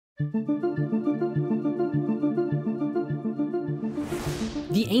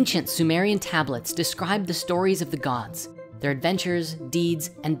The ancient Sumerian tablets describe the stories of the gods, their adventures,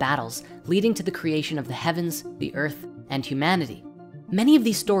 deeds, and battles leading to the creation of the heavens, the earth, and humanity. Many of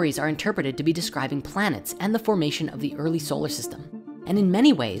these stories are interpreted to be describing planets and the formation of the early solar system. And in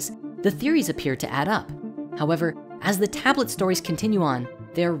many ways, the theories appear to add up. However, as the tablet stories continue on,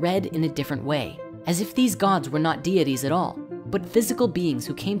 they are read in a different way, as if these gods were not deities at all, but physical beings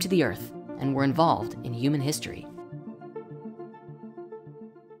who came to the earth and were involved in human history.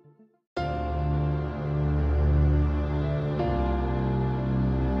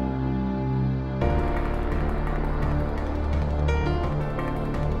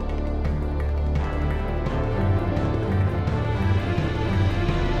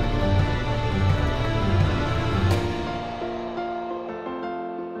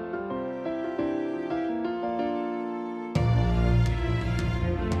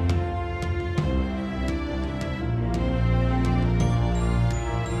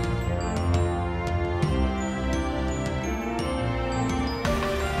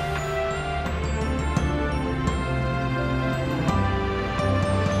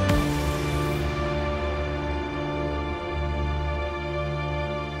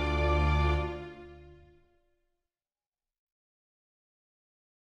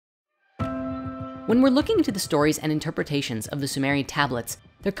 When we're looking into the stories and interpretations of the Sumerian tablets,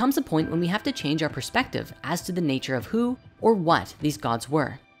 there comes a point when we have to change our perspective as to the nature of who or what these gods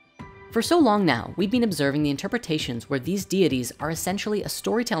were. For so long now, we've been observing the interpretations where these deities are essentially a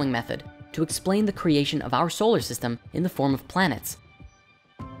storytelling method to explain the creation of our solar system in the form of planets.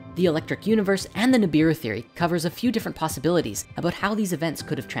 The electric universe and the Nibiru theory covers a few different possibilities about how these events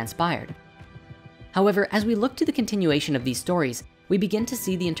could have transpired. However, as we look to the continuation of these stories, we begin to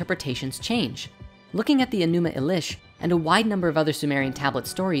see the interpretations change. Looking at the Enuma Elish and a wide number of other Sumerian tablet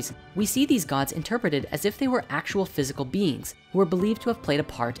stories, we see these gods interpreted as if they were actual physical beings who were believed to have played a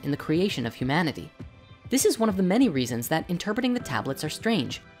part in the creation of humanity. This is one of the many reasons that interpreting the tablets are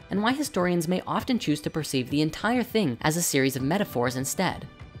strange, and why historians may often choose to perceive the entire thing as a series of metaphors instead.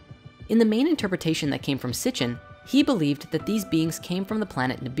 In the main interpretation that came from Sitchin, he believed that these beings came from the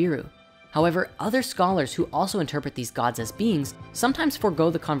planet Nibiru. However, other scholars who also interpret these gods as beings sometimes forego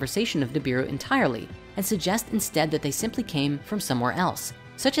the conversation of Nibiru entirely and suggest instead that they simply came from somewhere else,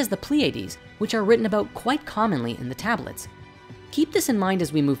 such as the Pleiades, which are written about quite commonly in the tablets. Keep this in mind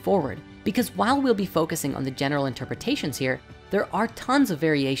as we move forward, because while we'll be focusing on the general interpretations here, there are tons of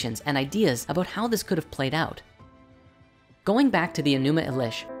variations and ideas about how this could have played out. Going back to the Enuma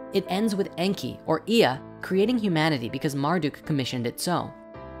Elish, it ends with Enki or Ea creating humanity because Marduk commissioned it so.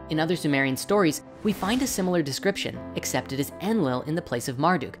 In other Sumerian stories, we find a similar description, except it is Enlil in the place of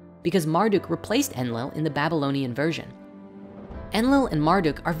Marduk, because Marduk replaced Enlil in the Babylonian version. Enlil and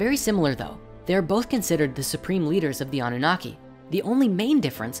Marduk are very similar though. They are both considered the supreme leaders of the Anunnaki. The only main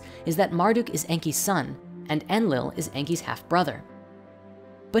difference is that Marduk is Enki's son, and Enlil is Enki's half-brother.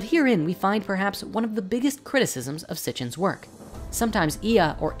 But herein we find perhaps one of the biggest criticisms of Sitchin's work. Sometimes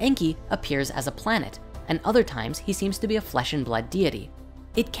Ea or Enki appears as a planet, and other times he seems to be a flesh and blood deity.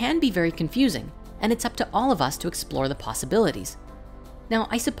 It can be very confusing, and it's up to all of us to explore the possibilities. Now,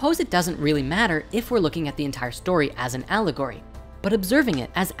 I suppose it doesn't really matter if we're looking at the entire story as an allegory, but observing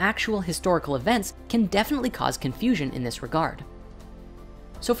it as actual historical events can definitely cause confusion in this regard.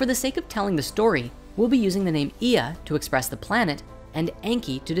 So for the sake of telling the story, we'll be using the name Ea to express the planet and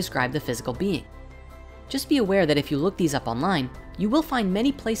Enki to describe the physical being. Just be aware that if you look these up online, you will find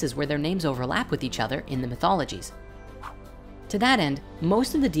many places where their names overlap with each other in the mythologies. To that end,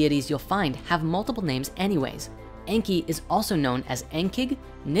 most of the deities you'll find have multiple names anyways. Enki is also known as Enkig,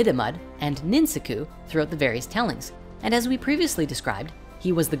 Nidamud, and Ninsiku throughout the various tellings. And as we previously described,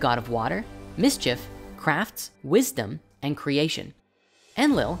 he was the god of water, mischief, crafts, wisdom, and creation.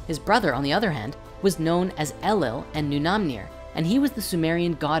 Enlil, his brother on the other hand, was known as Elil and Nunamnir, and he was the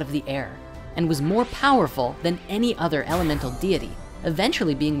Sumerian god of the air, and was more powerful than any other elemental deity,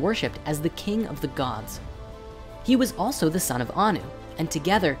 eventually being worshipped as the king of the gods. He was also the son of Anu, and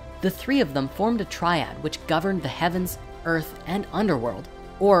together, the three of them formed a triad which governed the heavens, earth, and underworld,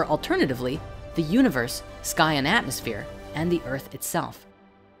 or alternatively, the universe, sky and atmosphere, and the earth itself.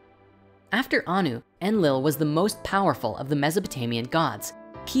 After Anu, Enlil was the most powerful of the Mesopotamian gods,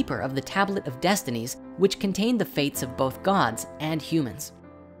 keeper of the Tablet of Destinies, which contained the fates of both gods and humans.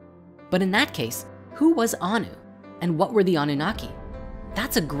 But in that case, who was Anu, and what were the Anunnaki?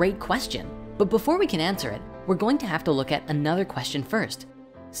 That's a great question, but before we can answer it, we're going to have to look at another question first.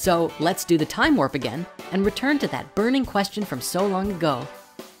 So let's do the time warp again and return to that burning question from so long ago.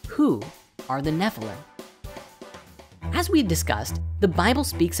 Who are the Nephilim? As we discussed, the Bible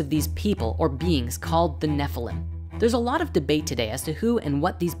speaks of these people or beings called the Nephilim. There's a lot of debate today as to who and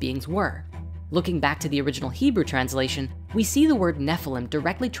what these beings were. Looking back to the original Hebrew translation, we see the word Nephilim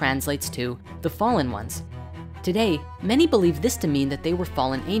directly translates to the fallen ones. Today, many believe this to mean that they were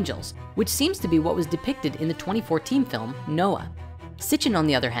fallen angels, which seems to be what was depicted in the 2014 film, Noah. Sitchin, on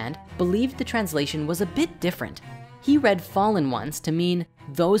the other hand, believed the translation was a bit different. He read fallen ones to mean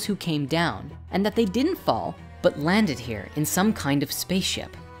those who came down, and that they didn't fall, but landed here in some kind of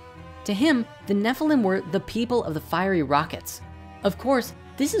spaceship. To him, the Nephilim were the people of the fiery rockets. Of course,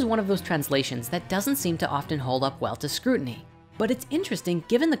 this is one of those translations that doesn't seem to often hold up well to scrutiny, but it's interesting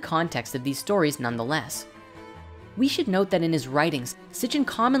given the context of these stories nonetheless. We should note that in his writings, Sitchin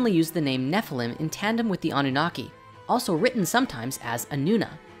commonly used the name Nephilim in tandem with the Anunnaki, also written sometimes as Anunna.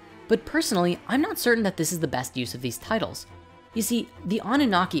 But personally, I'm not certain that this is the best use of these titles. You see, the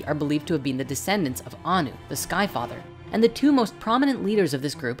Anunnaki are believed to have been the descendants of Anu, the Sky Father, and the two most prominent leaders of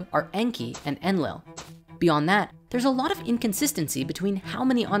this group are Enki and Enlil. Beyond that, there's a lot of inconsistency between how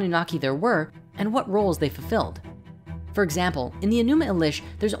many Anunnaki there were and what roles they fulfilled. For example, in the Enuma Elish,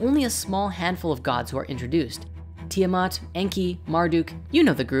 there's only a small handful of gods who are introduced. Tiamat, Enki, Marduk, you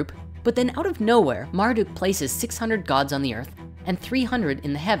know the group. But then out of nowhere, Marduk places 600 gods on the earth and 300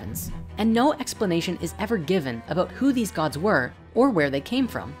 in the heavens, and no explanation is ever given about who these gods were or where they came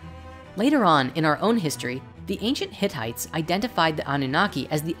from. Later on in our own history, the ancient Hittites identified the Anunnaki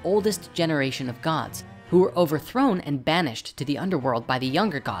as the oldest generation of gods, who were overthrown and banished to the underworld by the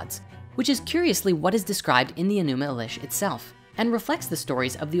younger gods, which is curiously what is described in the Enuma Elish itself, and reflects the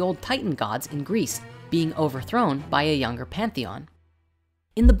stories of the old Titan gods in Greece being overthrown by a younger pantheon.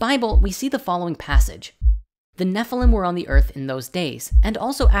 In the Bible, we see the following passage. The Nephilim were on the earth in those days, and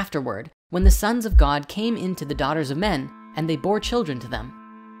also afterward, when the sons of God came into the daughters of men, and they bore children to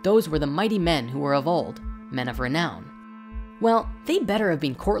them. Those were the mighty men who were of old, men of renown. Well, they better have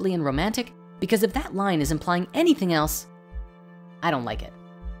been courtly and romantic, because if that line is implying anything else, I don't like it.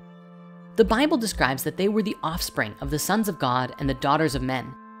 The Bible describes that they were the offspring of the sons of God and the daughters of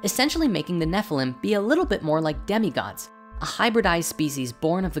men, essentially making the Nephilim be a little bit more like demigods, a hybridized species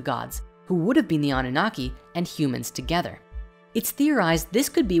born of the gods, who would have been the Anunnaki and humans together. It's theorized this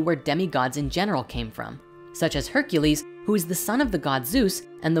could be where demigods in general came from, such as Hercules, who is the son of the god Zeus,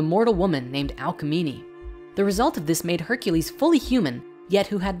 and the mortal woman named Alcmene. The result of this made Hercules fully human, yet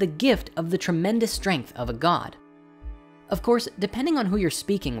who had the gift of the tremendous strength of a god. Of course, depending on who you're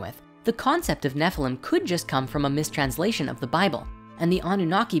speaking with, the concept of Nephilim could just come from a mistranslation of the Bible, and the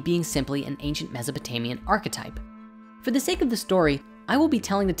Anunnaki being simply an ancient Mesopotamian archetype. For the sake of the story, I will be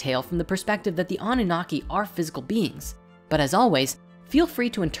telling the tale from the perspective that the Anunnaki are physical beings. But as always, feel free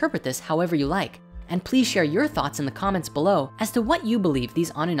to interpret this however you like, and please share your thoughts in the comments below as to what you believe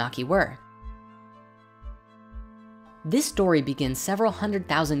these Anunnaki were. This story begins several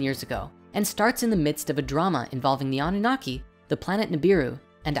 100,000 years ago and starts in the midst of a drama involving the Anunnaki, the planet Nibiru,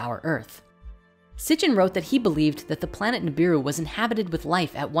 and our Earth. Sitchin wrote that he believed that the planet Nibiru was inhabited with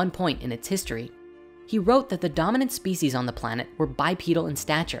life at one point in its history. He wrote that the dominant species on the planet were bipedal in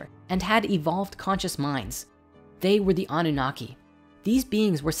stature and had evolved conscious minds. They were the Anunnaki. These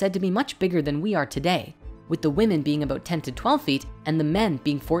beings were said to be much bigger than we are today, with the women being about 10 to 12 feet and the men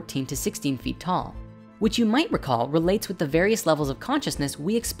being 14 to 16 feet tall, which you might recall relates with the various levels of consciousness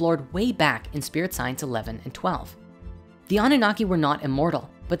we explored way back in Spirit Science 11 and 12. The Anunnaki were not immortal,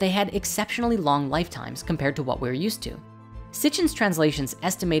 but they had exceptionally long lifetimes compared to what we're used to. Sitchin's translations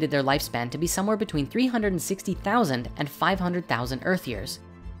estimated their lifespan to be somewhere between 360,000 and 500,000 Earth years.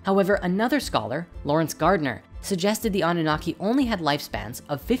 However, another scholar, Lawrence Gardner, suggested the Anunnaki only had lifespans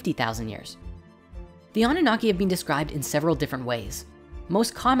of 50,000 years. The Anunnaki have been described in several different ways.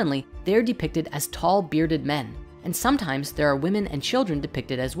 Most commonly, they are depicted as tall, bearded men, and sometimes there are women and children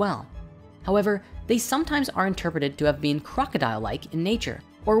depicted as well. However, they sometimes are interpreted to have been crocodile-like in nature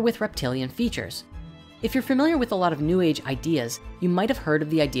or with reptilian features. If you're familiar with a lot of New Age ideas, you might have heard of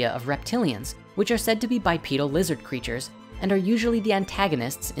the idea of reptilians, which are said to be bipedal lizard creatures and are usually the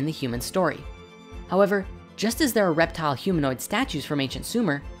antagonists in the human story. However, just as there are reptile humanoid statues from ancient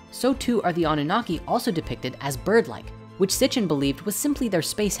Sumer, so too are the Anunnaki also depicted as bird-like, which Sitchin believed was simply their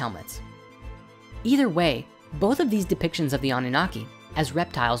space helmets. Either way, both of these depictions of the Anunnaki, as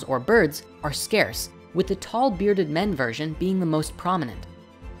reptiles or birds, are scarce, with the tall bearded men version being the most prominent.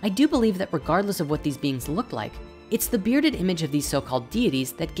 I do believe that regardless of what these beings look like, it's the bearded image of these so-called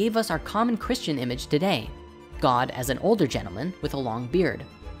deities that gave us our common Christian image today, God as an older gentleman with a long beard.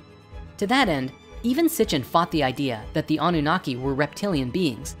 To that end, even Sitchin fought the idea that the Anunnaki were reptilian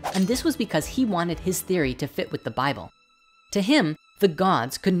beings, and this was because he wanted his theory to fit with the Bible. To him, the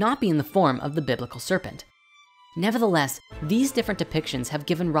gods could not be in the form of the biblical serpent. Nevertheless, these different depictions have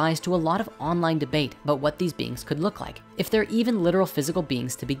given rise to a lot of online debate about what these beings could look like, if they're even literal physical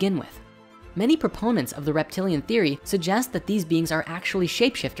beings to begin with. Many proponents of the reptilian theory suggest that these beings are actually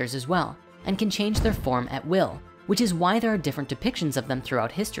shapeshifters as well, and can change their form at will, which is why there are different depictions of them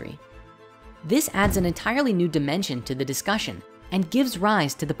throughout history. This adds an entirely new dimension to the discussion and gives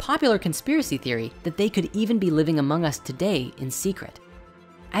rise to the popular conspiracy theory that they could even be living among us today in secret.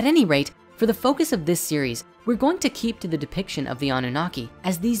 At any rate, for the focus of this series, we're going to keep to the depiction of the Anunnaki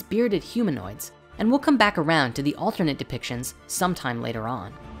as these bearded humanoids, and we'll come back around to the alternate depictions sometime later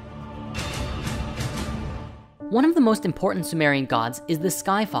on. One of the most important Sumerian gods is the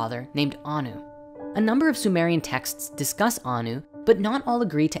Sky Father named Anu. A number of Sumerian texts discuss Anu, but not all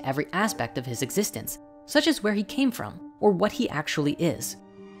agree to every aspect of his existence, such as where he came from or what he actually is.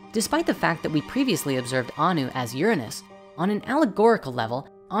 Despite the fact that we previously observed Anu as Uranus, on an allegorical level,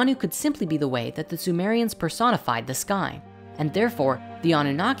 Anu could simply be the way that the Sumerians personified the sky, and therefore the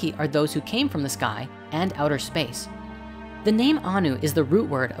Anunnaki are those who came from the sky and outer space. The name Anu is the root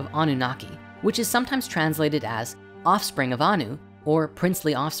word of Anunnaki, which is sometimes translated as offspring of Anu or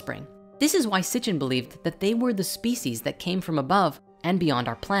princely offspring. This is why Sitchin believed that they were the species that came from above and beyond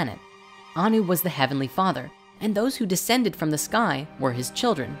our planet. Anu was the heavenly father, and those who descended from the sky were his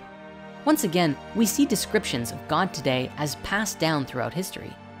children. Once again, we see descriptions of God today as passed down throughout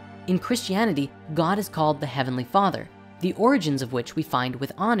history. In Christianity, God is called the Heavenly Father, the origins of which we find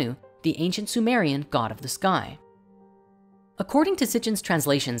with Anu, the ancient Sumerian god of the sky. According to Sitchin's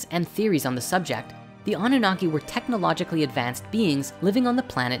translations and theories on the subject, the Anunnaki were technologically advanced beings living on the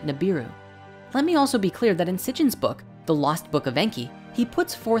planet Nibiru. Let me also be clear that in Sitchin's book, The Lost Book of Enki, he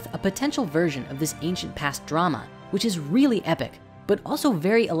puts forth a potential version of this ancient past drama, which is really epic, but also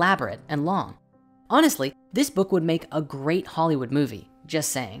very elaborate and long. Honestly, this book would make a great Hollywood movie, just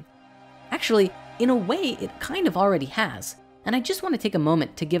saying. Actually, in a way, it kind of already has. And I just want to take a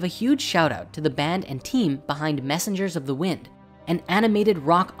moment to give a huge shout out to the band and team behind Messengers of the Wind, an animated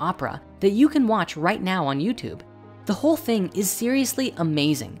rock opera that you can watch right now on YouTube. The whole thing is seriously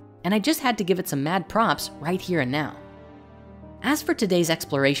amazing, and I just had to give it some mad props right here and now. As for today's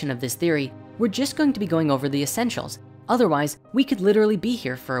exploration of this theory, we're just going to be going over the essentials. Otherwise, we could literally be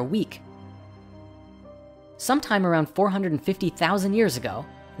here for a week. Sometime around 450,000 years ago,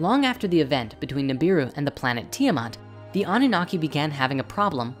 long after the event between Nibiru and the planet Tiamat, the Anunnaki began having a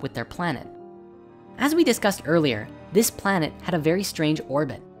problem with their planet. As we discussed earlier, this planet had a very strange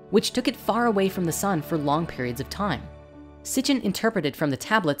orbit, which took it far away from the sun for long periods of time. Sitchin interpreted from the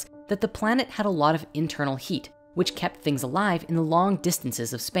tablets that the planet had a lot of internal heat, which kept things alive in the long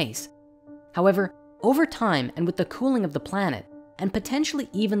distances of space. However, over time and with the cooling of the planet, and potentially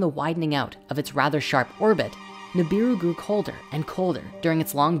even the widening out of its rather sharp orbit, Nibiru grew colder and colder during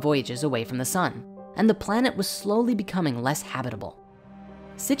its long voyages away from the sun, and the planet was slowly becoming less habitable.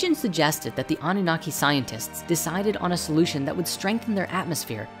 Sitchin suggested that the Anunnaki scientists decided on a solution that would strengthen their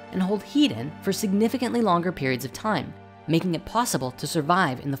atmosphere and hold heat in for significantly longer periods of time, making it possible to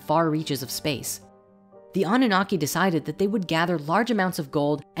survive in the far reaches of space. The Anunnaki decided that they would gather large amounts of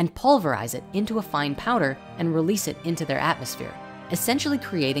gold and pulverize it into a fine powder and release it into their atmosphere, essentially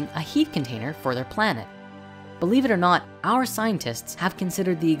creating a heat container for their planet. Believe it or not, our scientists have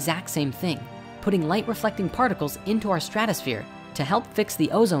considered the exact same thing, putting light reflecting particles into our stratosphere to help fix the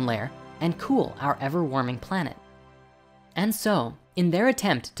ozone layer and cool our ever-warming planet. And so, in their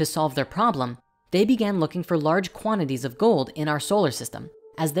attempt to solve their problem, they began looking for large quantities of gold in our solar system,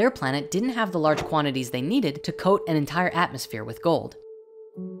 as their planet didn't have the large quantities they needed to coat an entire atmosphere with gold.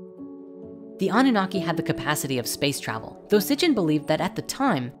 The Anunnaki had the capacity of space travel, though Sitchin believed that at the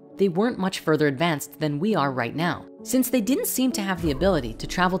time, they weren't much further advanced than we are right now, since they didn't seem to have the ability to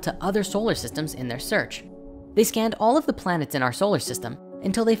travel to other solar systems in their search. They scanned all of the planets in our solar system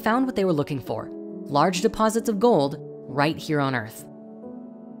until they found what they were looking for, large deposits of gold right here on Earth.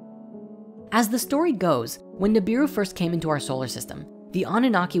 As the story goes, when Nibiru first came into our solar system, the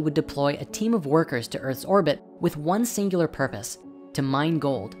Anunnaki would deploy a team of workers to Earth's orbit with one singular purpose: to mine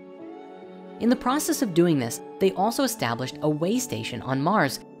gold. In the process of doing this, they also established a way station on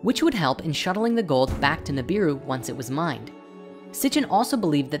Mars, which would help in shuttling the gold back to Nibiru once it was mined. Sitchin also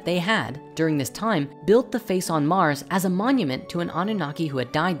believed that they had, during this time, built the face on Mars as a monument to an Anunnaki who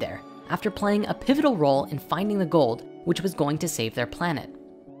had died there, after playing a pivotal role in finding the gold, which was going to save their planet.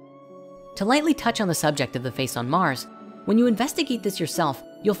 To lightly touch on the subject of the face on Mars, when you investigate this yourself,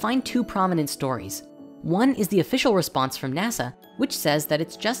 you'll find two prominent stories. One is the official response from NASA, which says that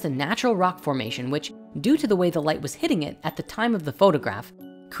it's just a natural rock formation which, due to the way the light was hitting it at the time of the photograph,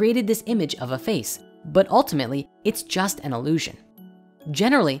 created this image of a face, but ultimately, it's just an illusion.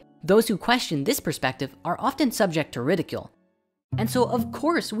 Generally, those who question this perspective are often subject to ridicule. And so of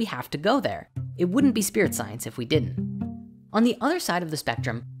course we have to go there. It wouldn't be spirit science if we didn't. On the other side of the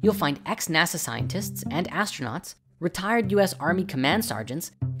spectrum, you'll find ex-NASA scientists and astronauts, retired US Army command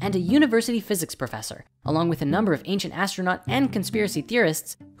sergeants, and a university physics professor, along with a number of ancient astronaut and conspiracy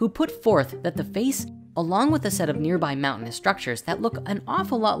theorists who put forth that the face, along with a set of nearby mountainous structures that look an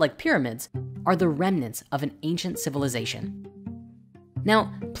awful lot like pyramids, are the remnants of an ancient civilization.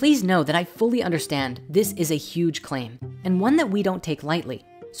 Now, please know that I fully understand this is a huge claim and one that we don't take lightly.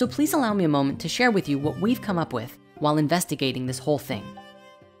 So please allow me a moment to share with you what we've come up with while investigating this whole thing.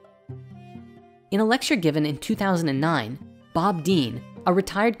 In a lecture given in 2009, Bob Dean, a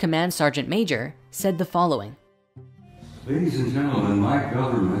retired command sergeant major, said the following. Ladies and gentlemen, my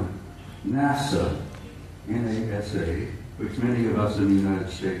government, NASA, NASA, which many of us in the United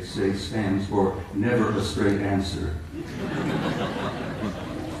States say stands for never a straight answer,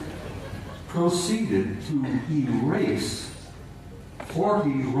 proceeded to erase 40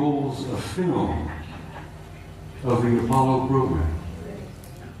 rolls of film of the Apollo program.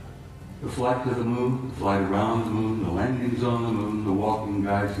 The flight to the moon, the flight around the moon, the landings on the moon, the walking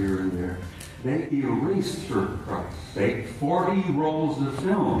guys here and there. They erased, for Christ's sake, 40 rolls of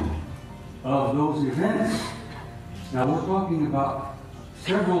film of those events. Now we're talking about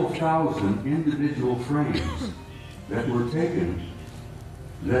several thousand individual frames that were taken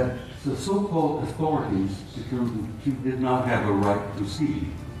that the so-called authorities determined you did not have a right to see.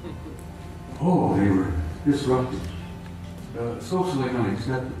 Oh, they were disruptive, socially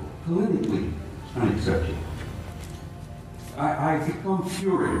unacceptable, politically unacceptable. I become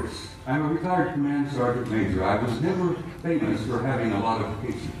furious. I'm a retired command sergeant major. I was never famous for having a lot of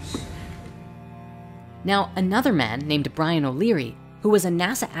patience. Now, another man named Brian O'Leary, who was a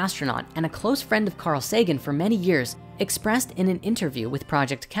NASA astronaut and a close friend of Carl Sagan for many years, expressed in an interview with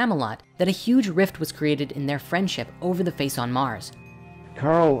Project Camelot that a huge rift was created in their friendship over the face on Mars.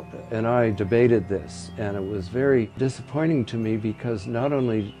 Carl and I debated this, and it was very disappointing to me because not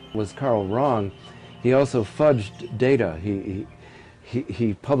only was Carl wrong, he also fudged data.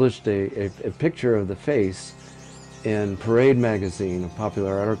 He published a picture of the face in Parade magazine, a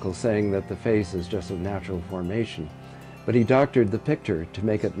popular article saying that the face is just a natural formation. But he doctored the picture to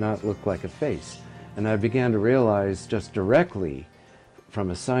make it not look like a face. And I began to realize just directly,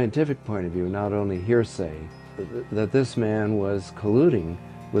 from a scientific point of view, not only hearsay, that this man was colluding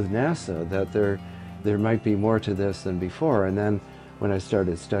with NASA, that there might be more to this than before. And then when I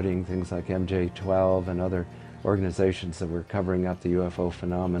started studying things like MJ-12 and other organizations that were covering up the UFO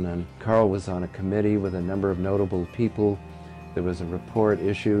phenomenon, Carl was on a committee with a number of notable people. There was a report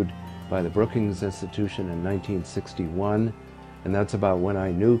issued by the Brookings Institution in 1961, and that's about when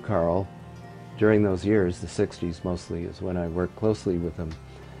I knew Carl. During those years, the 60s mostly, is when I worked closely with him,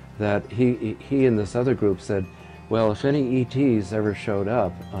 that he and this other group said, well, if any ETs ever showed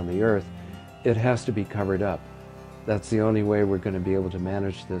up on the Earth, it has to be covered up. That's the only way we're going to be able to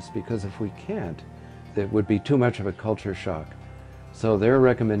manage this, because if we can't, it would be too much of a culture shock. So their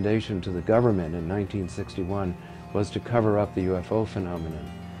recommendation to the government in 1961 was to cover up the UFO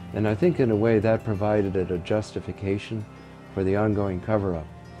phenomenon. And I think in a way that provided a justification for the ongoing cover-up.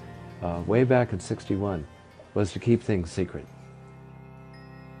 Way back in '61 was to keep things secret.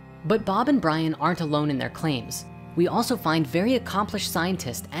 But Bob and Brian aren't alone in their claims. We also find very accomplished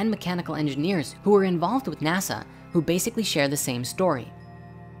scientists and mechanical engineers who are involved with NASA who basically share the same story.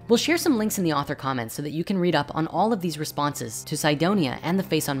 We'll share some links in the author comments so that you can read up on all of these responses to Cydonia and the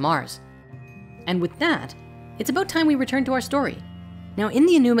face on Mars. And with that, it's about time we return to our story. Now in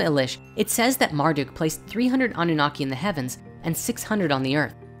the Enuma Elish, it says that Marduk placed 300 Anunnaki in the heavens and 600 on the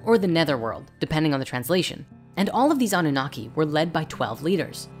earth, or the netherworld, depending on the translation. And all of these Anunnaki were led by 12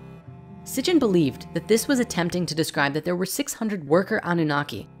 leaders. Sitchin believed that this was attempting to describe that there were 600 worker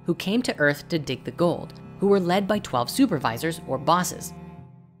Anunnaki who came to Earth to dig the gold, who were led by 12 supervisors or bosses.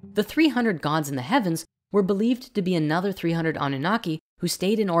 The 300 gods in the heavens were believed to be another 300 Anunnaki who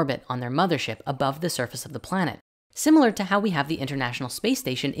stayed in orbit on their mothership above the surface of the planet, similar to how we have the International Space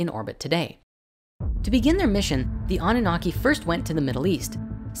Station in orbit today. To begin their mission, the Anunnaki first went to the Middle East.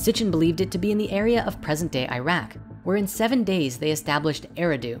 Sitchin believed it to be in the area of present-day Iraq, where in 7 days they established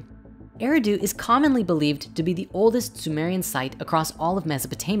Eridu. Eridu is commonly believed to be the oldest Sumerian site across all of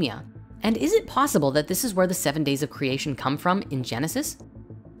Mesopotamia. And is it possible that this is where the 7 days of creation come from in Genesis?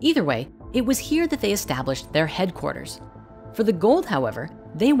 Either way, it was here that they established their headquarters. For the gold, however,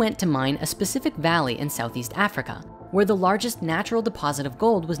 they went to mine a specific valley in Southeast Africa, where the largest natural deposit of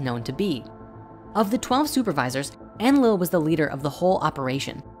gold was known to be. Of the 12 supervisors, Enlil was the leader of the whole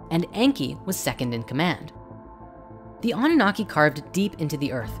operation, and Enki was second in command. The Anunnaki carved deep into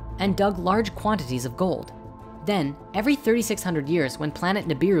the earth and dug large quantities of gold. Then, every 3,600 years when planet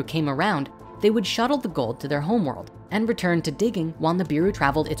Nibiru came around, they would shuttle the gold to their homeworld and return to digging while Nibiru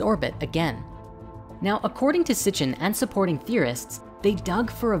traveled its orbit again. Now, according to Sitchin and supporting theorists, they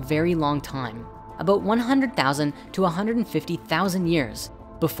dug for a very long time, about 100,000 to 150,000 years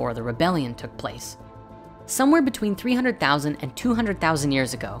before the rebellion took place. Somewhere between 300,000 and 200,000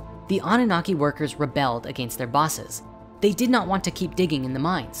 years ago, the Anunnaki workers rebelled against their bosses. They did not want to keep digging in the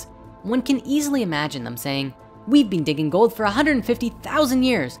mines. One can easily imagine them saying, "We've been digging gold for 150,000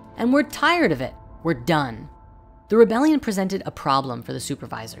 years and we're tired of it. We're done." The rebellion presented a problem for the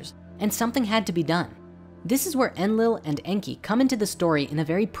supervisors and something had to be done. This is where Enlil and Enki come into the story in a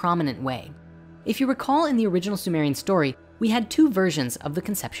very prominent way. If you recall, in the original Sumerian story, we had two versions of the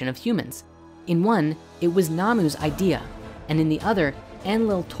conception of humans. In one, it was Namu's idea, and in the other,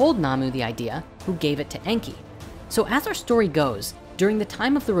 Enlil told Namu the idea, who gave it to Enki. So as our story goes, during the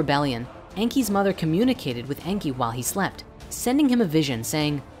time of the rebellion, Enki's mother communicated with Enki while he slept, sending him a vision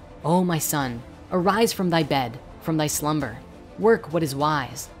saying, "Oh my son, arise from thy bed, from thy slumber, work what is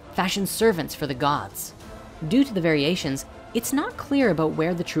wise, fashion servants for the gods." Due to the variations, it's not clear about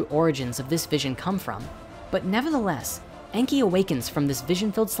where the true origins of this vision come from, but nevertheless, Enki awakens from this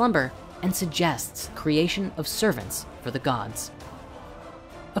vision-filled slumber and suggests creation of servants for the gods.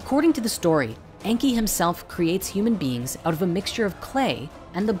 According to the story, Enki himself creates human beings out of a mixture of clay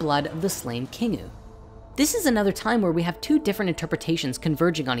and the blood of the slain Kingu. This is another time where we have two different interpretations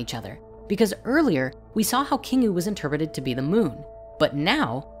converging on each other, because earlier we saw how Kingu was interpreted to be the moon, but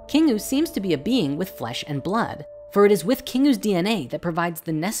now Kingu seems to be a being with flesh and blood, for it is with Kingu's DNA that provides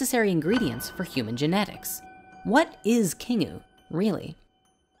the necessary ingredients for human genetics. What is Kingu, really?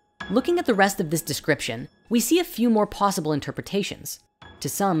 Looking at the rest of this description, we see a few more possible interpretations. To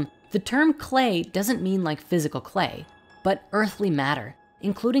some, the term clay doesn't mean like physical clay, but earthly matter,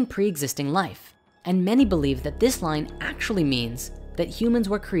 including pre-existing life. And many believe that this line actually means that humans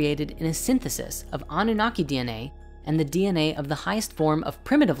were created in a synthesis of Anunnaki DNA and the DNA of the highest form of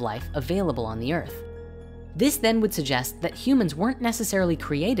primitive life available on the earth. This then would suggest that humans weren't necessarily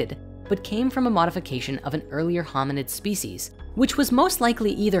created, but came from a modification of an earlier hominid species, which was most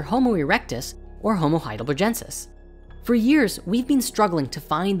likely either Homo erectus or Homo heidelbergensis. For years, we've been struggling to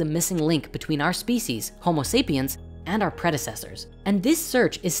find the missing link between our species, Homo sapiens, and our predecessors, and this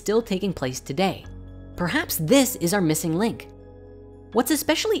search is still taking place today. Perhaps this is our missing link. What's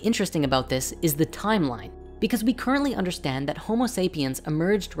especially interesting about this is the timeline, because we currently understand that Homo sapiens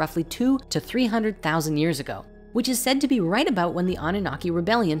emerged roughly 200,000 to 300,000 years ago, which is said to be right about when the Anunnaki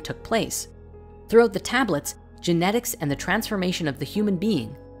rebellion took place. Throughout the tablets, genetics and the transformation of the human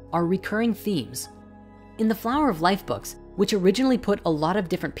being are recurring themes. In the Flower of Life books, which originally put a lot of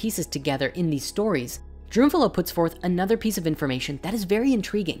different pieces together in these stories, Drunvalo puts forth another piece of information that is very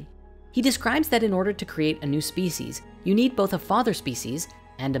intriguing. He describes that in order to create a new species, you need both a father species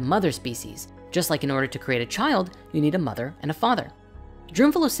and a mother species. Just like in order to create a child, you need a mother and a father.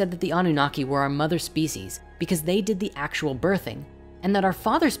 Drunvalo said that the Anunnaki were our mother species because they did the actual birthing, and that our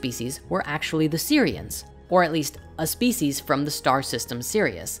father species were actually the Sirians, or at least a species from the star system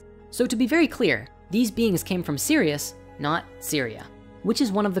Sirius. So to be very clear, these beings came from Sirius, not Syria, which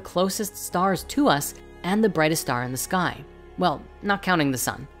is one of the closest stars to us and the brightest star in the sky. Well, not counting the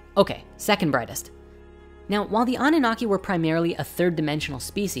sun. Okay, second brightest. Now, while the Anunnaki were primarily a third-dimensional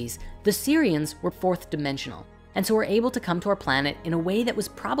species, the Sirians were fourth-dimensional, and so were able to come to our planet in a way that was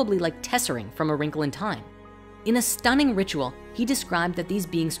probably like tessering from A Wrinkle in Time. In a stunning ritual, he described that these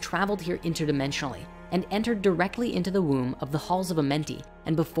beings traveled here interdimensionally and entered directly into the womb of the halls of Amenti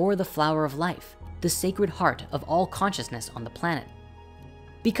and before the Flower of Life, the sacred heart of all consciousness on the planet.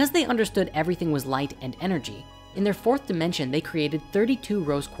 Because they understood everything was light and energy, in their fourth dimension, they created 32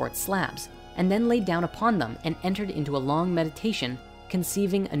 rose quartz slabs and then laid down upon them and entered into a long meditation,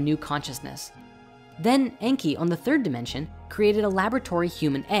 conceiving a new consciousness. Then Enki on the third dimension created a laboratory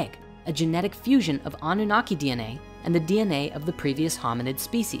human egg, a genetic fusion of Anunnaki DNA and the DNA of the previous hominid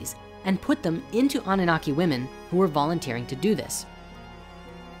species, and put them into Anunnaki women who were volunteering to do this.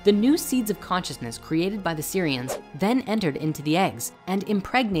 The new seeds of consciousness created by the Sirians then entered into the eggs and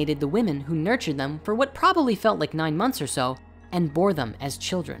impregnated the women who nurtured them for what probably felt like 9 months or so and bore them as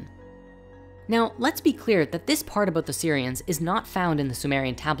children. Now, let's be clear that this part about the Sirians is not found in the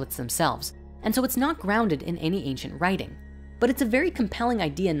Sumerian tablets themselves, and so it's not grounded in any ancient writing. But it's a very compelling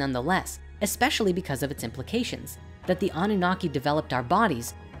idea nonetheless, especially because of its implications, that the Anunnaki developed our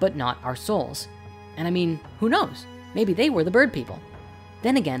bodies, but not our souls. And I mean, who knows? Maybe they were the bird people.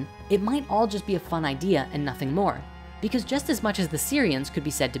 Then again, it might all just be a fun idea and nothing more, because just as much as the Sirians could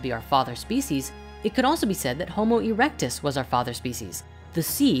be said to be our father species, it could also be said that Homo erectus was our father species. the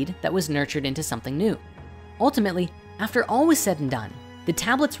seed that was nurtured into something new. Ultimately, after all was said and done, the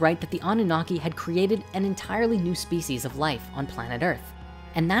tablets write that the Anunnaki had created an entirely new species of life on planet Earth,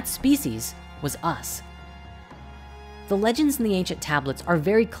 and that species was us. The legends in the ancient tablets are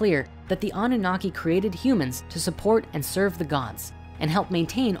very clear that the Anunnaki created humans to support and serve the gods and help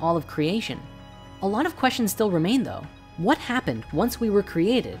maintain all of creation. A lot of questions still remain though. What happened once we were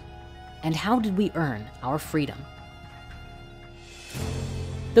created? And how did we earn our freedom?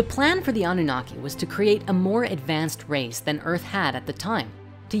 The plan for the Anunnaki was to create a more advanced race than Earth had at the time,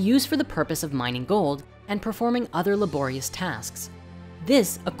 to use for the purpose of mining gold and performing other laborious tasks.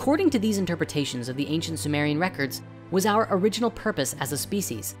 This, according to these interpretations of the ancient Sumerian records, was our original purpose as a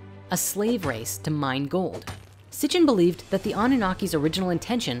species, a slave race to mine gold. Sitchin believed that the Anunnaki's original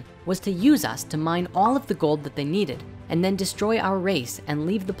intention was to use us to mine all of the gold that they needed and then destroy our race and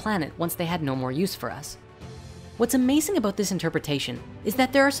leave the planet once they had no more use for us. What's amazing about this interpretation is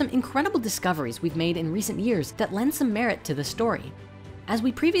that there are some incredible discoveries we've made in recent years that lend some merit to the story. As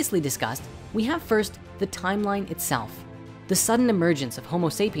we previously discussed, we have first the timeline itself. The sudden emergence of Homo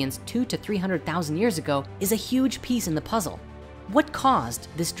sapiens 200 to 300,000 years ago is a huge piece in the puzzle. What caused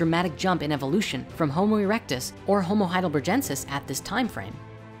this dramatic jump in evolution from Homo erectus or Homo heidelbergensis at this time frame?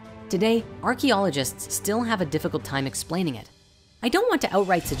 Today, archaeologists still have a difficult time explaining it. I don't want to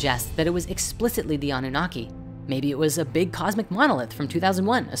outright suggest that it was explicitly the Anunnaki. Maybe it was a big cosmic monolith from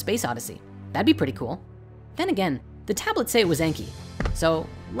 2001, A Space Odyssey. That'd be pretty cool. Then again, the tablets say it was Enki, so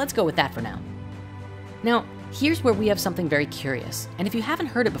let's go with that for now. Now, here's where we have something very curious, and if you haven't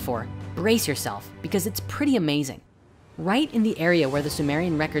heard it before, brace yourself because it's pretty amazing. Right in the area where the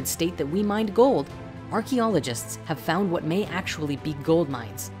Sumerian records state that we mined gold, archaeologists have found what may actually be gold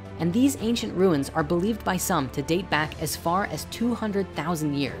mines, and these ancient ruins are believed by some to date back as far as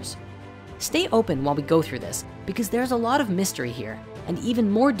 200,000 years. Stay open while we go through this because there's a lot of mystery here and even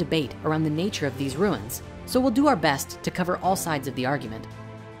more debate around the nature of these ruins, so we'll do our best to cover all sides of the argument.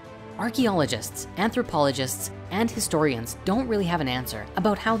 Archaeologists, anthropologists, and historians don't really have an answer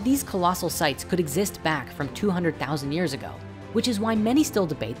about how these colossal sites could exist back from 200,000 years ago, which is why many still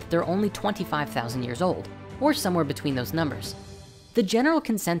debate that they're only 25,000 years old, or somewhere between those numbers. The general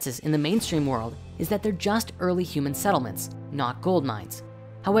consensus in the mainstream world is that they're just early human settlements, not gold mines.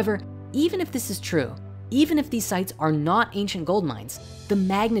 However, even if this is true, even if these sites are not ancient gold mines, the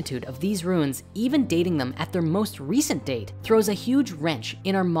magnitude of these ruins, even dating them at their most recent date, throws a huge wrench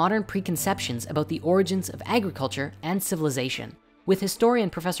in our modern preconceptions about the origins of agriculture and civilization, with historian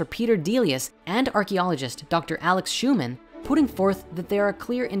Professor Peter Delius and archaeologist Dr. Alex Schumann putting forth that they are a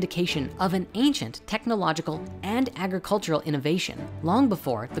clear indication of an ancient technological and agricultural innovation long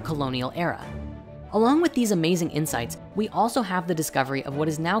before the colonial era. Along with these amazing insights, we also have the discovery of what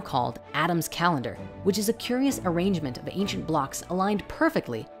is now called Adam's calendar, which is a curious arrangement of ancient blocks aligned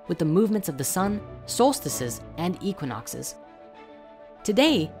perfectly with the movements of the sun, solstices, and equinoxes.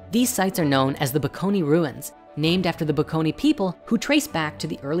 Today, these sites are known as the Baconi ruins, named after the Baconi people who trace back to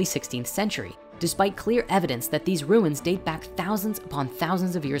the early 16th century, despite clear evidence that these ruins date back thousands upon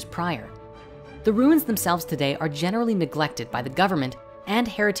thousands of years prior. The ruins themselves today are generally neglected by the government and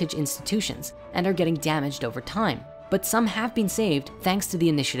heritage institutions and are getting damaged over time, but some have been saved thanks to the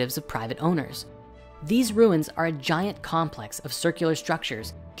initiatives of private owners. These ruins are a giant complex of circular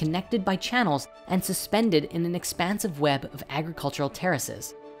structures connected by channels and suspended in an expansive web of agricultural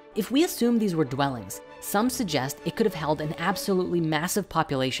terraces. If we assume these were dwellings, some suggest it could have held an absolutely massive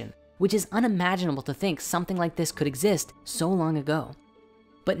population, which is unimaginable to think something like this could exist so long ago.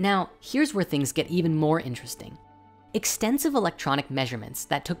 But now, here's where things get even more interesting. Extensive electronic measurements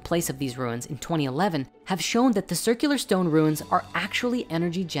that took place of these ruins in 2011 have shown that the circular stone ruins are actually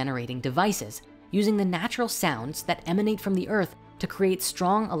energy generating devices using the natural sounds that emanate from the earth to create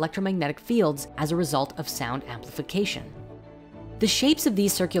strong electromagnetic fields as a result of sound amplification. The shapes of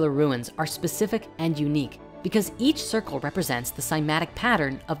these circular ruins are specific and unique because each circle represents the cymatic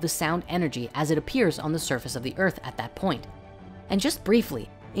pattern of the sound energy as it appears on the surface of the earth at that point. And just briefly,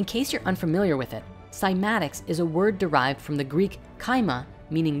 in case you're unfamiliar with it, cymatics is a word derived from the Greek chyma,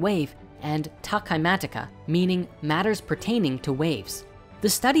 meaning wave, and ta chymatica, meaning matters pertaining to waves. The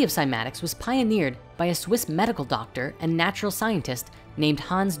study of cymatics was pioneered by a Swiss medical doctor and natural scientist named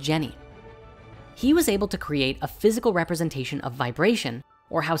Hans Jenny. He was able to create a physical representation of vibration,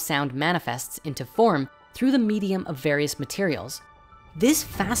 or how sound manifests into form through the medium of various materials. This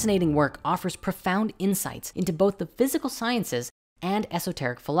fascinating work offers profound insights into both the physical sciences and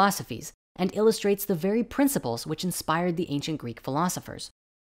esoteric philosophies, and illustrates the very principles which inspired the ancient Greek philosophers.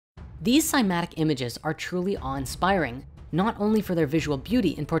 These cymatic images are truly awe-inspiring, not only for their visual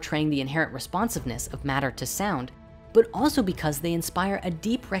beauty in portraying the inherent responsiveness of matter to sound, but also because they inspire a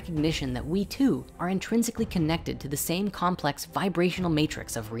deep recognition that we too are intrinsically connected to the same complex vibrational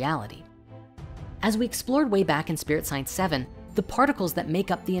matrix of reality. As we explored way back in Spirit Science 7, the particles that make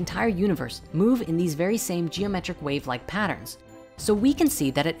up the entire universe move in these very same geometric wave-like patterns. So we can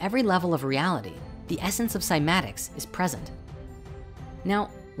see that at every level of reality, the essence of cymatics is present. Now,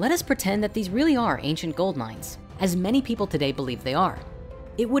 let us pretend that these really are ancient gold mines, as many people today believe they are.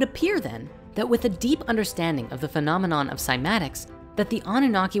 It would appear then that with a deep understanding of the phenomenon of cymatics, that the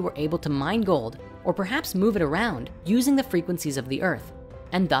Anunnaki were able to mine gold, or perhaps move it around using the frequencies of the earth,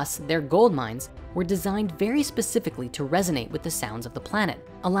 and thus their gold mines were designed very specifically to resonate with the sounds of the planet,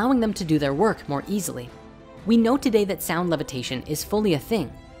 allowing them to do their work more easily. We know today that sound levitation is fully a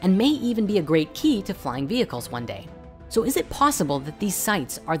thing and may even be a great key to flying vehicles one day. So is it possible that these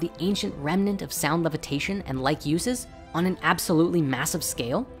sites are the ancient remnant of sound levitation and like uses on an absolutely massive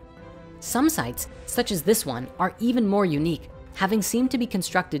scale? Some sites, such as this one, are even more unique, having seemed to be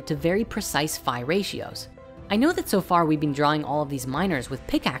constructed to very precise phi ratios. I know that so far we've been drawing all of these miners with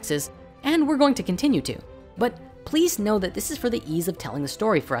pickaxes, and we're going to continue to, but please know that this is for the ease of telling the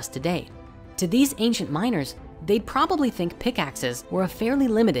story for us today. To these ancient miners, they'd probably think pickaxes were a fairly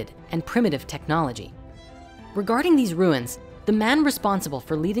limited and primitive technology. Regarding these ruins, the man responsible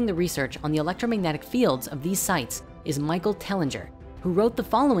for leading the research on the electromagnetic fields of these sites is Michael Tellinger, who wrote the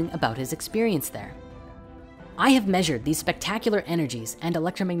following about his experience there. I have measured these spectacular energies and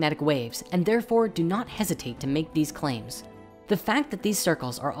electromagnetic waves and therefore do not hesitate to make these claims. The fact that these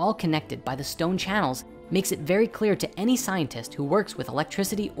circles are all connected by the stone channels makes it very clear to any scientist who works with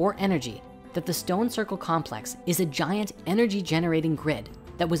electricity or energy that the stone circle complex is a giant energy generating grid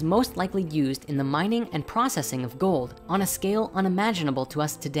that was most likely used in the mining and processing of gold on a scale unimaginable to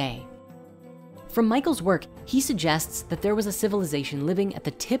us today. From Michael's work, he suggests that there was a civilization living at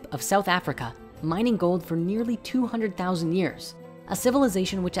the tip of South Africa, mining gold for nearly 200,000 years, a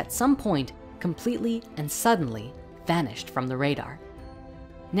civilization which at some point completely and suddenly vanished from the radar.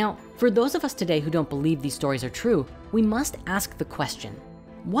 Now, for those of us today who don't believe these stories are true, we must ask the question,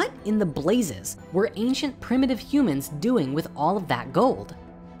 what in the blazes were ancient primitive humans doing with all of that gold?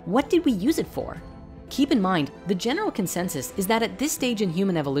 What did we use it for? Keep in mind, the general consensus is that at this stage in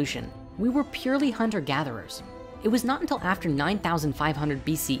human evolution, we were purely hunter-gatherers. It was not until after 9,500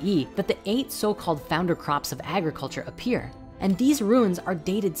 BCE that the 8 so-called founder crops of agriculture appear, and these ruins are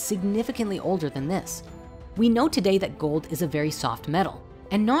dated significantly older than this. We know today that gold is a very soft metal,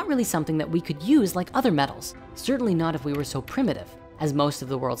 and not really something that we could use like other metals, certainly not if we were so primitive, as most of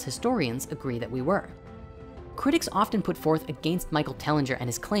the world's historians agree that we were. Critics often put forth against Michael Tellinger and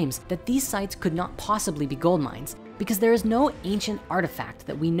his claims that these sites could not possibly be gold mines because there is no ancient artifact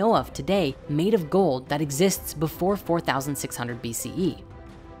that we know of today made of gold that exists before 4,600 BCE.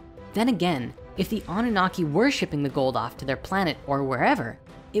 Then again, if the Anunnaki were shipping the gold off to their planet or wherever,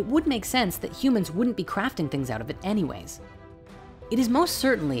 it would make sense that humans wouldn't be crafting things out of it anyways. It is most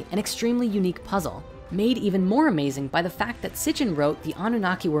certainly an extremely unique puzzle, made even more amazing by the fact that Sitchin wrote the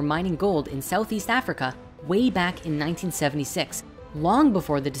Anunnaki were mining gold in Southeast Africa way back in 1976, long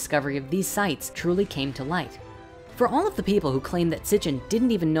before the discovery of these sites truly came to light. For all of the people who claim that Sitchin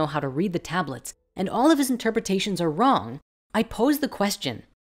didn't even know how to read the tablets and all of his interpretations are wrong, I pose the question,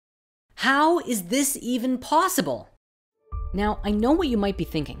 how is this even possible? Now, I know what you might be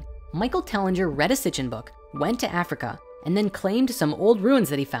thinking. Michael Tellinger read a Sitchin book, went to Africa, and then claimed some old ruins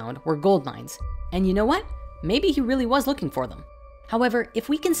that he found were gold mines. And you know what? Maybe he really was looking for them. However, if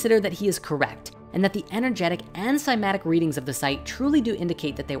we consider that he is correct and that the energetic and cymatic readings of the site truly do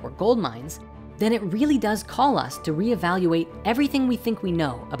indicate that they were gold mines, then it really does call us to reevaluate everything we think we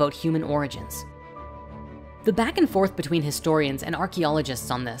know about human origins. The back and forth between historians and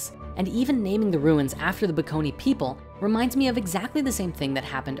archaeologists on this, and even naming the ruins after the Baconi people, reminds me of exactly the same thing that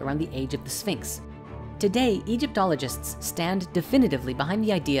happened around the age of the Sphinx. Today, Egyptologists stand definitively behind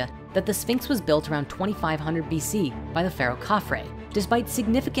the idea that the Sphinx was built around 2500 BC by the pharaoh Khafre, despite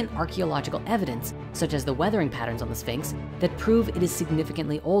significant archaeological evidence, such as the weathering patterns on the Sphinx, that prove it is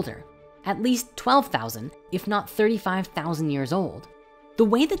significantly older, at least 12,000, if not 35,000 years old. The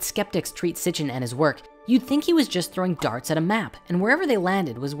way that skeptics treat Sitchin and his work, you'd think he was just throwing darts at a map, and wherever they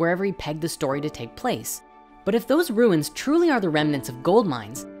landed was wherever he pegged the story to take place. But if those ruins truly are the remnants of gold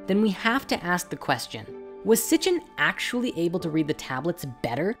mines, then we have to ask the question, was Sitchin actually able to read the tablets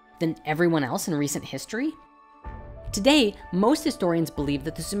better than everyone else in recent history? Today, most historians believe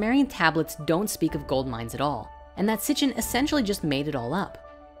that the Sumerian tablets don't speak of gold mines at all, and that Sitchin essentially just made it all up.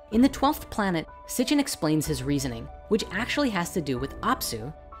 In the 12th planet, Sitchin explains his reasoning, which actually has to do with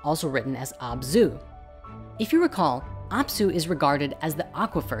Apsu, also written as Abzu. If you recall, Apsu is regarded as the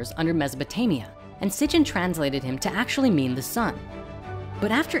aquifers under Mesopotamia, and Sitchin translated him to actually mean the sun.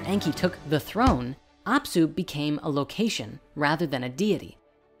 But after Enki took the throne, Apsu became a location rather than a deity.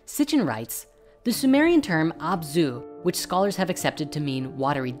 Sitchin writes, the Sumerian term Abzu, which scholars have accepted to mean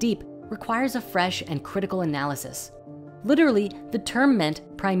watery deep, requires a fresh and critical analysis. Literally, the term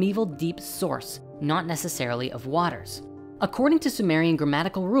meant primeval deep source, not necessarily of waters. According to Sumerian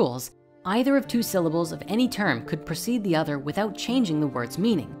grammatical rules, either of two syllables of any term could precede the other without changing the word's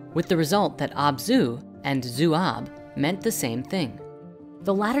meaning, with the result that Abzu and Zuab meant the same thing.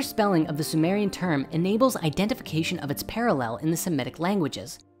 The latter spelling of the Sumerian term enables identification of its parallel in the Semitic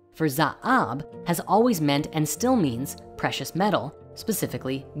languages. For Za'ab has always meant and still means precious metal,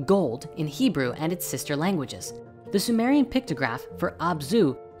 specifically gold in Hebrew and its sister languages. The Sumerian pictograph for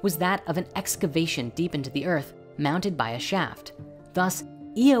Abzu was that of an excavation deep into the earth mounted by a shaft. Thus,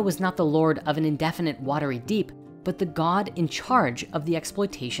 Ea was not the lord of an indefinite watery deep, but the god in charge of the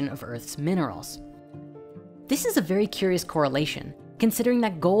exploitation of Earth's minerals. This is a very curious correlation, considering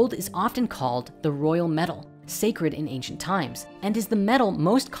that gold is often called the royal metal, sacred in ancient times, and is the metal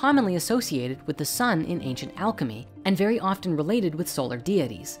most commonly associated with the sun in ancient alchemy, and very often related with solar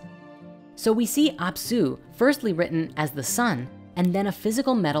deities. So we see Apsu firstly written as the sun, and then a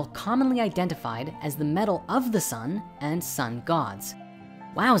physical metal commonly identified as the metal of the sun and sun gods.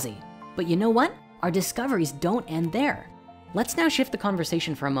 Wowsy, but you know what? Our discoveries don't end there. Let's now shift the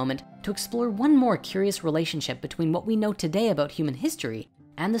conversation for a moment to explore one more curious relationship between what we know today about human history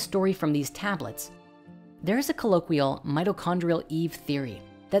and the story from these tablets. There is a colloquial mitochondrial Eve theory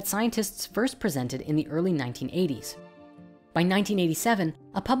that scientists first presented in the early 1980s. By 1987,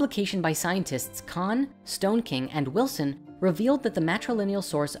 a publication by scientists Kahn, Stoneking, and Wilson revealed that the matrilineal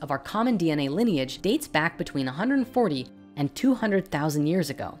source of our common DNA lineage dates back between 140 and 200,000 years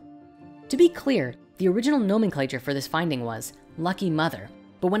ago. To be clear, the original nomenclature for this finding was lucky mother,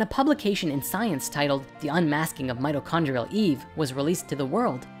 but when a publication in Science titled The Unmasking of Mitochondrial Eve was released to the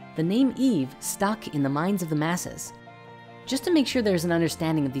world, the name Eve stuck in the minds of the masses. Just to make sure there's an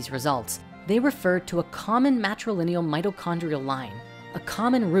understanding of these results, they refer to a common matrilineal mitochondrial line, a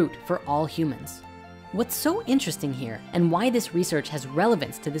common root for all humans. What's so interesting here, and why this research has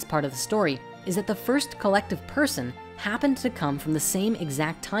relevance to this part of the story, is that the first collective person happened to come from the same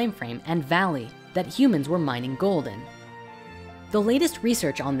exact time frame and valley that humans were mining gold in. The latest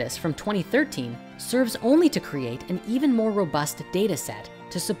research on this from 2013 serves only to create an even more robust data set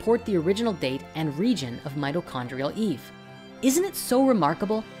to support the original date and region of mitochondrial Eve. Isn't it so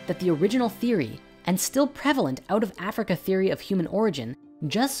remarkable that the original theory and still prevalent out of Africa theory of human origin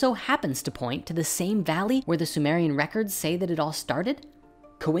just so happens to point to the same valley where the Sumerian records say that it all started?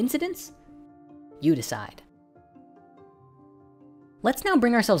 Coincidence? You decide. Let's now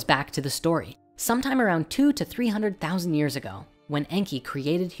bring ourselves back to the story, sometime around 200,000 to 300,000 years ago, when Enki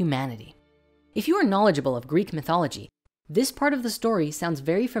created humanity. If you are knowledgeable of Greek mythology, this part of the story sounds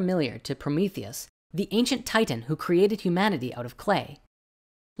very familiar to Prometheus, the ancient titan who created humanity out of clay.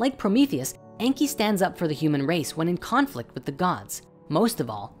 Like Prometheus, Enki stands up for the human race when in conflict with the gods, most of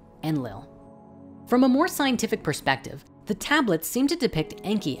all, Enlil. From a more scientific perspective, the tablets seem to depict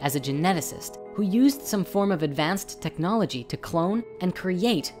Enki as a geneticist who used some form of advanced technology to clone and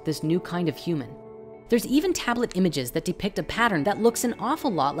create this new kind of human. There's even tablet images that depict a pattern that looks an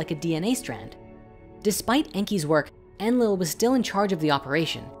awful lot like a DNA strand. Despite Enki's work, Enlil was still in charge of the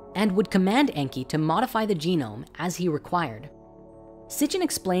operation and would command Enki to modify the genome as he required. Sitchin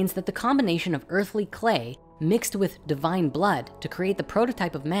explains that the combination of earthly clay mixed with divine blood to create the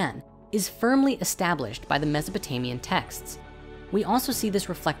prototype of man is firmly established by the Mesopotamian texts. We also see this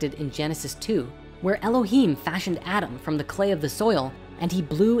reflected in Genesis 2, where Elohim fashioned Adam from the clay of the soil, and he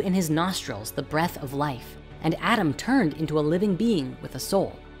blew in his nostrils the breath of life, and Adam turned into a living being with a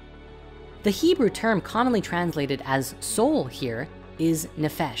soul. The Hebrew term commonly translated as soul here is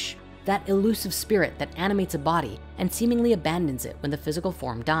nephesh, that elusive spirit that animates a body and seemingly abandons it when the physical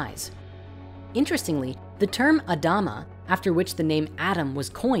form dies. Interestingly, the term Adama, after which the name Adam was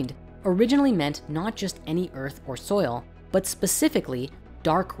coined, originally meant not just any earth or soil, but specifically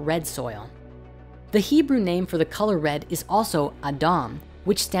dark red soil. The Hebrew name for the color red is also Adam,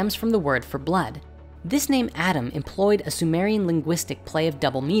 which stems from the word for blood. This name Adam employed a Sumerian linguistic play of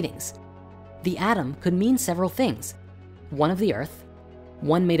double meanings. The Adam could mean several things: one of the earth,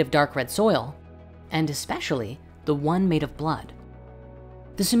 one made of dark red soil, and especially the one made of blood.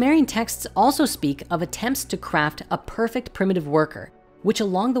 The Sumerian texts also speak of attempts to craft a perfect primitive worker, which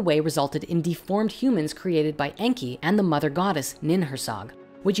along the way resulted in deformed humans created by Enki and the mother goddess Ninhursag,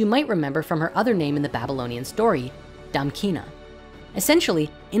 which you might remember from her other name in the Babylonian story, Damkina. Essentially,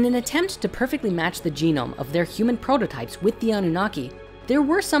 in an attempt to perfectly match the genome of their human prototypes with the Anunnaki, there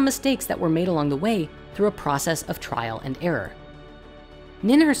were some mistakes that were made along the way through a process of trial and error.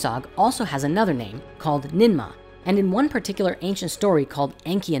 Ninhursag also has another name called Ninmah, and in one particular ancient story called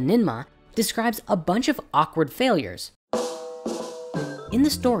Enki and Ninmah, describes a bunch of awkward failures. In the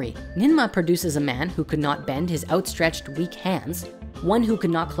story, Ninmah produces a man who could not bend his outstretched weak hands, one who could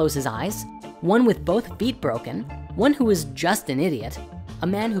not close his eyes, one with both feet broken, one who was just an idiot, a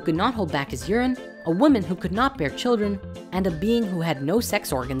man who could not hold back his urine, a woman who could not bear children, and a being who had no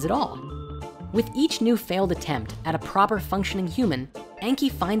sex organs at all. With each new failed attempt at a proper functioning human, Enki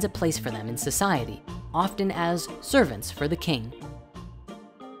finds a place for them in society, often as servants for the king.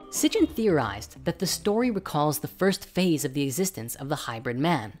 Sitchin theorized that the story recalls the first phase of the existence of the hybrid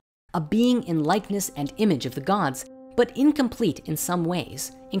man, a being in likeness and image of the gods, but incomplete in some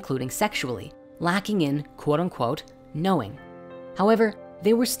ways, including sexually, lacking in quote unquote knowing. However,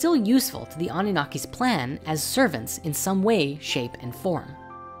 they were still useful to the Anunnaki's plan as servants in some way, shape, and form.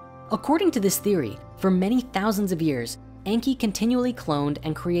 According to this theory, for many thousands of years, Enki continually cloned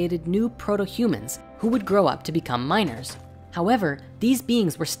and created new proto-humans who would grow up to become minors. However, these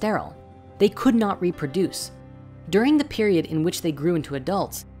beings were sterile. They could not reproduce. During the period in which they grew into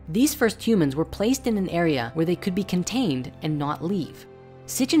adults, these first humans were placed in an area where they could be contained and not leave.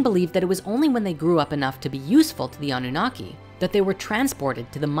 Sitchin believed that it was only when they grew up enough to be useful to the Anunnaki that they were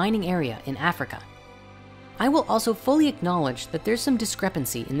transported to the mining area in Africa. I will also fully acknowledge that there's some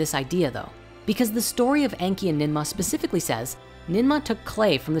discrepancy in this idea though, because the story of Enki and Ninmah specifically says, Ninmah took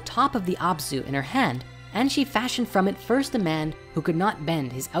clay from the top of the Abzu in her hand, and she fashioned from it first a man who could not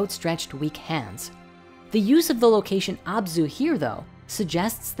bend his outstretched weak hands. The use of the location Abzu here though,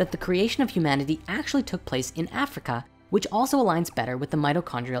 suggests that the creation of humanity actually took place in Africa, which also aligns better with the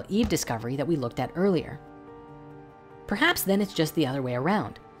mitochondrial Eve discovery that we looked at earlier. Perhaps then it's just the other way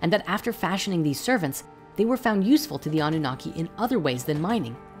around, and that after fashioning these servants, they were found useful to the Anunnaki in other ways than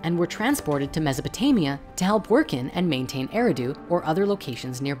mining, and were transported to Mesopotamia to help work in and maintain Eridu or other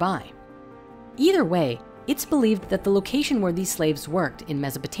locations nearby. Either way, it's believed that the location where these slaves worked in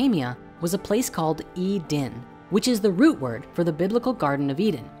Mesopotamia was a place called Eden, which is the root word for the biblical Garden of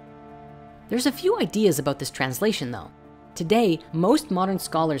Eden. There's a few ideas about this translation though. Today, most modern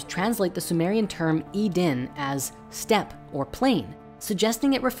scholars translate the Sumerian term Eden as steppe or plain,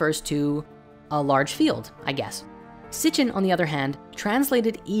 suggesting it refers to a large field, I guess. Sitchin, on the other hand,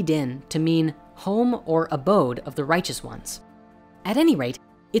 translated Eden to mean home or abode of the righteous ones. At any rate,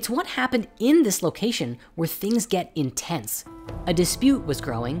 it's what happened in this location where things get intense. A dispute was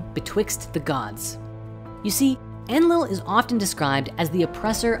growing betwixt the gods. You see, Enlil is often described as the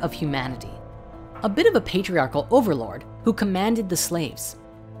oppressor of humanity, a bit of a patriarchal overlord who commanded the slaves.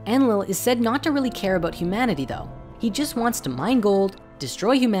 Enlil is said not to really care about humanity though. He just wants to mine gold,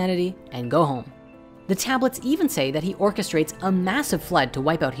 destroy humanity, and go home. The tablets even say that he orchestrates a massive flood to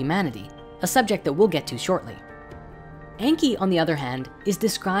wipe out humanity, a subject that we'll get to shortly. Enki, on the other hand, is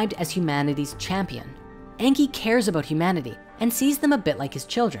described as humanity's champion. Enki cares about humanity and sees them a bit like his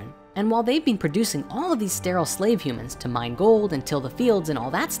children. And while they've been producing all of these sterile slave humans to mine gold and till the fields and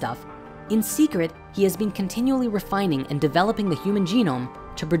all that stuff, in secret, he has been continually refining and developing the human genome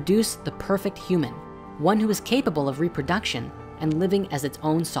to produce the perfect human, one who is capable of reproduction and living as its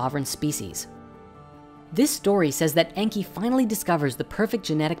own sovereign species. This story says that Enki finally discovers the perfect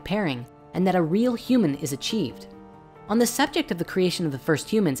genetic pairing and that a real human is achieved. On the subject of the creation of the first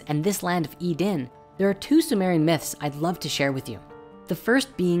humans and this land of Eden, there are two Sumerian myths I'd love to share with you. The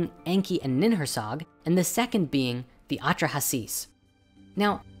first being Enki and Ninhursag, and the second being the Atrahasis.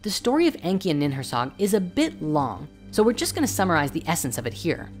 Now, the story of Enki and Ninhursag is a bit long, so we're just gonna summarize the essence of it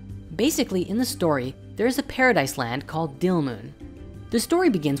here. Basically, in the story, there is a paradise land called Dilmun. The story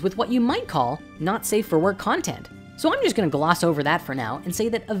begins with what you might call not safe for work content. So I'm just gonna gloss over that for now and say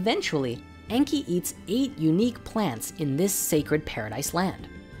that eventually, Enki eats 8 unique plants in this sacred paradise land.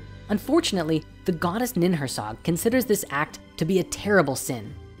 Unfortunately, the goddess Ninhursag considers this act to be a terrible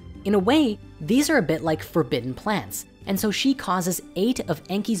sin. In a way, these are a bit like forbidden plants, and so she causes 8 of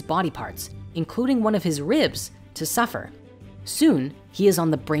Enki's body parts, including one of his ribs, to suffer. Soon, he is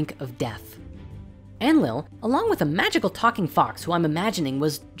on the brink of death. Enlil, along with a magical talking fox who I'm imagining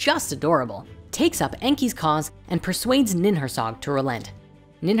was just adorable, takes up Enki's cause and persuades Ninhursag to relent.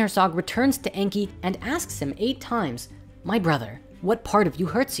 Ninhursag returns to Enki and asks him 8 times, "My brother, what part of you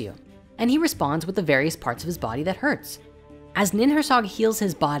hurts you?" And he responds with the various parts of his body that hurts. As Ninhursag heals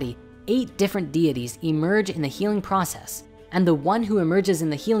his body, 8 different deities emerge in the healing process, and the one who emerges in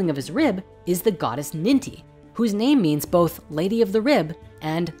the healing of his rib is the goddess Ninti, whose name means both Lady of the Rib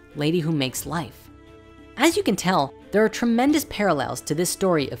and Lady who makes life. As you can tell, there are tremendous parallels to this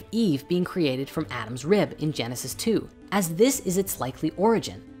story of Eve being created from Adam's rib in Genesis 2, as this is its likely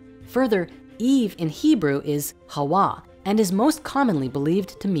origin. Further, Eve in Hebrew is Hawa, and is most commonly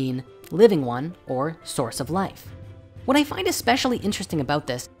believed to mean living one or source of life. What I find especially interesting about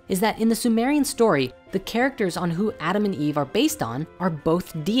this is that in the Sumerian story, the characters on who Adam and Eve are based on are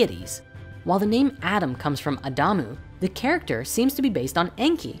both deities. While the name Adam comes from Adamu, the character seems to be based on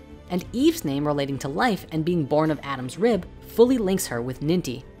Enki, and Eve's name relating to life and being born of Adam's rib fully links her with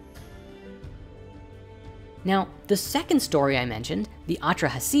Ninti. Now, the second story I mentioned, the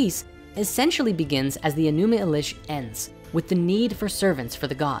Atrahasis, essentially begins as the Enuma Elish ends, with the need for servants for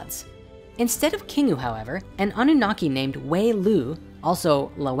the gods. Instead of Kingu, however, an Anunnaki named Wei Lu, also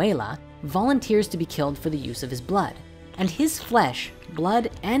Lawela, volunteers to be killed for the use of his blood, and his flesh,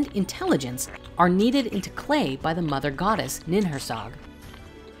 blood, and intelligence are kneaded into clay by the mother goddess Ninhursag.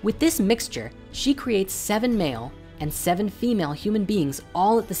 With this mixture, she creates 7 male and 7 female human beings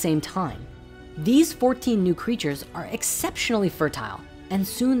all at the same time. These 14 new creatures are exceptionally fertile, and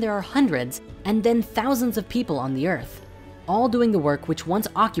soon there are hundreds and then thousands of people on the earth, all doing the work which once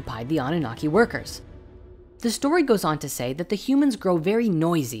occupied the Anunnaki workers. The story goes on to say that the humans grow very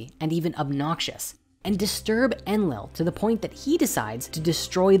noisy and even obnoxious, and disturb Enlil to the point that he decides to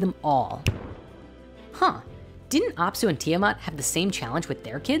destroy them all. Didn't Apsu and Tiamat have the same challenge with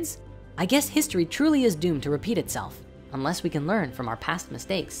their kids? I guess history truly is doomed to repeat itself, unless we can learn from our past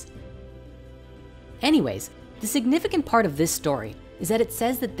mistakes. Anyways, the significant part of this story is that it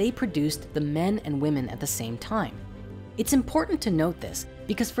says that they produced the men and women at the same time. It's important to note this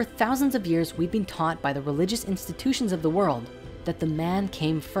because for thousands of years we've been taught by the religious institutions of the world that the man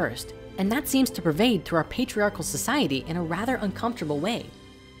came first, and that seems to pervade through our patriarchal society in a rather uncomfortable way.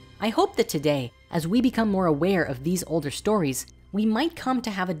 I hope that today, as we become more aware of these older stories, we might come to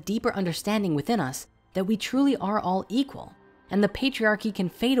have a deeper understanding within us that we truly are all equal, and the patriarchy can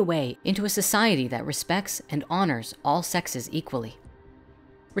fade away into a society that respects and honors all sexes equally.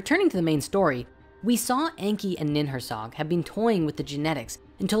 Returning to the main story, we saw Enki and Ninhursag have been toying with the genetics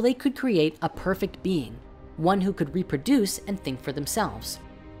until they could create a perfect being, one who could reproduce and think for themselves.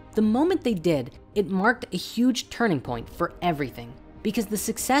 The moment they did, it marked a huge turning point for everything, because the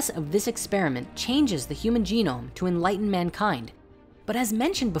success of this experiment changes the human genome to enlighten mankind. But as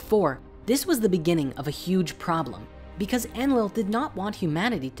mentioned before, this was the beginning of a huge problem, because Enlil did not want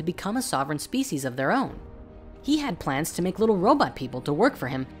humanity to become a sovereign species of their own. He had plans to make little robot people to work for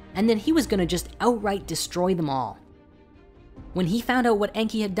him, and then he was gonna just outright destroy them all. When he found out what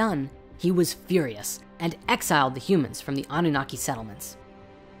Enki had done, he was furious and exiled the humans from the Anunnaki settlements.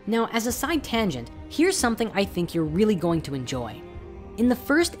 Now, as a side tangent, here's something I think you're really going to enjoy. In the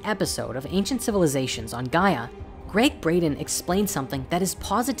first episode of Ancient Civilizations on Gaia, Greg Braden explained something that is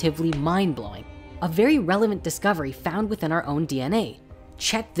positively mind-blowing, a very relevant discovery found within our own DNA.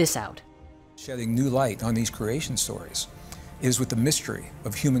 Check this out. Shedding new light on these creation stories is with the mystery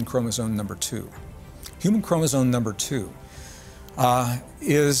of human chromosome number 2. Human chromosome number 2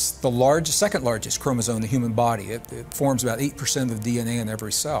 is the second largest chromosome in the human body. It forms about 8% of DNA in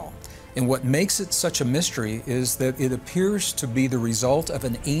every cell. And what makes it such a mystery is that it appears to be the result of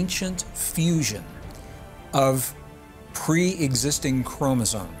an ancient fusion of pre-existing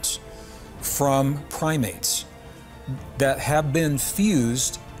chromosomes from primates that have been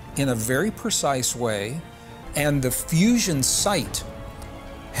fused in a very precise way, and the fusion site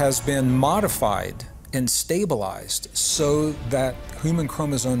has been modified and stabilized so that human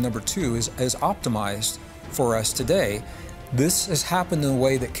chromosome number 2 is optimized for us today. This has happened in a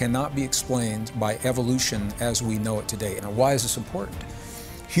way that cannot be explained by evolution as we know it today. And why is this important?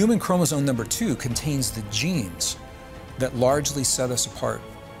 Human chromosome number 2 contains the genes that largely set us apart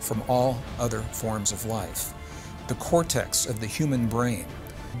from all other forms of life. The cortex of the human brain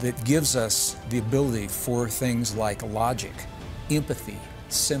that gives us the ability for things like logic, empathy,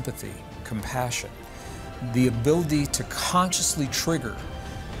 sympathy, compassion, the ability to consciously trigger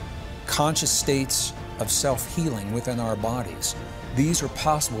conscious states of self-healing within our bodies. These are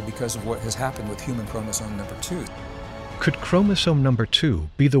possible because of what has happened with human chromosome number 2. Could chromosome number 2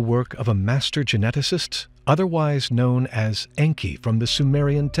 be the work of a master geneticist, otherwise known as Enki from the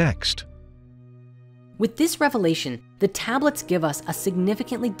Sumerian text? With this revelation, the tablets give us a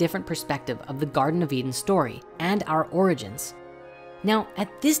significantly different perspective of the Garden of Eden story and our origins. Now,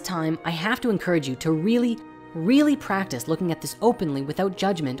 at this time, I have to encourage you to really practice looking at this openly without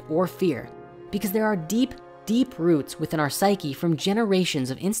judgment or fear, because there are deep roots within our psyche from generations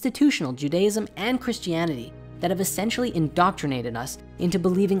of institutional Judaism and Christianity that have essentially indoctrinated us into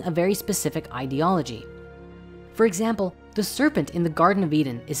believing a very specific ideology. For example, the serpent in the Garden of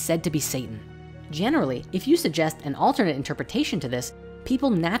Eden is said to be Satan. Generally, if you suggest an alternate interpretation to this, people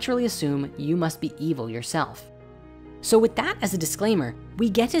naturally assume you must be evil yourself. So with that as a disclaimer, we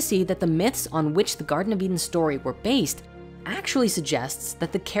get to see that the myths on which the Garden of Eden story were based actually suggests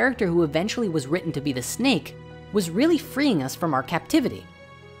that the character who eventually was written to be the snake was really freeing us from our captivity.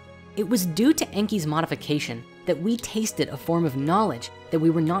 It was due to Enki's modification that we tasted a form of knowledge that we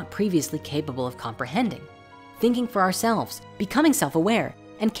were not previously capable of comprehending, thinking for ourselves, becoming self-aware,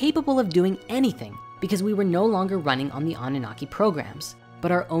 and capable of doing anything because we were no longer running on the Anunnaki programs,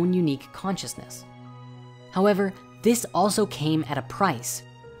 but our own unique consciousness. However, this also came at a price.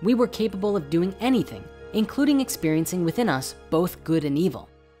 We were capable of doing anything, including experiencing within us both good and evil.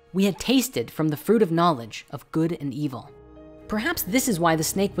 We had tasted from the fruit of knowledge of good and evil. Perhaps this is why the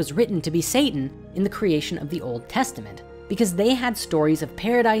snake was written to be Satan in the creation of the Old Testament, because they had stories of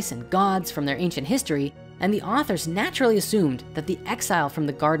paradise and gods from their ancient history, and the authors naturally assumed that the exile from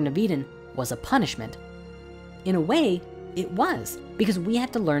the Garden of Eden was a punishment. In a way, it was, because we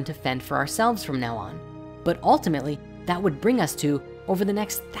had to learn to fend for ourselves from now on. But ultimately, that would bring us to, over the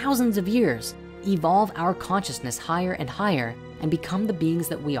next thousands of years, evolve our consciousness higher and higher and become the beings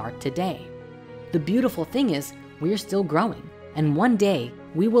that we are today. The beautiful thing is, we're still growing, and one day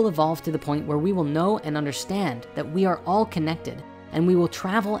we will evolve to the point where we will know and understand that we are all connected, and we will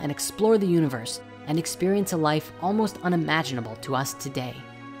travel and explore the universe and experience a life almost unimaginable to us today.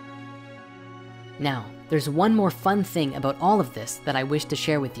 Now, there's one more fun thing about all of this that I wish to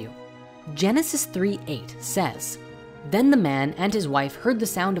share with you. Genesis 3:8 says, "Then the man and his wife heard the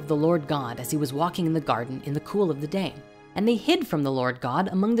sound of the Lord God as he was walking in the garden in the cool of the day. And they hid from the Lord God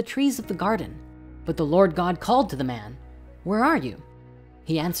among the trees of the garden. But the Lord God called to the man, 'Where are you?'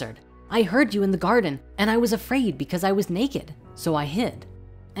 He answered, 'I heard you in the garden, and I was afraid because I was naked, so I hid.'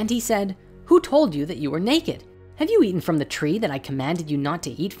 And he said, 'Who told you that you were naked? Have you eaten from the tree that I commanded you not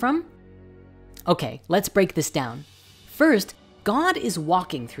to eat from?'" Okay, let's break this down. First, God is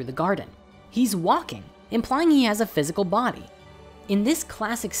walking through the garden. He's walking, implying he has a physical body. In this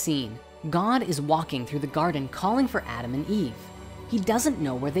classic scene, God is walking through the garden calling for Adam and Eve. He doesn't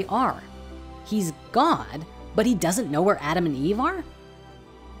know where they are. He's God, but he doesn't know where Adam and Eve are?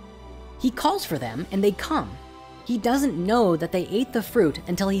 He calls for them and they come. He doesn't know that they ate the fruit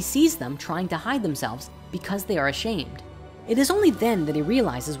until he sees them trying to hide themselves because they are ashamed. It is only then that he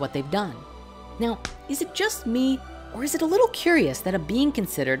realizes what they've done. Now, is it just me, or is it a little curious that a being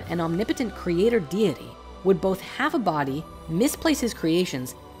considered an omnipotent creator deity would both have a body, misplace his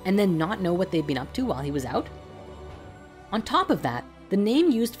creations, and then not know what they've been up to while he was out? On top of that, the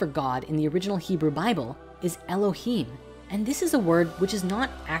name used for God in the original Hebrew Bible is Elohim, and this is a word which is not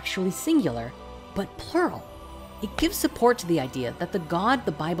actually singular, but plural. It gives support to the idea that the God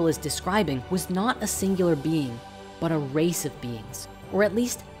the Bible is describing was not a singular being, but a race of beings, or at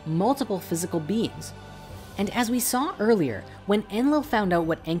least multiple physical beings. And as we saw earlier, when Enlil found out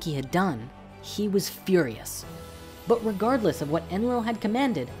what Enki had done, he was furious. But regardless of what Enlil had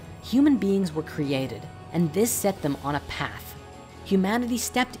commanded, human beings were created, and this set them on a path. Humanity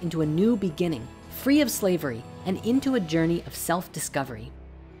stepped into a new beginning, free of slavery, and into a journey of self-discovery.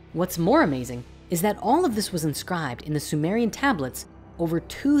 What's more amazing is that all of this was inscribed in the Sumerian tablets over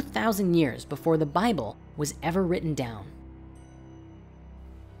 2,000 years before the Bible was ever written down.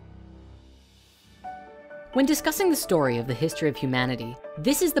 When discussing the story of the history of humanity,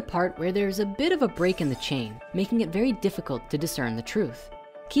 this is the part where there's a bit of a break in the chain, making it very difficult to discern the truth.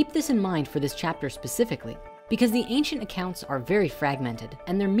 Keep this in mind for this chapter specifically, because the ancient accounts are very fragmented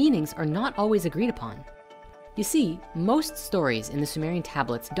and their meanings are not always agreed upon. You see, most stories in the Sumerian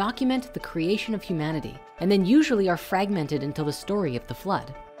tablets document the creation of humanity and then usually are fragmented until the story of the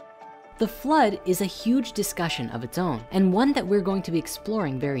flood. The flood is a huge discussion of its own and one that we're going to be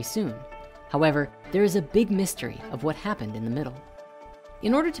exploring very soon. However, there is a big mystery of what happened in the middle.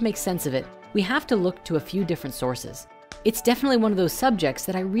 In order to make sense of it, we have to look to a few different sources. It's definitely one of those subjects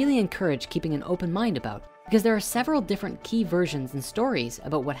that I really encourage keeping an open mind about, because there are several different key versions and stories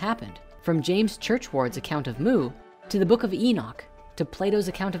about what happened, from James Churchward's account of Mu, to the Book of Enoch, to Plato's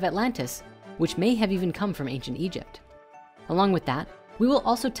account of Atlantis, which may have even come from ancient Egypt. Along with that, we will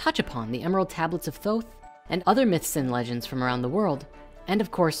also touch upon the Emerald Tablets of Thoth and other myths and legends from around the world, and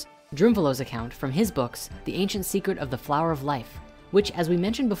of course, Drunvalo's account from his books, The Ancient Secret of the Flower of Life, which, as we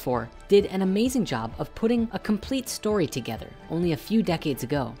mentioned before, did an amazing job of putting a complete story together only a few decades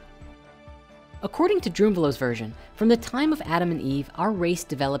ago. According to Drunvalo's version, from the time of Adam and Eve, our race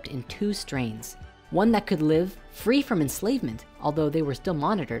developed in two strains. One that could live free from enslavement, although they were still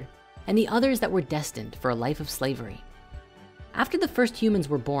monitored, and the others that were destined for a life of slavery. After the first humans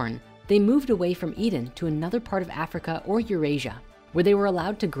were born, they moved away from Eden to another part of Africa or Eurasia, where they were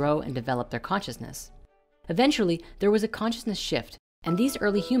allowed to grow and develop their consciousness. Eventually, there was a consciousness shift, and these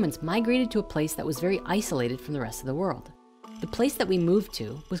early humans migrated to a place that was very isolated from the rest of the world. The place that we moved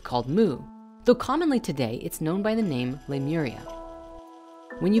to was called Mu, though commonly today it's known by the name Lemuria.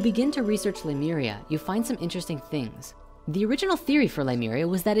 When you begin to research Lemuria, you find some interesting things. The original theory for Lemuria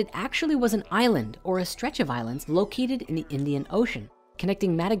was that it actually was an island or a stretch of islands located in the Indian Ocean,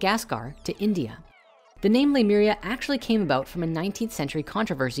 connecting Madagascar to India. The name Lemuria actually came about from a 19th century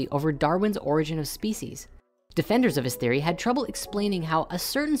controversy over Darwin's origin of species. Defenders of his theory had trouble explaining how a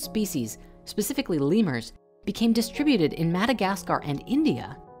certain species, specifically lemurs, became distributed in Madagascar and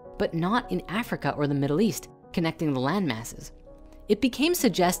India, but not in Africa or the Middle East, connecting the land masses. It became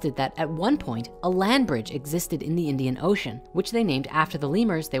suggested that at one point, a land bridge existed in the Indian Ocean, which they named after the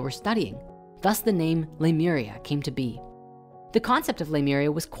lemurs they were studying. Thus the name Lemuria came to be. The concept of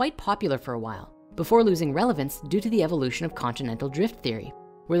Lemuria was quite popular for a while, before losing relevance due to the evolution of continental drift theory,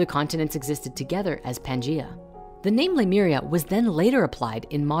 where the continents existed together as Pangaea. The name Lemuria was then later applied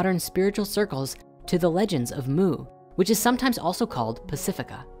in modern spiritual circles to the legends of Mu, which is sometimes also called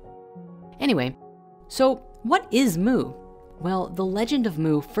Pacifica. Anyway, so what is Mu? Well, the legend of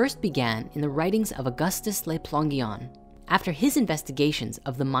Mu first began in the writings of Augustus Le Plongeon, after his investigations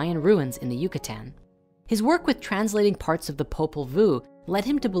of the Mayan ruins in the Yucatan. His work with translating parts of the Popol Vuh led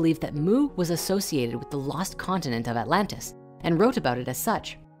him to believe that Mu was associated with the lost continent of Atlantis, and wrote about it as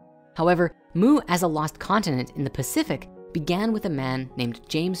such. However, Mu as a lost continent in the Pacific began with a man named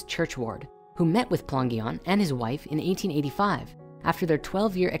James Churchward, who met with Plongeon and his wife in 1885 after their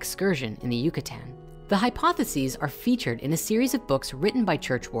 12-year excursion in the Yucatan. The hypotheses are featured in a series of books written by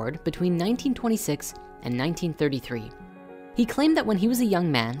Churchward between 1926 and 1933. He claimed that when he was a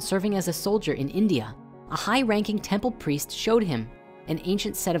young man serving as a soldier in India, a high-ranking temple priest showed him an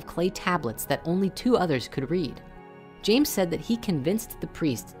ancient set of clay tablets that only 2 others could read. James said that he convinced the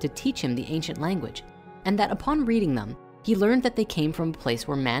priest to teach him the ancient language, and that upon reading them, he learned that they came from a place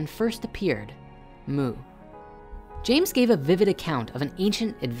where man first appeared, Mu. James gave a vivid account of an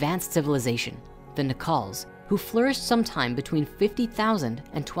ancient advanced civilization, the Nakals, who flourished sometime between 50,000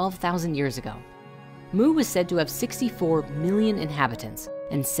 and 12,000 years ago. Mu was said to have 64 million inhabitants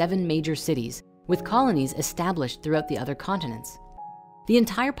and 7 major cities, with colonies established throughout the other continents. The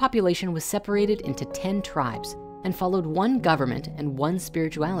entire population was separated into 10 tribes and followed one government and one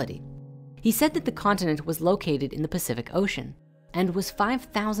spirituality. He said that the continent was located in the Pacific Ocean and was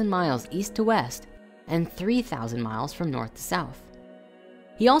 5,000 miles east to west and 3,000 miles from north to south.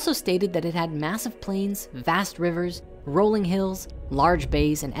 He also stated that it had massive plains, vast rivers, rolling hills, large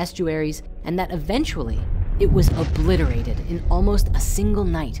bays and estuaries, and that eventually it was obliterated in almost a single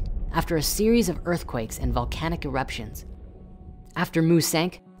night after a series of earthquakes and volcanic eruptions. After Mu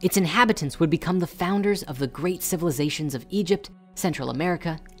sank, its inhabitants would become the founders of the great civilizations of Egypt, Central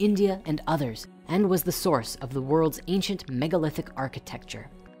America, India, and others, and was the source of the world's ancient megalithic architecture.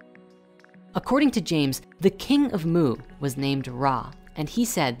 According to James, the king of Mu was named Ra, and he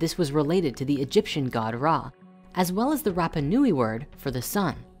said this was related to the Egyptian god Ra, as well as the Rapa Nui word for the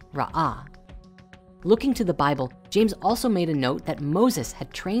sun, Ra'ah. Looking to the Bible, James also made a note that Moses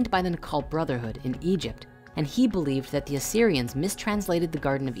had trained by the Nakal Brotherhood in Egypt, and he believed that the Assyrians mistranslated the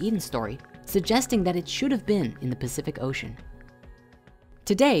Garden of Eden story, suggesting that it should have been in the Pacific Ocean.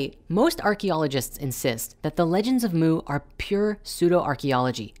 Today, most archaeologists insist that the legends of Mu are pure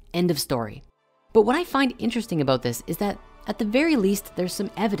pseudo-archaeology, end of story. But what I find interesting about this is that at the very least, there's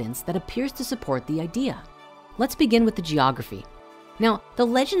some evidence that appears to support the idea. Let's begin with the geography. Now, the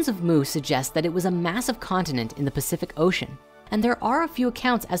legends of Mu suggest that it was a massive continent in the Pacific Ocean, and there are a few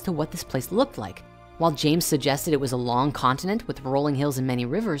accounts as to what this place looked like. While James suggested it was a long continent with rolling hills and many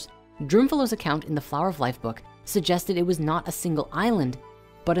rivers, Drumfellow's account in the Flower of Life book suggested it was not a single island,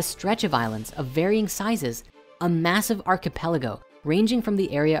 but a stretch of islands of varying sizes, a massive archipelago ranging from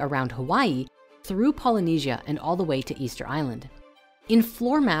the area around Hawaii through Polynesia and all the way to Easter Island. In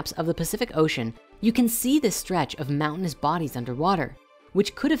floor maps of the Pacific Ocean, you can see this stretch of mountainous bodies underwater,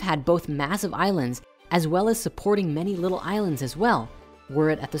 which could have had both massive islands as well as supporting many little islands as well,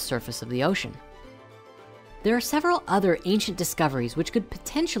 were it at the surface of the ocean. There are several other ancient discoveries which could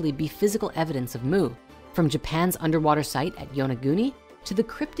potentially be physical evidence of Mu, from Japan's underwater site at Yonaguni to the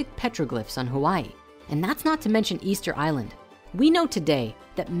cryptic petroglyphs on Hawaii, and that's not to mention Easter Island. We know today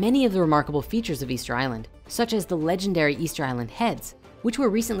that many of the remarkable features of Easter Island, such as the legendary Easter Island heads, which were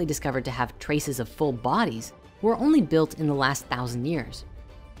recently discovered to have traces of full bodies, were only built in the last 1,000 years.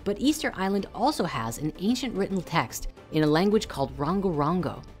 But Easter Island also has an ancient written text in a language called Rongo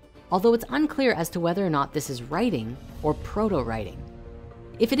Rongo, although it's unclear as to whether or not this is writing or proto-writing.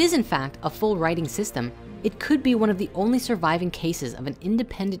 If it is in fact a full writing system, It could be one of the only surviving cases of an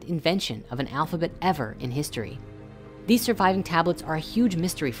independent invention of an alphabet ever in history. These surviving tablets are a huge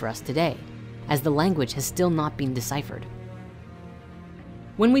mystery for us today, as the language has still not been deciphered.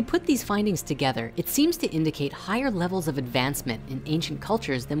 When we put these findings together, it seems to indicate higher levels of advancement in ancient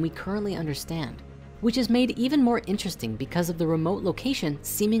cultures than we currently understand, which is made even more interesting because of the remote location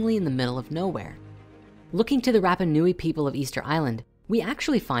seemingly in the middle of nowhere. Looking to the Rapa Nui people of Easter Island, we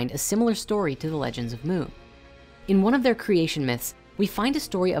actually find a similar story to the legends of Mu. In one of their creation myths, we find a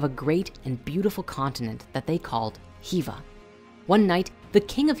story of a great and beautiful continent that they called Hiva. One night, the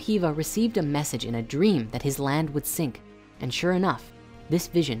king of Hiva received a message in a dream that his land would sink, and sure enough, this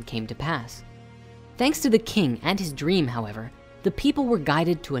vision came to pass. Thanks to the king and his dream, however, the people were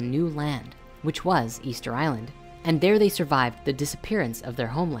guided to a new land, which was Easter Island, and there they survived the disappearance of their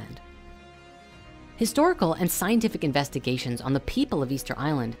homeland. Historical and scientific investigations on the people of Easter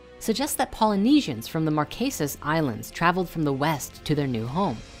Island suggest that Polynesians from the Marquesas Islands traveled from the west to their new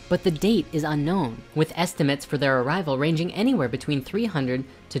home, but the date is unknown, with estimates for their arrival ranging anywhere between 300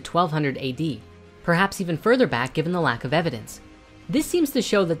 to 1200 AD, perhaps even further back given the lack of evidence. This seems to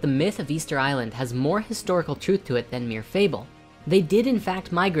show that the myth of Easter Island has more historical truth to it than mere fable. They did in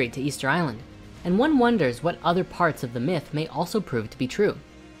fact migrate to Easter Island, and one wonders what other parts of the myth may also prove to be true.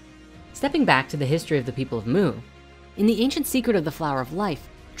 Stepping back to the history of the people of Mu, in the ancient secret of the flower of life,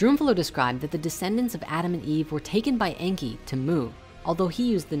 Drunvalo described that the descendants of Adam and Eve were taken by Enki to Mu, although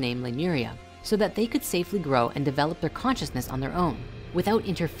he used the name Lemuria, so that they could safely grow and develop their consciousness on their own, without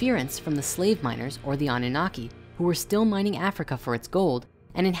interference from the slave miners or the Anunnaki, who were still mining Africa for its gold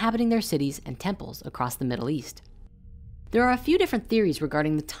and inhabiting their cities and temples across the Middle East. There are a few different theories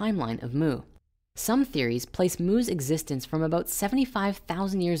regarding the timeline of Mu. Some theories place Mu's existence from about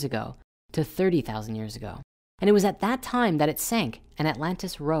 75,000 years ago to 30,000 years ago, and it was at that time that it sank and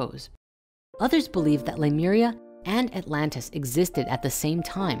Atlantis rose. Others believe that Lemuria and Atlantis existed at the same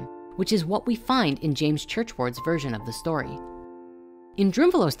time, which is what we find in James Churchward's version of the story. In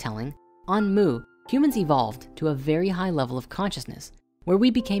Drunvalo's telling, on Mu, humans evolved to a very high level of consciousness, where we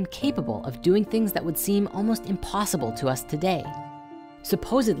became capable of doing things that would seem almost impossible to us today.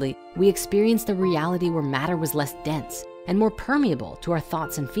 Supposedly, we experienced a reality where matter was less dense and more permeable to our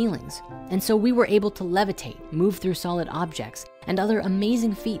thoughts and feelings. And so we were able to levitate, move through solid objects, and other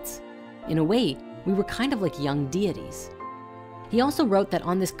amazing feats. In a way, we were kind of like young deities. He also wrote that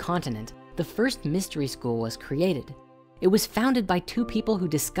on this continent, the first mystery school was created. It was founded by two people who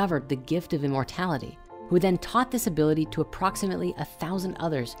discovered the gift of immortality, who then taught this ability to approximately 1,000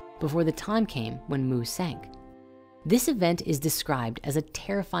 others before the time came when Mu sank. This event is described as a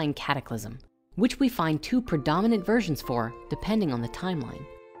terrifying cataclysm, which we find two predominant versions for depending on the timeline.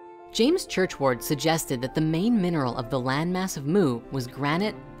 James Churchward suggested that the main mineral of the landmass of Mu was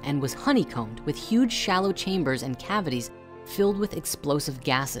granite and was honeycombed with huge shallow chambers and cavities filled with explosive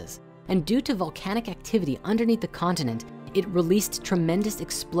gases. And due to volcanic activity underneath the continent, it released tremendous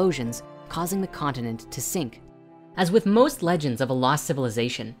explosions, causing the continent to sink. As with most legends of a lost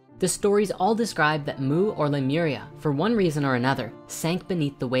civilization, the stories all describe that Mu or Lemuria, for one reason or another, sank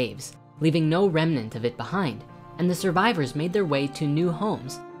beneath the waves, leaving no remnant of it behind, and the survivors made their way to new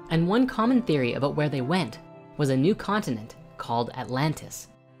homes. And one common theory about where they went was a new continent called Atlantis.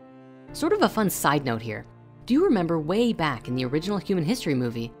 Sort of a fun side note here. Do you remember way back in the original Human History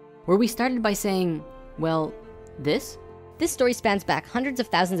movie where we started by saying, well, this? This story spans back hundreds of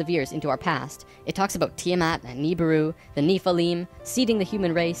thousands of years into our past. It talks about Tiamat and Nibiru, the Nephilim, seeding the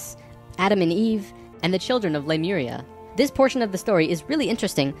human race, Adam and Eve, and the children of Lemuria. This portion of the story is really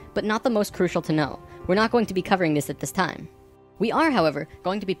interesting, but not the most crucial to know. We're not going to be covering this at this time. We are, however,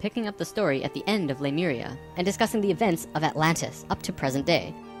 going to be picking up the story at the end of Lemuria and discussing the events of Atlantis up to present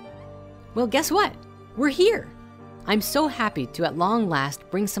day. Well, guess what? We're here. I'm so happy to at long last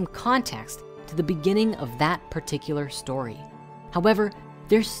bring some context to the beginning of that particular story. However,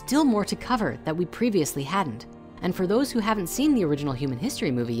 there's still more to cover that we previously hadn't. And for those who haven't seen the original Human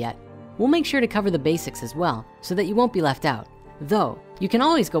History movie yet, we'll make sure to cover the basics as well so that you won't be left out. Though, you can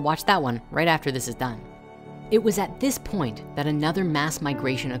always go watch that one right after this is done. It was at this point that another mass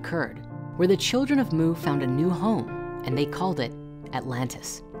migration occurred, where the children of Mu found a new home, and they called it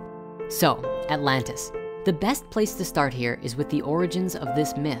Atlantis. So, Atlantis. The best place to start here is with the origins of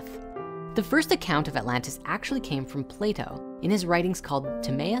this myth. The first account of Atlantis actually came from Plato in his writings called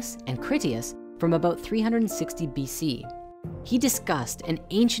Timaeus and Critias from about 360 BC. He discussed an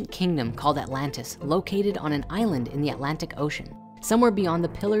ancient kingdom called Atlantis located on an island in the Atlantic Ocean, somewhere beyond the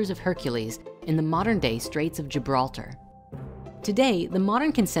Pillars of Hercules in the modern-day Straits of Gibraltar. Today, the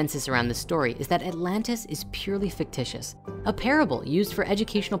modern consensus around the story is that Atlantis is purely fictitious, a parable used for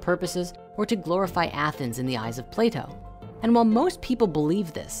educational purposes or to glorify Athens in the eyes of Plato. And while most people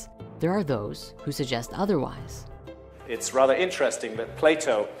believe this, there are those who suggest otherwise. It's rather interesting that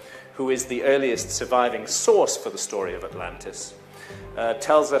Plato, who is the earliest surviving source for the story of Atlantis,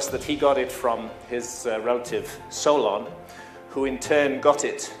 tells us that he got it from his relative Solon, who in turn got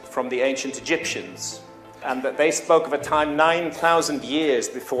it from the ancient Egyptians, and that they spoke of a time 9,000 years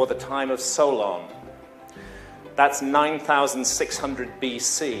before the time of Solon. That's 9,600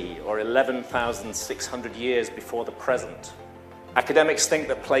 BC, or 11,600 years before the present. Academics think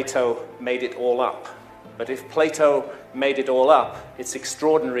that Plato made it all up. But if Plato made it all up, it's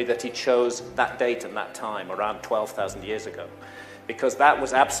extraordinary that he chose that date and that time, around 12,000 years ago, because that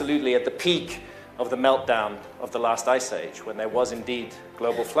was absolutely at the peak of the meltdown of the last ice age, when there was indeed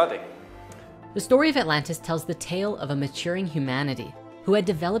global flooding. The story of Atlantis tells the tale of a maturing humanity who had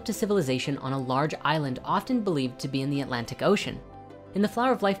developed a civilization on a large island often believed to be in the Atlantic Ocean. In the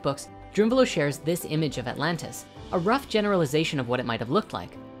Flower of Life books, Drunvalo shares this image of Atlantis, a rough generalization of what it might have looked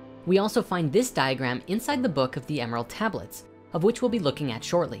like. We also find this diagram inside the book of the Emerald Tablets, of which we'll be looking at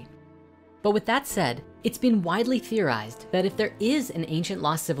shortly. But with that said, it's been widely theorized that if there is an ancient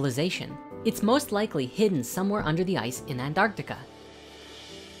lost civilization, it's most likely hidden somewhere under the ice in Antarctica.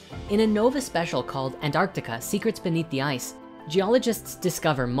 In a Nova special called Antarctica: Secrets Beneath the Ice, geologists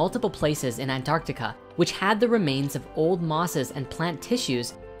discover multiple places in Antarctica which had the remains of old mosses and plant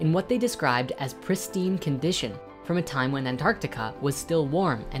tissues in what they described as pristine condition from a time when Antarctica was still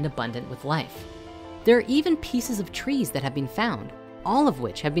warm and abundant with life. There are even pieces of trees that have been found, all of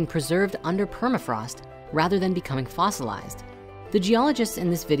which have been preserved under permafrost rather than becoming fossilized. The geologists in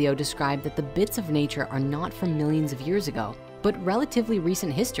this video describe that the bits of nature are not from millions of years ago, but relatively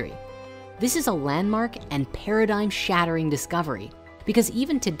recent history. This is a landmark and paradigm-shattering discovery, because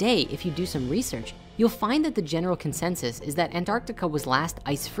even today, if you do some research, you'll find that the general consensus is that Antarctica was last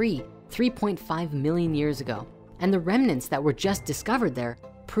ice-free 3.5 million years ago, and the remnants that were just discovered there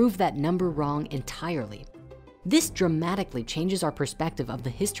prove that number wrong entirely. This dramatically changes our perspective of the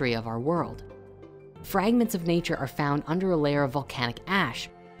history of our world. Fragments of nature are found under a layer of volcanic ash,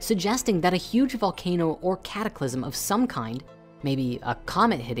 suggesting that a huge volcano or cataclysm of some kind, maybe a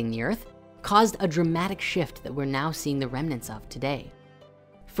comet hitting the Earth, caused a dramatic shift that we're now seeing the remnants of today.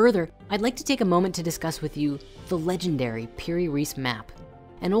 Further, I'd like to take a moment to discuss with you the legendary Piri-Reis map,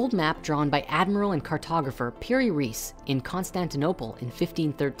 an old map drawn by admiral and cartographer Piri-Reis in Constantinople in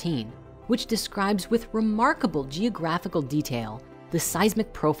 1513, which describes with remarkable geographical detail the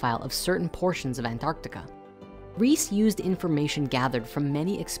seismic profile of certain portions of Antarctica. Reis used information gathered from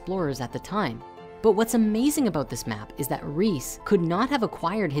many explorers at the time, but what's amazing about this map is that Reis could not have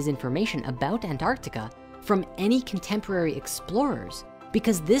acquired his information about Antarctica from any contemporary explorers,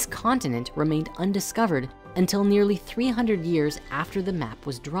 because this continent remained undiscovered until nearly 300 years after the map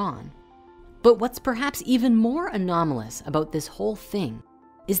was drawn. But what's perhaps even more anomalous about this whole thing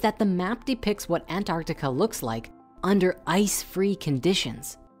is that the map depicts what Antarctica looks like under ice-free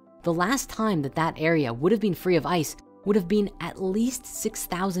conditions. The last time that that area would have been free of ice would have been at least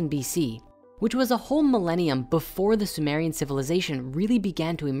 6,000 BC, which was a whole millennium before the Sumerian civilization really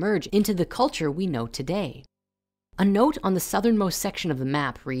began to emerge into the culture we know today. A note on the southernmost section of the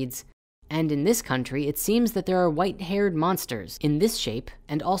map reads, "And in this country, it seems that there are white-haired monsters in this shape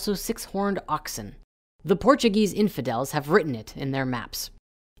and also 6-horned oxen. The Portuguese infidels have written it in their maps."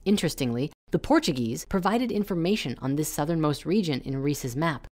 Interestingly, the Portuguese provided information on this southernmost region in Reis's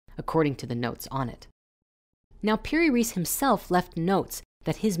map, according to the notes on it. Now, Piri-Reis himself left notes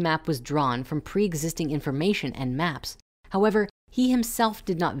that his map was drawn from pre-existing information and maps. However, he himself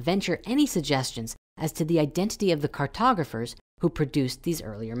did not venture any suggestions as to the identity of the cartographers who produced these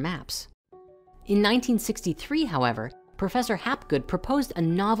earlier maps. In 1963, however, Professor Hapgood proposed a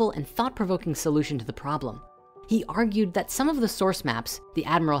novel and thought-provoking solution to the problem. He argued that some of the source maps the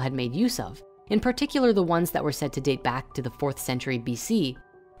admiral had made use of, in particular the ones that were said to date back to the 4th century BC,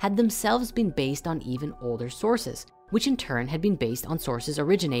 had themselves been based on even older sources, which in turn had been based on sources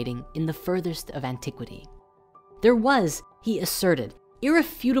originating in the furthest of antiquity. There was, he asserted,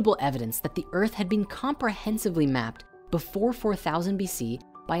 irrefutable evidence that the Earth had been comprehensively mapped before 4000 BC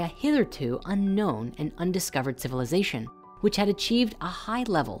by a hitherto unknown and undiscovered civilization, which had achieved a high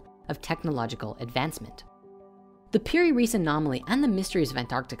level of technological advancement. The Piri-Reis anomaly and the mysteries of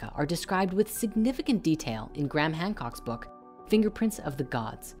Antarctica are described with significant detail in Graham Hancock's book, Fingerprints of the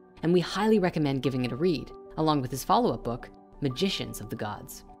Gods, and we highly recommend giving it a read, along with his follow-up book, Magicians of the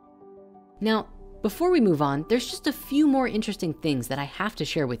Gods. Now, before we move on, there's just a few more interesting things that I have to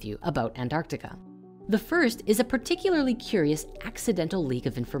share with you about Antarctica. The first is a particularly curious accidental leak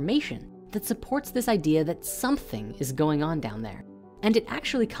of information that supports this idea that something is going on down there. and it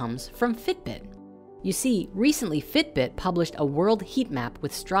actually comes from Fitbit. You see, recently Fitbit published a world heat map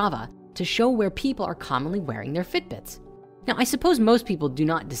with Strava to show where people are commonly wearing their Fitbits. Now, I suppose most people do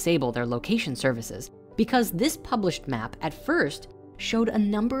not disable their location services because this published map at first showed a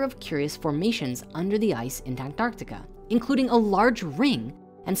number of curious formations under the ice in Antarctica, including a large ring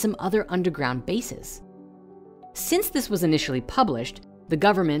and some other underground bases. Since this was initially published, the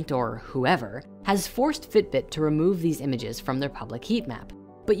government or whoever has forced Fitbit to remove these images from their public heat map,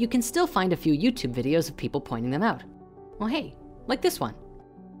 but you can still find a few YouTube videos of people pointing them out. Well, hey, like this one.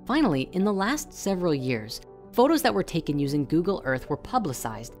 Finally, in the last several years, photos that were taken using Google Earth were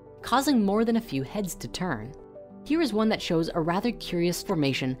publicized, causing more than a few heads to turn. Here is one that shows a rather curious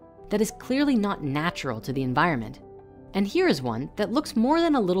formation that is clearly not natural to the environment. And here is one that looks more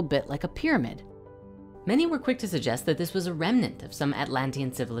than a little bit like a pyramid. Many were quick to suggest that this was a remnant of some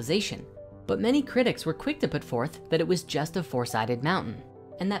Atlantean civilization, but many critics were quick to put forth that it was just a four-sided mountain,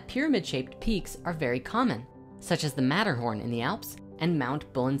 and that pyramid-shaped peaks are very common, such as the Matterhorn in the Alps and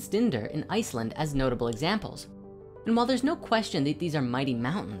Mount Bullenstinder in Iceland as notable examples. And while there's no question that these are mighty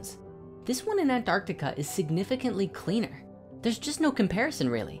mountains, this one in Antarctica is significantly cleaner. There's just no comparison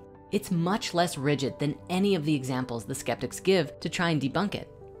really. It's much less rigid than any of the examples the skeptics give to try and debunk it.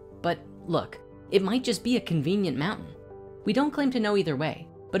 But look, it might just be a convenient mountain. We don't claim to know either way,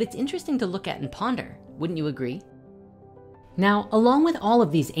 but it's interesting to look at and ponder, wouldn't you agree? Now, along with all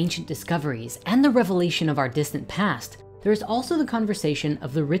of these ancient discoveries and the revelation of our distant past, there is also the conversation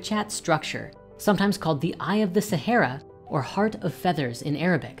of the Richat structure, sometimes called the Eye of the Sahara or Heart of Feathers in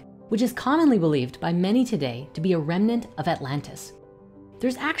Arabic, which is commonly believed by many today to be a remnant of Atlantis.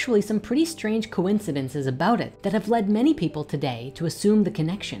 There's actually some pretty strange coincidences about it that have led many people today to assume the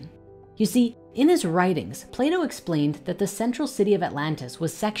connection. You see, in his writings, Plato explained that the central city of Atlantis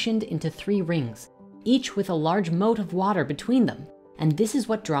was sectioned into 3 rings, each with a large moat of water between them. And this is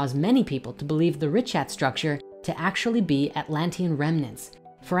what draws many people to believe the Richat structure to actually be Atlantean remnants.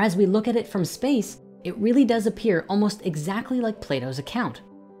 For as we look at it from space, it really does appear almost exactly like Plato's account.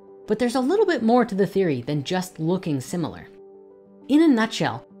 But there's a little bit more to the theory than just looking similar. In a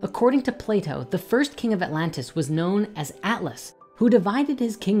nutshell, according to Plato, the first king of Atlantis was known as Atlas, who divided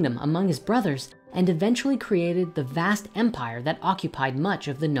his kingdom among his brothers and eventually created the vast empire that occupied much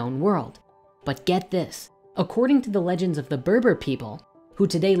of the known world. But get this, according to the legends of the Berber people, who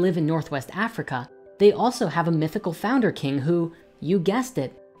today live in Northwest Africa, they also have a mythical founder king who, you guessed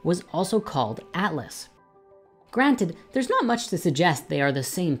it, was also called Atlas. Granted, there's not much to suggest they are the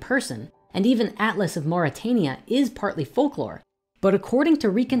same person, and even Atlas of Mauritania is partly folklore. But according to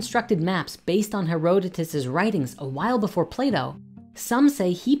reconstructed maps based on Herodotus's writings a while before Plato, some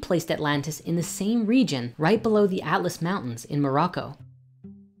say he placed Atlantis in the same region right below the Atlas Mountains in Morocco.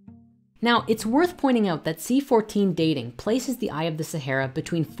 Now, it's worth pointing out that C14 dating places the Eye of the Sahara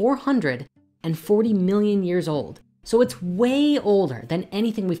between 400 and 40 million years old. So it's way older than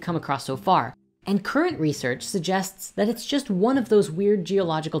anything we've come across so far. And current research suggests that it's just one of those weird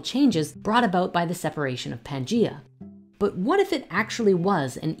geological changes brought about by the separation of Pangaea. But what if it actually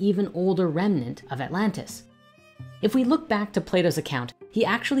was an even older remnant of Atlantis? If we look back to Plato's account, he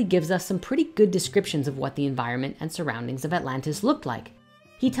actually gives us some pretty good descriptions of what the environment and surroundings of Atlantis looked like.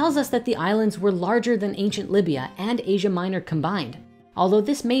 He tells us that the islands were larger than ancient Libya and Asia Minor combined, although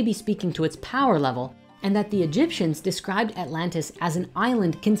this may be speaking to its power level, and that the Egyptians described Atlantis as an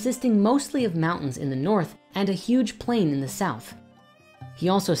island consisting mostly of mountains in the north and a huge plain in the south. He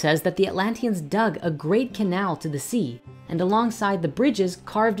also says that the Atlanteans dug a great canal to the sea, and alongside the bridges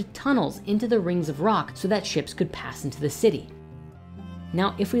carved tunnels into the rings of rock so that ships could pass into the city.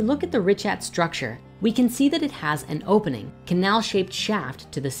 Now, if we look at the Richat structure, we can see that it has an opening, canal-shaped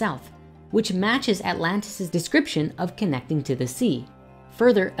shaft to the south, which matches Atlantis's description of connecting to the sea.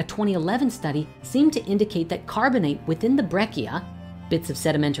 Further, a 2011 study seemed to indicate that carbonate within the breccia, bits of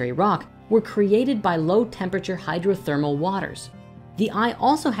sedimentary rock, were created by low-temperature hydrothermal waters. The eye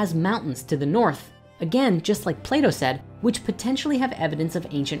also has mountains to the north, again, just like Plato said, which potentially have evidence of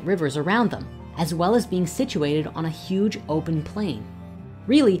ancient rivers around them, as well as being situated on a huge open plain.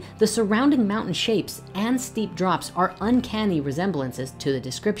 Really, the surrounding mountain shapes and steep drops are uncanny resemblances to the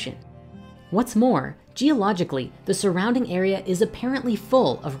description. What's more, geologically, the surrounding area is apparently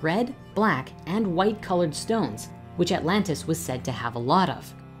full of red, black, and white colored stones, which Atlantis was said to have a lot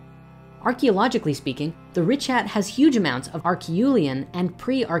of. Archaeologically speaking, the Richat has huge amounts of Archeolian and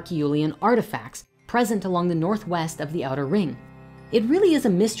pre-Archeolian artifacts present along the northwest of the outer ring. It really is a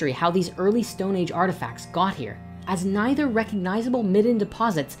mystery how these early Stone Age artifacts got here, as neither recognizable midden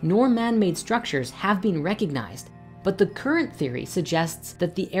deposits nor man-made structures have been recognized. But the current theory suggests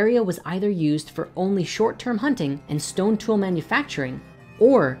that the area was either used for only short-term hunting and stone tool manufacturing,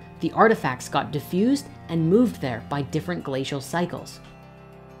 or the artifacts got diffused and moved there by different glacial cycles.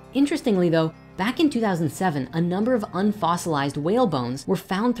 Interestingly though, back in 2007, a number of unfossilized whale bones were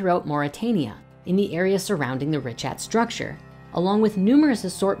found throughout Mauritania in the area surrounding the Richat structure, along with numerous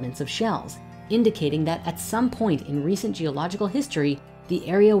assortments of shells, indicating that at some point in recent geological history, the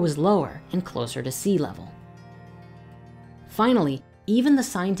area was lower and closer to sea level. Finally, even the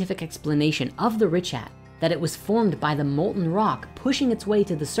scientific explanation of the Richat, that it was formed by the molten rock pushing its way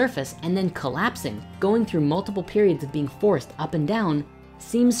to the surface and then collapsing, going through multiple periods of being forced up and down,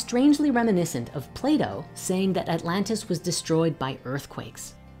 seems strangely reminiscent of Plato saying that Atlantis was destroyed by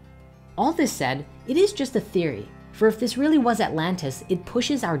earthquakes. All this said, it is just a theory, for if this really was Atlantis, it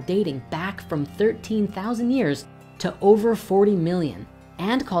pushes our dating back from 13,000 years to over 40 million,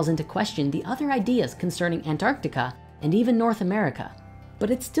 and calls into question the other ideas concerning Antarctica and even North America.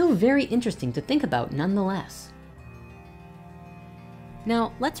 But it's still very interesting to think about nonetheless.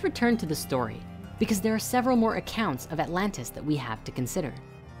 Now, let's return to the story, because there are several more accounts of Atlantis that we have to consider.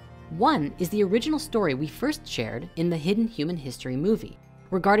 One is the original story we first shared in the Hidden Human History movie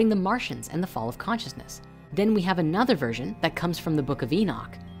regarding the Martians and the fall of consciousness. Then we have another version that comes from the Book of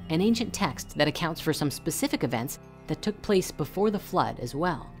Enoch, an ancient text that accounts for some specific events that took place before the flood as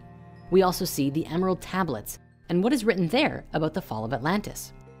well. We also see the Emerald Tablets and what is written there about the fall of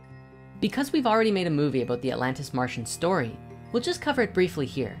Atlantis. Because we've already made a movie about the Atlantis Martian story, we'll just cover it briefly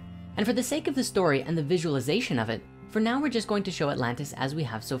here. And for the sake of the story and the visualization of it, for now we're just going to show Atlantis as we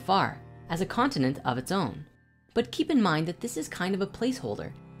have so far, as a continent of its own. But keep in mind that this is kind of a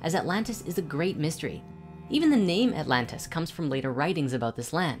placeholder, as Atlantis is a great mystery. Even the name Atlantis comes from later writings about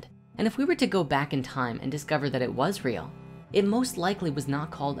this land. And if we were to go back in time and discover that it was real, it most likely was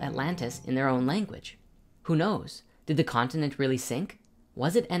not called Atlantis in their own language. Who knows? Did the continent really sink?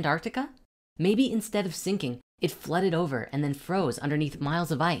 Was it Antarctica? Maybe instead of sinking, it flooded over and then froze underneath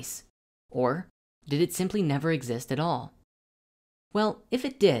miles of ice. Or did it simply never exist at all? Well, if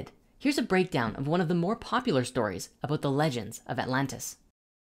it did, here's a breakdown of one of the more popular stories about the legends of Atlantis.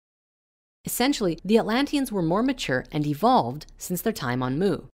 Essentially, the Atlanteans were more mature and evolved since their time on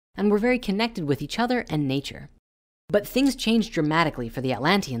Mu, and were very connected with each other and nature. But things changed dramatically for the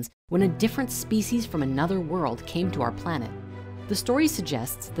Atlanteans when a different species from another world came to our planet. The story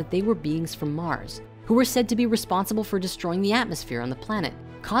suggests that they were beings from Mars, who were said to be responsible for destroying the atmosphere on the planet,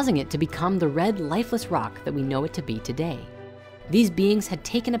 causing it to become the red, lifeless rock that we know it to be today. These beings had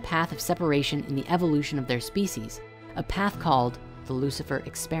taken a path of separation in the evolution of their species, a path called the Lucifer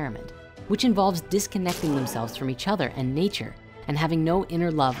experiment, which involves disconnecting themselves from each other and nature and having no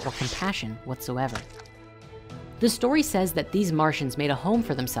inner love or compassion whatsoever. The story says that these Martians made a home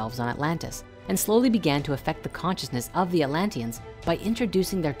for themselves on Atlantis and slowly began to affect the consciousness of the Atlanteans by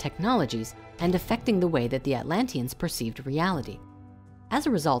introducing their technologies and affecting the way that the Atlanteans perceived reality. As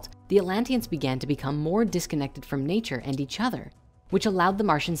a result, the Atlanteans began to become more disconnected from nature and each other, which allowed the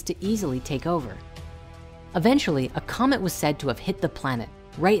Martians to easily take over. Eventually, a comet was said to have hit the planet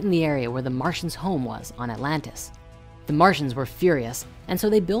right in the area where the Martians' home was on Atlantis. The Martians were furious, and so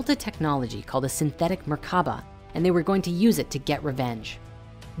they built a technology called a synthetic Merkaba, and they were going to use it to get revenge.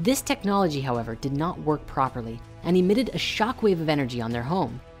 This technology, however, did not work properly and emitted a shockwave of energy on their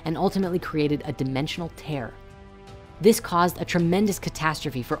home and ultimately created a dimensional tear. This caused a tremendous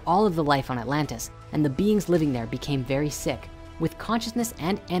catastrophe for all of the life on Atlantis, and the beings living there became very sick, with consciousness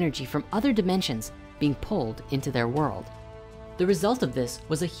and energy from other dimensions being pulled into their world. The result of this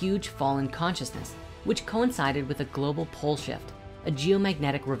was a huge fall in consciousness, which coincided with a global pole shift, a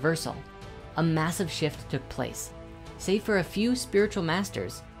geomagnetic reversal. A massive shift took place. Save for a few spiritual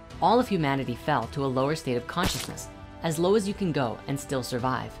masters, all of humanity fell to a lower state of consciousness, as low as you can go and still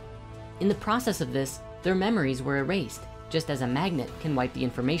survive. In the process of this, their memories were erased, just as a magnet can wipe the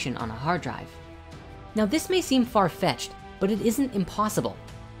information on a hard drive. Now this may seem far-fetched, but it isn't impossible.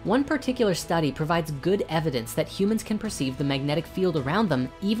 One particular study provides good evidence that humans can perceive the magnetic field around them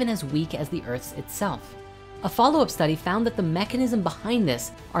even as weak as the Earth's itself. A follow-up study found that the mechanism behind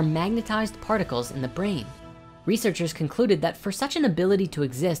this are magnetized particles in the brain. Researchers concluded that for such an ability to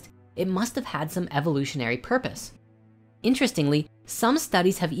exist, it must have had some evolutionary purpose. Interestingly, some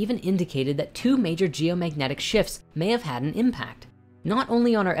studies have even indicated that two major geomagnetic shifts may have had an impact, not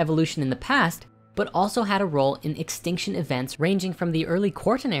only on our evolution in the past, but also had a role in extinction events ranging from the early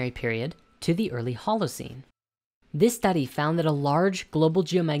Quaternary period to the early Holocene. This study found that a large global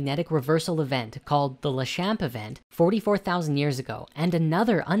geomagnetic reversal event called the Lechamp event 44,000 years ago and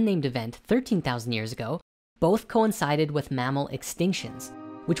another unnamed event 13,000 years ago both coincided with mammal extinctions.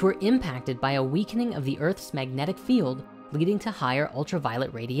 which were impacted by a weakening of the Earth's magnetic field, leading to higher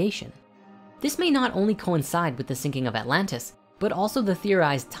ultraviolet radiation. This may not only coincide with the sinking of Atlantis, but also the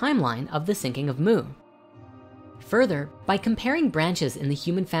theorized timeline of the sinking of Mu. Further, by comparing branches in the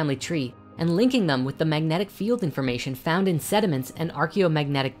human family tree and linking them with the magnetic field information found in sediments and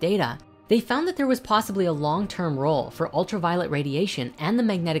archaeomagnetic data, they found that there was possibly a long-term role for ultraviolet radiation and the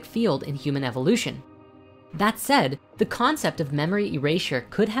magnetic field in human evolution. That said, the concept of memory erasure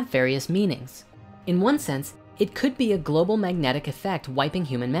could have various meanings. In one sense, it could be a global magnetic effect wiping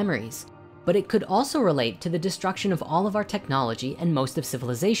human memories, but it could also relate to the destruction of all of our technology and most of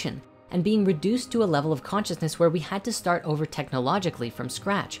civilization, and being reduced to a level of consciousness where we had to start over technologically from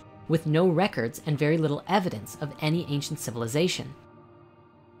scratch, with no records and very little evidence of any ancient civilization.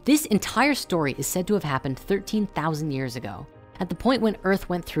 This entire story is said to have happened 13,000 years ago, at the point when Earth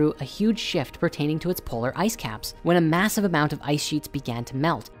went through a huge shift pertaining to its polar ice caps, when a massive amount of ice sheets began to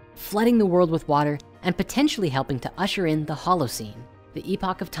melt, flooding the world with water and potentially helping to usher in the Holocene, the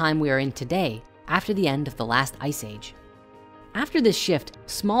epoch of time we are in today after the end of the last ice age. After this shift,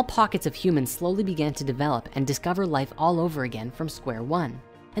 small pockets of humans slowly began to develop and discover life all over again from square one.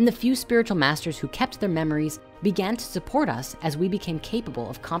 And the few spiritual masters who kept their memories began to support us as we became capable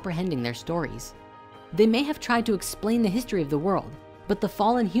of comprehending their stories. They may have tried to explain the history of the world, but the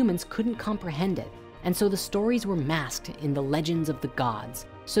fallen humans couldn't comprehend it. And so the stories were masked in the legends of the gods,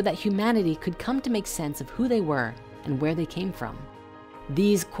 so that humanity could come to make sense of who they were and where they came from.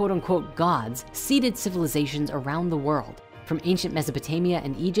 These quote unquote gods seeded civilizations around the world, from ancient Mesopotamia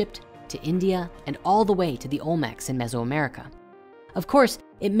and Egypt to India and all the way to the Olmecs in Mesoamerica. Of course,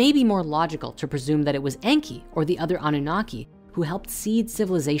 it may be more logical to presume that it was Enki or the other Anunnaki who helped seed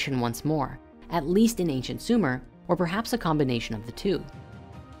civilization once more, at least in ancient Sumer, or perhaps a combination of the two.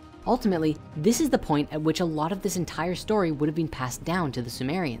 Ultimately, this is the point at which a lot of this entire story would have been passed down to the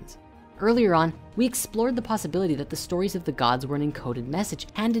Sumerians. Earlier on, we explored the possibility that the stories of the gods were an encoded message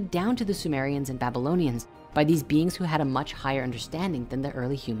handed down to the Sumerians and Babylonians by these beings who had a much higher understanding than the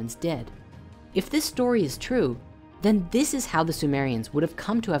early humans did. If this story is true, then this is how the Sumerians would have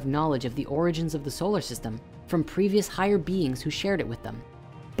come to have knowledge of the origins of the solar system from previous higher beings who shared it with them.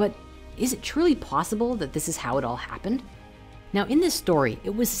 But is it truly possible that this is how it all happened? Now, in this story,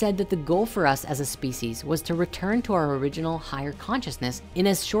 it was said that the goal for us as a species was to return to our original higher consciousness in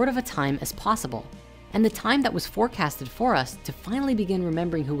as short of a time as possible. And the time that was forecasted for us to finally begin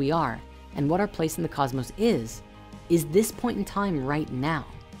remembering who we are and what our place in the cosmos is this point in time right now,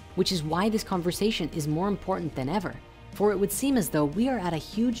 which is why this conversation is more important than ever, for it would seem as though we are at a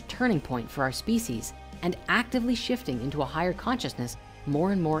huge turning point for our species and actively shifting into a higher consciousness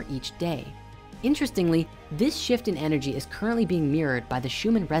more and more each day. Interestingly, this shift in energy is currently being mirrored by the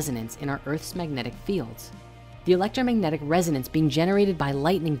Schumann resonance in our Earth's magnetic fields. The electromagnetic resonance being generated by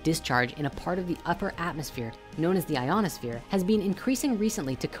lightning discharge in a part of the upper atmosphere known as the ionosphere has been increasing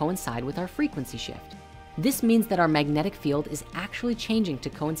recently to coincide with our frequency shift. This means that our magnetic field is actually changing to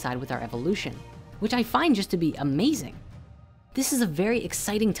coincide with our evolution, which I find just to be amazing. This is a very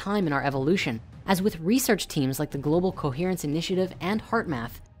exciting time in our evolution, as with research teams like the Global Coherence Initiative and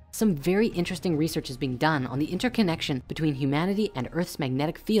HeartMath, some very interesting research is being done on the interconnection between humanity and Earth's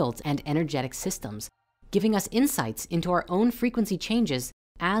magnetic fields and energetic systems, giving us insights into our own frequency changes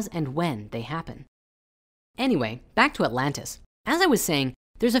as and when they happen. Anyway, back to Atlantis. As I was saying,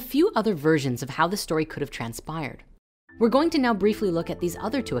 there's a few other versions of how the story could have transpired. We're going to now briefly look at these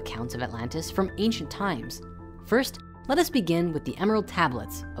other two accounts of Atlantis from ancient times. First, let us begin with the Emerald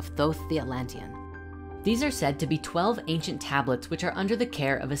Tablets of Thoth the Atlantean. These are said to be 12 ancient tablets which are under the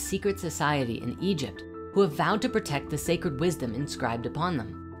care of a secret society in Egypt, who have vowed to protect the sacred wisdom inscribed upon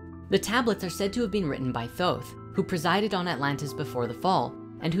them. The tablets are said to have been written by Thoth, who presided on Atlantis before the fall,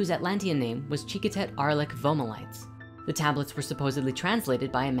 and whose Atlantean name was Chiketet Arlik Vomalites. The tablets were supposedly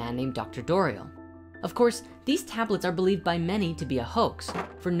translated by a man named Dr. Doriel. Of course, these tablets are believed by many to be a hoax,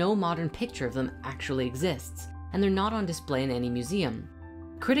 for no modern picture of them actually exists, and they're not on display in any museum.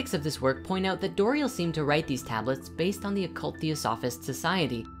 Critics of this work point out that Doriel seemed to write these tablets based on the occult Theosophist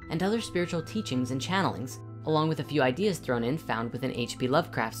society and other spiritual teachings and channelings, along with a few ideas thrown in found within H.P.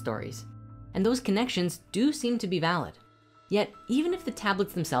 Lovecraft stories. And those connections do seem to be valid. Yet, even if the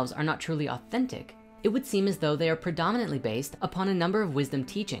tablets themselves are not truly authentic, it would seem as though they are predominantly based upon a number of wisdom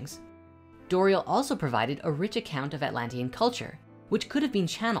teachings. Doriel also provided a rich account of Atlantean culture, which could have been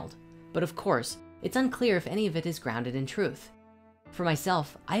channeled, but of course, it's unclear if any of it is grounded in truth. For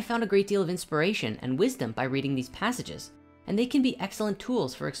myself, I found a great deal of inspiration and wisdom by reading these passages, and they can be excellent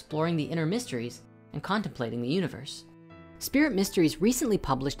tools for exploring the inner mysteries and contemplating the universe. Spirit Mysteries recently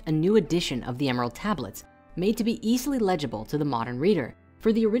published a new edition of the Emerald Tablets, made to be easily legible to the modern reader,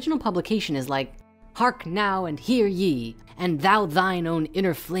 for the original publication is like, "Hark now and hear ye, and thou thine own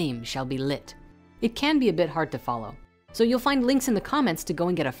inner flame shall be lit." It can be a bit hard to follow, so you'll find links in the comments to go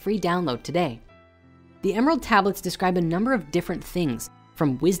and get a free download today. The Emerald Tablets describe a number of different things,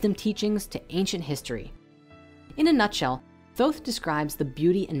 from wisdom teachings to ancient history. In a nutshell, Thoth describes the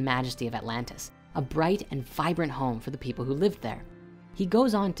beauty and majesty of Atlantis, a bright and vibrant home for the people who lived there. He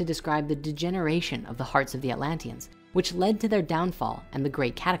goes on to describe the degeneration of the hearts of the Atlanteans, which led to their downfall and the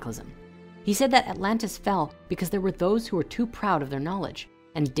Great Cataclysm. He said that Atlantis fell because there were those who were too proud of their knowledge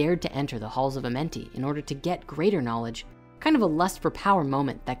and dared to enter the halls of Amenti in order to get greater knowledge, kind of a lust for power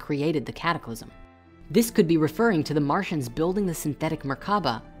moment that created the cataclysm. This could be referring to the Martians building the synthetic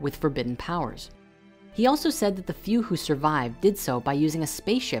Merkaba with forbidden powers. He also said that the few who survived did so by using a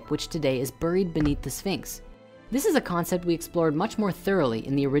spaceship which today is buried beneath the Sphinx. This is a concept we explored much more thoroughly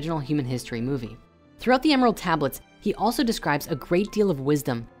in the original Human History movie. Throughout the Emerald Tablets, he also describes a great deal of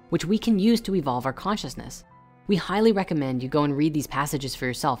wisdom which we can use to evolve our consciousness. We highly recommend you go and read these passages for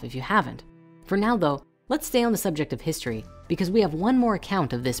yourself if you haven't. For now though, let's stay on the subject of history because we have one more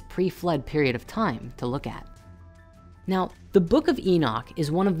account of this pre-flood period of time to look at. Now, the Book of Enoch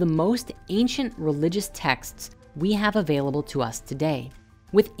is one of the most ancient religious texts we have available to us today,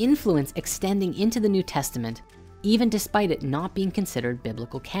 with influence extending into the New Testament, even despite it not being considered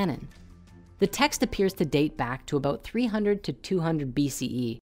biblical canon. The text appears to date back to about 300 to 200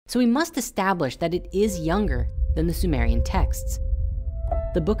 BCE, so we must establish that it is younger than the Sumerian texts.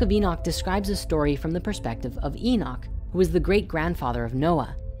 The Book of Enoch describes a story from the perspective of Enoch, who was the great-grandfather of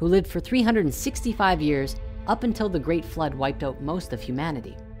Noah, who lived for 365 years up until the Great Flood wiped out most of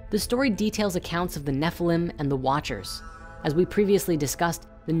humanity. The story details accounts of the Nephilim and the Watchers. As we previously discussed,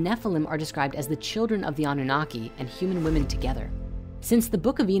 the Nephilim are described as the children of the Anunnaki and human women together. Since the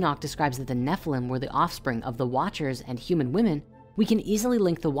Book of Enoch describes that the Nephilim were the offspring of the Watchers and human women, we can easily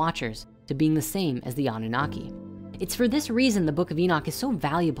link the Watchers to being the same as the Anunnaki. It's for this reason the Book of Enoch is so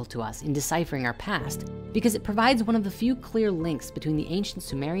valuable to us in deciphering our past, because it provides one of the few clear links between the ancient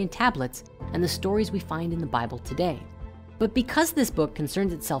Sumerian tablets and the stories we find in the Bible today. But because this book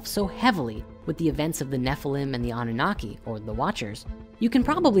concerns itself so heavily with the events of the Nephilim and the Anunnaki, or the Watchers, you can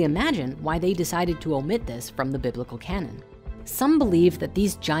probably imagine why they decided to omit this from the biblical canon. Some believe that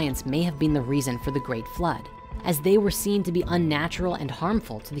these giants may have been the reason for the Great Flood, as they were seen to be unnatural and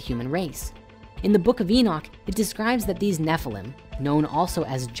harmful to the human race. In the Book of Enoch, it describes that these Nephilim, known also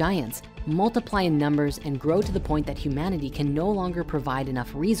as giants, multiply in numbers and grow to the point that humanity can no longer provide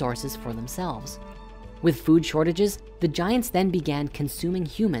enough resources for themselves. With food shortages, the giants then began consuming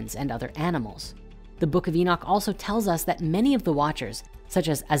humans and other animals. The Book of Enoch also tells us that many of the Watchers, such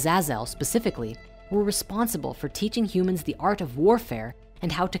as Azazel specifically, were responsible for teaching humans the art of warfare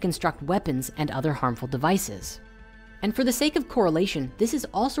and how to construct weapons and other harmful devices. And for the sake of correlation, this is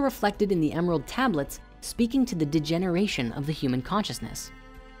also reflected in the Emerald Tablets, speaking to the degeneration of the human consciousness.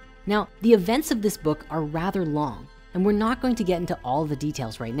 Now, the events of this book are rather long, and we're not going to get into all the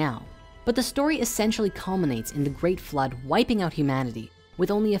details right now. But the story essentially culminates in the Great Flood wiping out humanity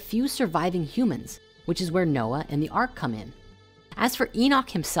with only a few surviving humans, which is where Noah and the Ark come in. As for Enoch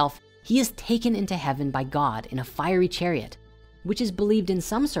himself, he is taken into heaven by God in a fiery chariot, which is believed in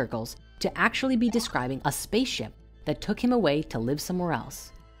some circles to actually be describing a spaceship that took him away to live somewhere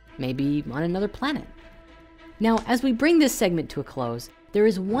else, maybe on another planet. Now, as we bring this segment to a close, there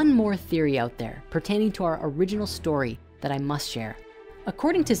is one more theory out there pertaining to our original story that I must share.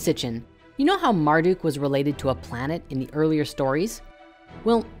 According to Sitchin, you know how Marduk was related to a planet in the earlier stories?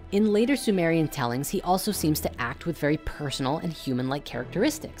 Well, in later Sumerian tellings, he also seems to act with very personal and human-like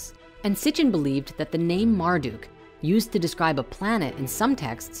characteristics. And Sitchin believed that the name Marduk, used to describe a planet in some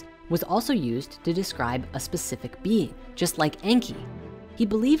texts, was also used to describe a specific being, just like Enki. He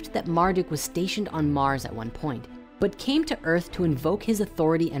believed that Marduk was stationed on Mars at one point, but came to Earth to invoke his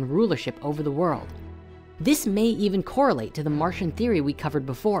authority and rulership over the world. This may even correlate to the Martian theory we covered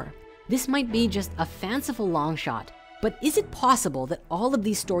before. This might be just a fanciful long shot, but is it possible that all of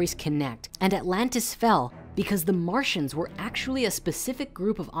these stories connect and Atlantis fell because the Martians were actually a specific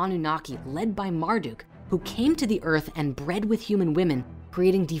group of Anunnaki led by Marduk, who came to the Earth and bred with human women,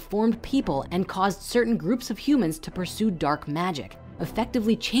 creating deformed people and caused certain groups of humans to pursue dark magic,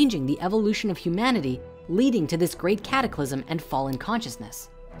 effectively changing the evolution of humanity, leading to this great cataclysm and fallen consciousness?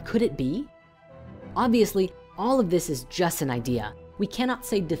 Could it be? Obviously, all of this is just an idea. We cannot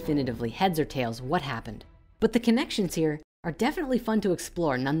say definitively heads or tails what happened, but the connections here are definitely fun to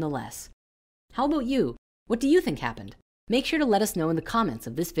explore nonetheless. How about you? What do you think happened? Make sure to let us know in the comments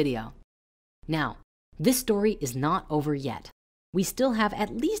of this video. Now, this story is not over yet. We still have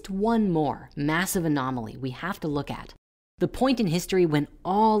at least one more massive anomaly we have to look at. the point in history when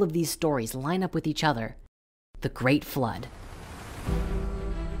all of these stories line up with each other, the Great Flood.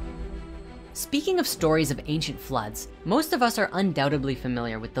 Speaking of stories of ancient floods, most of us are undoubtedly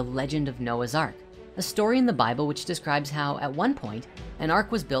familiar with the legend of Noah's Ark, a story in the Bible which describes how, at one point, an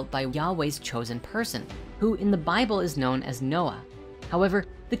ark was built by Yahweh's chosen person, who in the Bible is known as Noah. However,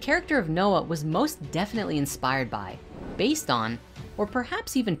 the character of Noah was most definitely inspired by, based on, or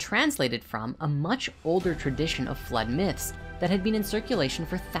perhaps even translated from a much older tradition of flood myths that had been in circulation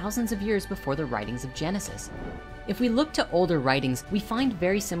for thousands of years before the writings of Genesis. If we look to older writings, we find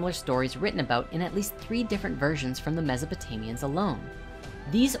very similar stories written about in at least 3 different versions from the Mesopotamians alone.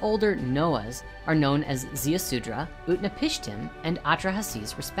 These older Noahs are known as Ziusudra, Utnapishtim, and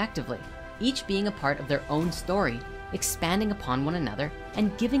Atrahasis respectively, each being a part of their own story, expanding upon one another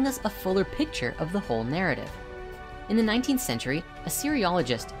and giving us a fuller picture of the whole narrative. In the 19th century,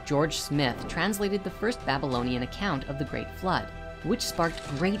 Assyriologist George Smith translated the first Babylonian account of the Great Flood, which sparked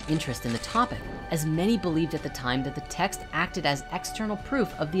great interest in the topic, as many believed at the time that the text acted as external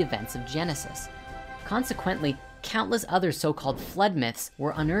proof of the events of Genesis. Consequently, countless other so-called flood myths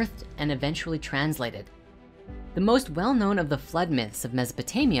were unearthed and eventually translated. The most well-known of the flood myths of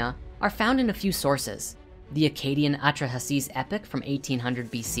Mesopotamia are found in a few sources: the Akkadian Atrahasis epic from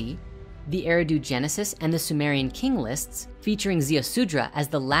 1800 BC, the Eridu Genesis and the Sumerian king lists featuring Ziusudra as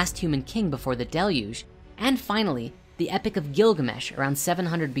the last human king before the deluge, and finally, the Epic of Gilgamesh around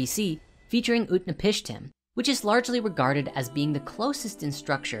 700 BC featuring Utnapishtim, which is largely regarded as being the closest in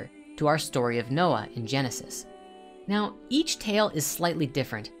structure to our story of Noah in Genesis. Now, each tale is slightly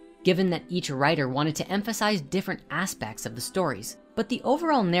different, given that each writer wanted to emphasize different aspects of the stories, but the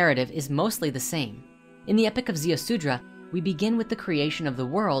overall narrative is mostly the same. In the Epic of Ziusudra, we begin with the creation of the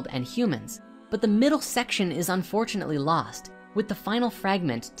world and humans, but the middle section is unfortunately lost, with the final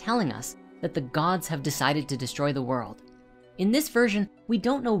fragment telling us that the gods have decided to destroy the world. In this version, we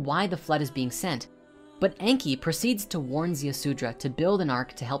don't know why the flood is being sent, but Enki proceeds to warn Ziusudra to build an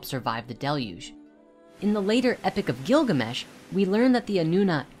ark to help survive the deluge. In the later Epic of Gilgamesh, we learn that the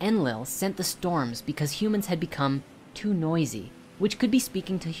Anunna Enlil sent the storms because humans had become too noisy, which could be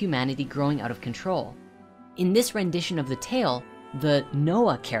speaking to humanity growing out of control. In this rendition of the tale, the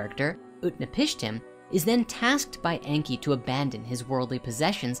Noah character, Utnapishtim, is then tasked by Enki to abandon his worldly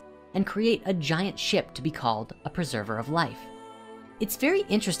possessions and create a giant ship to be called a preserver of life. It's very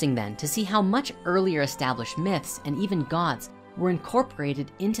interesting then to see how much earlier established myths and even gods were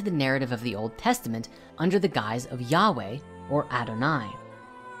incorporated into the narrative of the Old Testament under the guise of Yahweh or Adonai.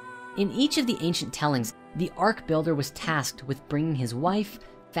 In each of the ancient tellings, the ark builder was tasked with bringing his wife,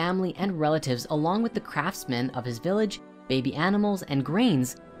 family, and relatives along with the craftsmen of his village, baby animals, and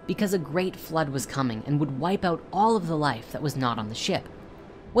grains, because a great flood was coming and would wipe out all of the life that was not on the ship.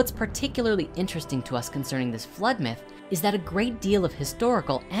 What's particularly interesting to us concerning this flood myth is that a great deal of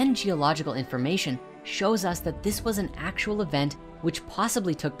historical and geological information shows us that this was an actual event which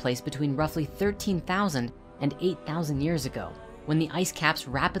possibly took place between roughly 13,000 and 8,000 years ago, when the ice caps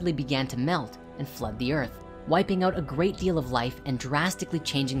rapidly began to melt and flood the earth, wiping out a great deal of life and drastically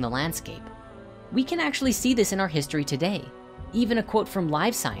changing the landscape. We can actually see this in our history today. Even a quote from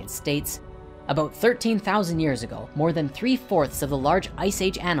Live Science states, "About 13,000 years ago, more than 3/4 of the large Ice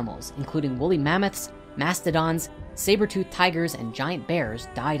Age animals, including woolly mammoths, mastodons, saber-toothed tigers, and giant bears,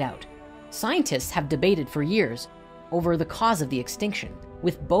 died out. Scientists have debated for years over the cause of the extinction,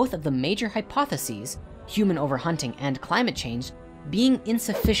 with both of the major hypotheses, human overhunting and climate change, being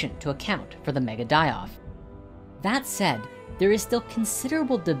insufficient to account for the mega die-off." That said, there is still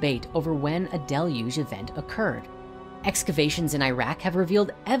considerable debate over when a deluge event occurred. Excavations in Iraq have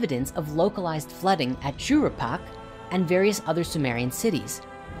revealed evidence of localized flooding at Shuruppak and various other Sumerian cities.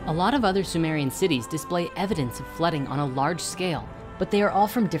 A lot of other Sumerian cities display evidence of flooding on a large scale, but they are all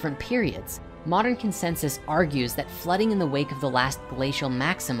from different periods. Modern consensus argues that flooding in the wake of the last glacial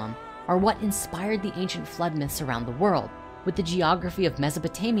maximum are what inspired the ancient flood myths around the world, with the geography of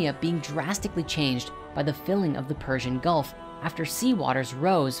Mesopotamia being drastically changed by the filling of the Persian Gulf after seawaters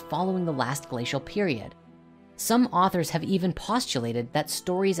rose following the last glacial period. Some authors have even postulated that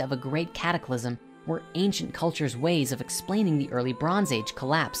stories of a great cataclysm were ancient cultures' ways of explaining the early Bronze Age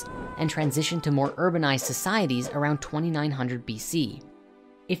collapse and transition to more urbanized societies around 2900 BC.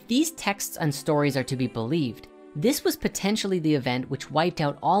 If these texts and stories are to be believed, this was potentially the event which wiped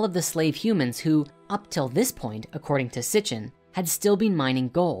out all of the slave humans who, up till this point, according to Sitchin, had still been mining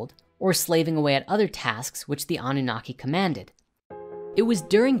gold or slaving away at other tasks which the Anunnaki commanded. It was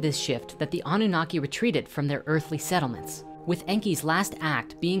during this shift that the Anunnaki retreated from their earthly settlements, with Enki's last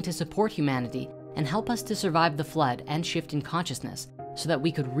act being to support humanity and help us to survive the flood and shift in consciousness so that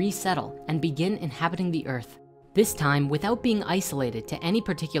we could resettle and begin inhabiting the earth this time without being isolated to any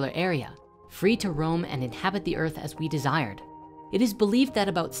particular area, free to roam and inhabit the earth as we desired. It is believed that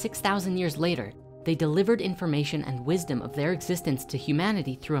about 6,000 years later, they delivered information and wisdom of their existence to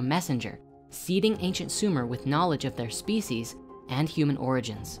humanity through a messenger, seeding ancient Sumer with knowledge of their species and human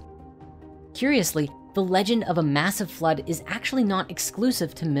origins. Curiously, the legend of a massive flood is actually not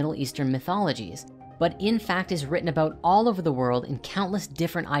exclusive to Middle Eastern mythologies, but in fact is written about all over the world in countless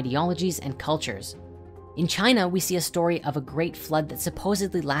different ideologies and cultures. In China, we see a story of a great flood that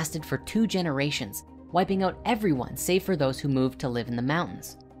supposedly lasted for 2 generations, wiping out everyone save for those who moved to live in the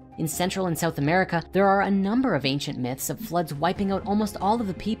mountains. In Central and South America, there are a number of ancient myths of floods wiping out almost all of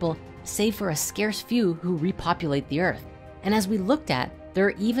the people, save for a scarce few who repopulate the earth. And as we looked at, there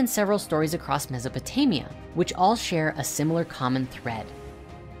are even several stories across Mesopotamia, which all share a similar common thread.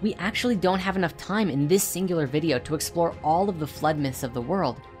 We actually don't have enough time in this singular video to explore all of the flood myths of the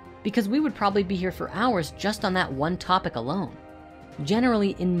world, because we would probably be here for hours just on that one topic alone.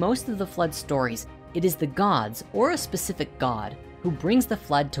 Generally, in most of the flood stories, it is the gods or a specific god who brings the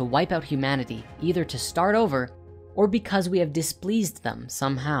flood to wipe out humanity, either to start over or because we have displeased them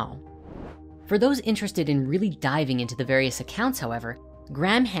somehow. For those interested in really diving into the various accounts, however,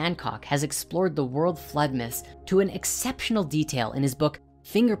 Graham Hancock has explored the world flood myths to an exceptional detail in his book,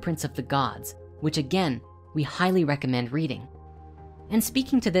 Fingerprints of the Gods, which again, we highly recommend reading. And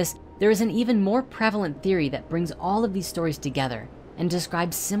speaking to this, there is an even more prevalent theory that brings all of these stories together and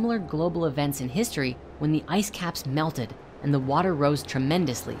describes similar global events in history when the ice caps melted and the water rose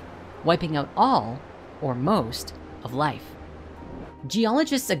tremendously, wiping out all, or most, of life.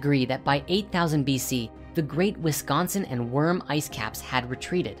 Geologists agree that by 8000 BC, the great Wisconsin and Worm ice caps had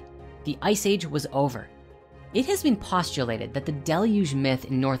retreated. The Ice Age was over. It has been postulated that the deluge myth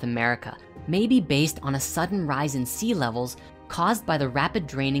in North America may be based on a sudden rise in sea levels caused by the rapid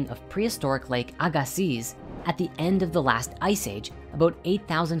draining of prehistoric Lake Agassiz at the end of the last ice age about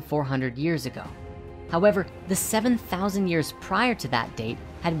 8,400 years ago. However, the 7,000 years prior to that date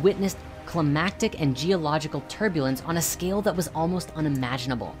had witnessed climactic and geological turbulence on a scale that was almost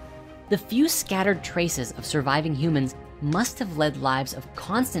unimaginable. The few scattered traces of surviving humans must have led lives of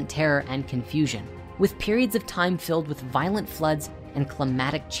constant terror and confusion, with periods of time filled with violent floods and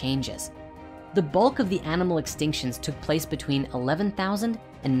climatic changes. The bulk of the animal extinctions took place between 11,000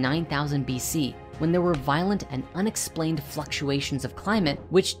 and 9,000 BC, when there were violent and unexplained fluctuations of climate,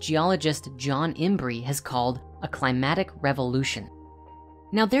 which geologist John Imbrie has called a climatic revolution.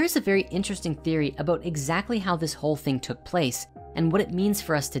 Now, there is a very interesting theory about exactly how this whole thing took place and what it means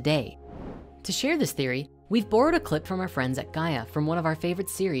for us today. To share this theory, we've borrowed a clip from our friends at Gaia from one of our favorite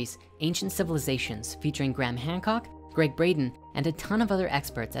series, Ancient Civilizations, featuring Graham Hancock, Greg Braden, and a ton of other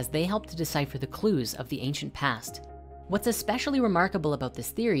experts as they help to decipher the clues of the ancient past. What's especially remarkable about this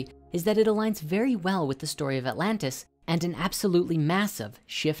theory is that it aligns very well with the story of Atlantis and an absolutely massive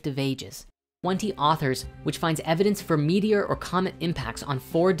shift of ages. 20 authors, which finds evidence for meteor or comet impacts on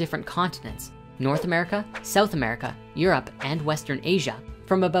 4 different continents, North America, South America, Europe, and Western Asia,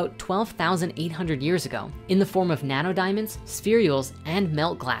 from about 12,800 years ago, in the form of nanodiamonds, spherules, and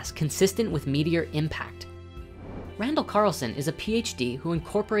melt glass consistent with meteor impact. Randall Carlson is a PhD who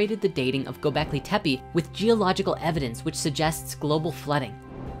incorporated the dating of Göbekli Tepe with geological evidence which suggests global flooding.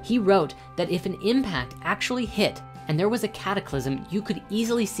 He wrote that if an impact actually hit and there was a cataclysm, you could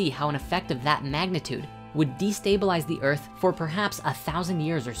easily see how an effect of that magnitude would destabilize the earth for perhaps 1,000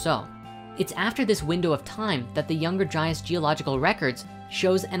 years or so. It's after this window of time that the Younger Dryas geological records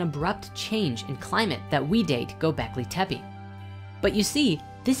shows an abrupt change in climate that we date Göbekli Tepe. But you see,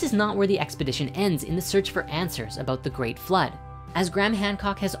 this is not where the expedition ends in the search for answers about the Great Flood, as Graham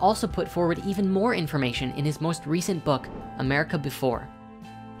Hancock has also put forward even more information in his most recent book, America Before.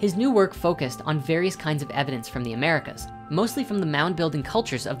 His new work focused on various kinds of evidence from the Americas, mostly from the mound-building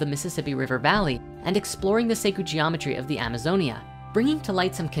cultures of the Mississippi River Valley and exploring the sacred geometry of the Amazonia, bringing to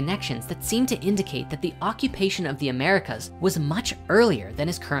light some connections that seem to indicate that the occupation of the Americas was much earlier than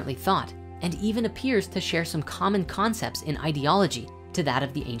is currently thought, and even appears to share some common concepts in ideology to that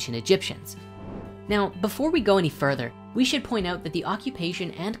of the ancient Egyptians. Now, before we go any further, we should point out that the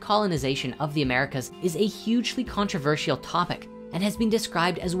occupation and colonization of the Americas is a hugely controversial topic and has been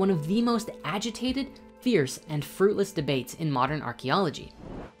described as one of the most agitated, fierce, and fruitless debates in modern archaeology.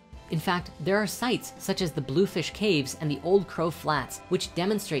 In fact, there are sites such as the Bluefish Caves and the Old Crow Flats, which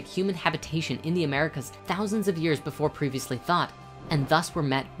demonstrate human habitation in the Americas thousands of years before previously thought, and thus were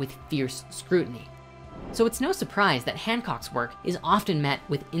met with fierce scrutiny. So it's no surprise that Hancock's work is often met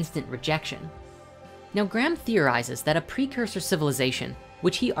with instant rejection. Now, Graham theorizes that a precursor civilization,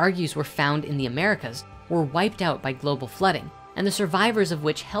 which he argues were found in the Americas, were wiped out by global flooding, and the survivors of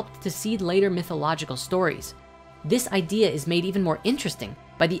which helped to seed later mythological stories. This idea is made even more interesting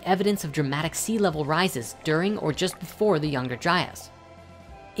by the evidence of dramatic sea level rises during or just before the Younger Dryas.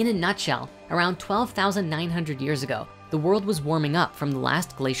 In a nutshell, around 12,900 years ago, the world was warming up from the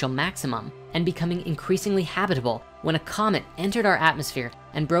last glacial maximum and becoming increasingly habitable when a comet entered our atmosphere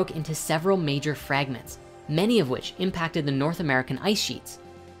and broke into several major fragments, many of which impacted the North American ice sheets.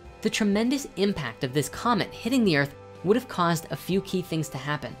 The tremendous impact of this comet hitting the Earth would have caused a few key things to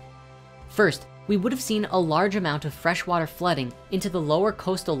happen. First, we would have seen a large amount of freshwater flooding into the lower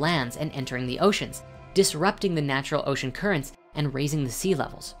coastal lands and entering the oceans, disrupting the natural ocean currents and raising the sea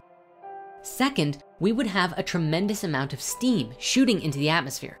levels. Second, we would have a tremendous amount of steam shooting into the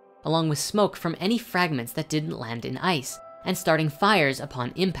atmosphere, along with smoke from any fragments that didn't land in ice, and starting fires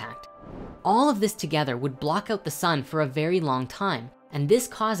upon impact. All of this together would block out the sun for a very long time, and this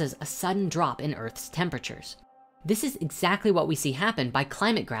causes a sudden drop in Earth's temperatures. This is exactly what we see happen by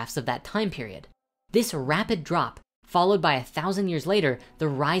climate graphs of that time period. This rapid drop, followed by 1,000 years later, the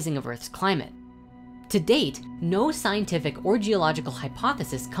rising of Earth's climate. To date, no scientific or geological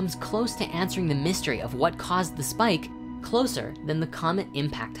hypothesis comes close to answering the mystery of what caused the spike, closer than the comet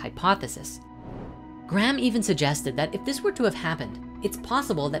impact hypothesis. Graham even suggested that if this were to have happened, it's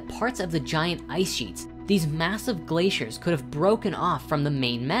possible that parts of the giant ice sheets, these massive glaciers, could have broken off from the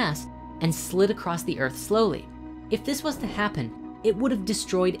main mass and slid across the Earth slowly. If this was to happen, it would have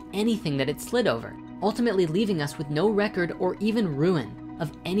destroyed anything that it slid over, ultimately leaving us with no record or even ruin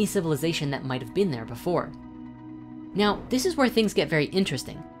of any civilization that might have been there before. Now, this is where things get very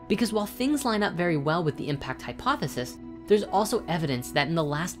interesting, because while things line up very well with the impact hypothesis, there's also evidence that in the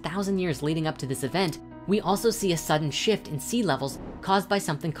last 1,000 years leading up to this event, we also see a sudden shift in sea levels caused by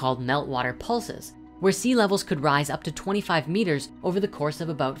something called meltwater pulses, where sea levels could rise up to 25 meters over the course of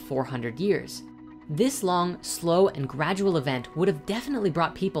about 400 years. This long, slow, and gradual event would have definitely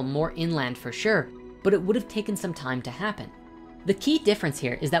brought people more inland for sure, but it would have taken some time to happen. The key difference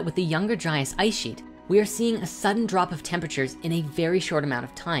here is that with the Younger Dryas ice sheet, we are seeing a sudden drop of temperatures in a very short amount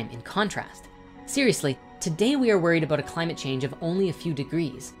of time in contrast. Seriously, today we are worried about a climate change of only a few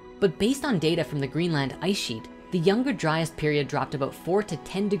degrees, but based on data from the Greenland ice sheet, the Younger Dryas period dropped about 4 to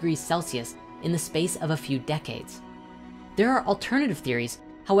 10 degrees Celsius in the space of a few decades. There are alternative theories.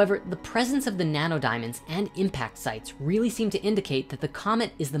 However, the presence of the nanodiamonds and impact sites really seem to indicate that the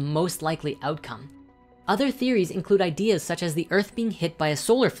comet is the most likely outcome. Other theories include ideas such as the Earth being hit by a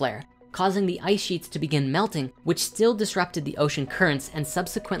solar flare, causing the ice sheets to begin melting, which still disrupted the ocean currents and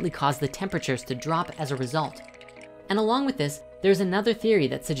subsequently caused the temperatures to drop as a result. And along with this, there's another theory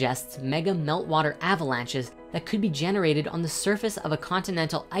that suggests mega meltwater avalanches that could be generated on the surface of a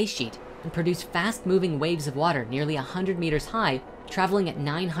continental ice sheet and produce fast-moving waves of water nearly 100 meters high, traveling at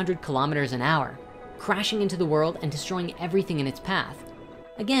 900 kilometers an hour, crashing into the world and destroying everything in its path.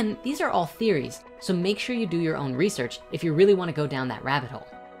 Again, these are all theories, so make sure you do your own research if you really want to go down that rabbit hole.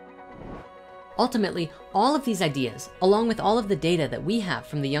 Ultimately, all of these ideas, along with all of the data that we have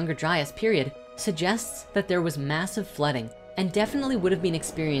from the Younger Dryas period, suggests that there was massive flooding and definitely would have been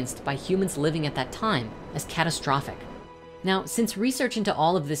experienced by humans living at that time as catastrophic. Now, since research into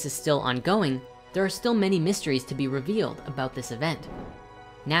all of this is still ongoing, there are still many mysteries to be revealed about this event.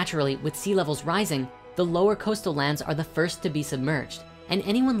 Naturally, with sea levels rising, the lower coastal lands are the first to be submerged, and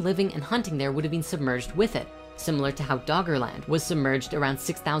anyone living and hunting there would have been submerged with it, similar to how Doggerland was submerged around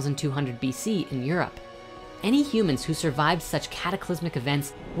 6,200 BC in Europe. Any humans who survived such cataclysmic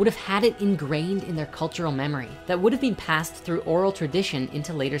events would have had it ingrained in their cultural memory that would have been passed through oral tradition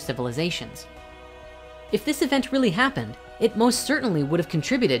into later civilizations. If this event really happened, it most certainly would have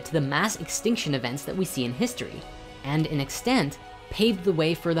contributed to the mass extinction events that we see in history, and in extent, paved the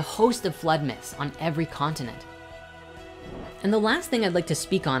way for the host of flood myths on every continent. And the last thing I'd like to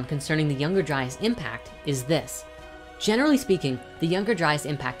speak on concerning the Younger Dryas impact is this. Generally speaking, the Younger Dryas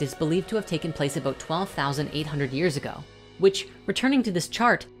impact is believed to have taken place about 12,800 years ago, which, returning to this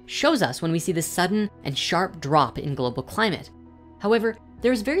chart, shows us when we see this sudden and sharp drop in global climate. However,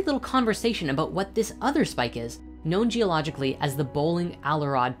 there's very little conversation about what this other spike is, known geologically as the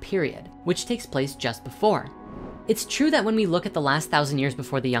Bowling-Allerod period, which takes place just before. It's true that when we look at the last 1,000 years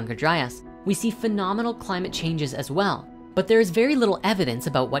before the Younger Dryas, we see phenomenal climate changes as well, but there is very little evidence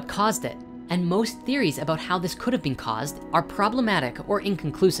about what caused it, and most theories about how this could have been caused are problematic or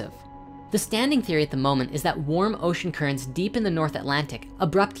inconclusive. The standing theory at the moment is that warm ocean currents deep in the North Atlantic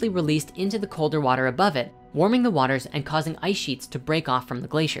abruptly released into the colder water above it, warming the waters and causing ice sheets to break off from the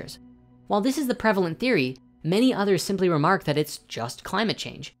glaciers. While this is the prevalent theory, many others simply remark that it's just climate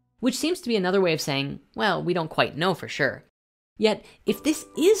change, which seems to be another way of saying, well, we don't quite know for sure. Yet, if this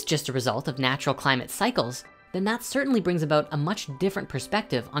is just a result of natural climate cycles, then that certainly brings about a much different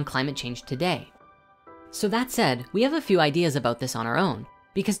perspective on climate change today. So that said, we have a few ideas about this on our own,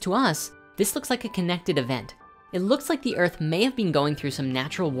 because to us, this looks like a connected event. It looks like the Earth may have been going through some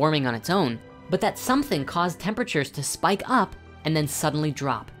natural warming on its own, but that something caused temperatures to spike up and then suddenly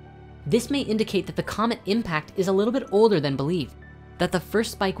drop. This may indicate that the comet impact is a little bit older than believed, that the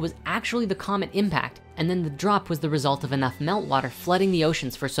first spike was actually the comet impact, and then the drop was the result of enough meltwater flooding the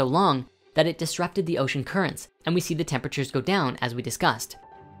oceans for so long that it disrupted the ocean currents, and we see the temperatures go down as we discussed.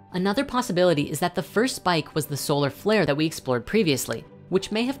 Another possibility is that the first spike was the solar flare that we explored previously,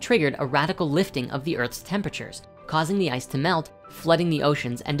 which may have triggered a radical lifting of the Earth's temperatures, causing the ice to melt, flooding the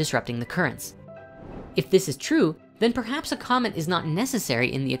oceans and disrupting the currents. If this is true, then perhaps a comet is not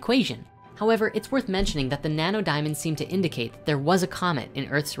necessary in the equation. However, it's worth mentioning that the nanodiamonds seem to indicate that there was a comet in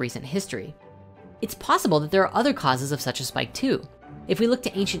Earth's recent history. It's possible that there are other causes of such a spike too. If we look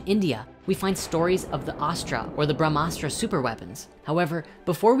to ancient India, we find stories of the Astra or the Brahmastra superweapons. However,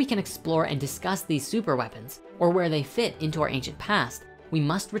 before we can explore and discuss these superweapons or where they fit into our ancient past, we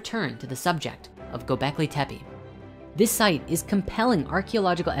must return to the subject of Göbekli Tepe. This site is compelling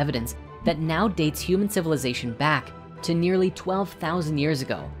archaeological evidence that now dates human civilization back to nearly 12,000 years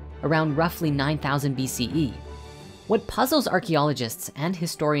ago, around roughly 9,000 BCE. What puzzles archaeologists and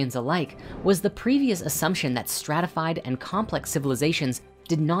historians alike was the previous assumption that stratified and complex civilizations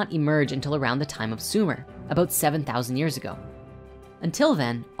did not emerge until around the time of Sumer, about 7,000 years ago. Until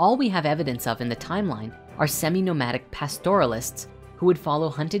then, all we have evidence of in the timeline are semi-nomadic pastoralists who would follow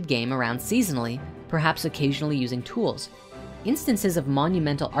hunted game around seasonally, perhaps occasionally using tools. Instances of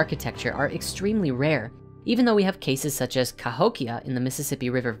monumental architecture are extremely rare, even though we have cases such as Cahokia in the Mississippi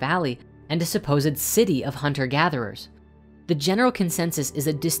River Valley and a supposed city of hunter-gatherers. The general consensus is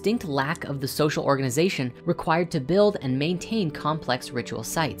a distinct lack of the social organization required to build and maintain complex ritual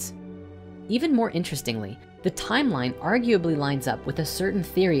sites. Even more interestingly, the timeline arguably lines up with a certain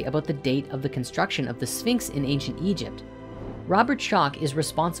theory about the date of the construction of the Sphinx in ancient Egypt. Robert Schoch is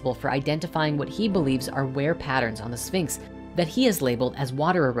responsible for identifying what he believes are wear patterns on the Sphinx that he has labeled as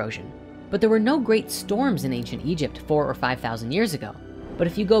water erosion. But there were no great storms in ancient Egypt 4,000 or 5,000 years ago. But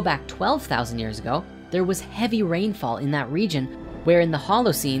if you go back 12,000 years ago, there was heavy rainfall in that region, where in the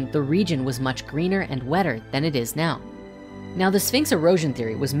Holocene, the region was much greener and wetter than it is now. Now, the Sphinx erosion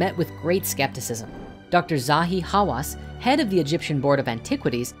theory was met with great skepticism. Dr. Zahi Hawass, head of the Egyptian Board of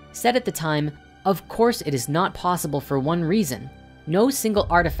Antiquities, said at the time, "Of course it is not possible for one reason. No single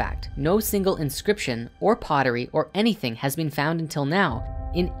artifact, no single inscription or pottery or anything has been found until now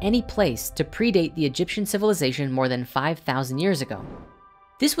in any place to predate the Egyptian civilization more than 5,000 years ago."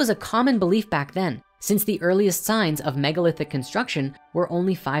 This was a common belief back then, since the earliest signs of megalithic construction were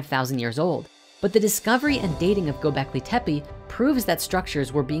only 5,000 years old. But the discovery and dating of Göbekli Tepe proves that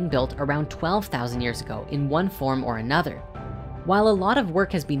structures were being built around 12,000 years ago in one form or another. While a lot of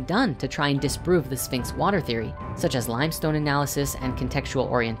work has been done to try and disprove the Sphinx water theory, such as limestone analysis and contextual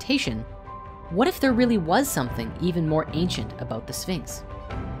orientation, what if there really was something even more ancient about the Sphinx?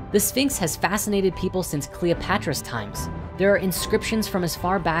 The Sphinx has fascinated people since Cleopatra's times. There are inscriptions from as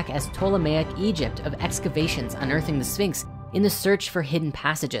far back as Ptolemaic Egypt of excavations unearthing the Sphinx in the search for hidden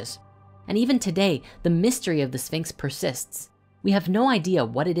passages. And even today, the mystery of the Sphinx persists. We have no idea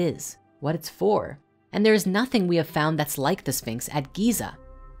what it is, what it's for, and there is nothing we have found that's like the Sphinx at Giza.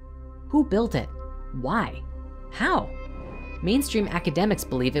 Who built it? Why? How? Mainstream academics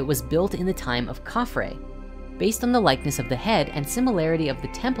believe it was built in the time of Khafre, based on the likeness of the head and similarity of the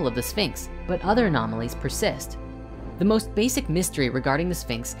temple of the Sphinx, but other anomalies persist. The most basic mystery regarding the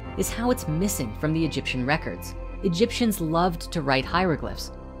Sphinx is how it's missing from the Egyptian records. Egyptians loved to write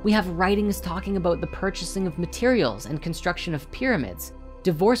hieroglyphs. We have writings talking about the purchasing of materials and construction of pyramids,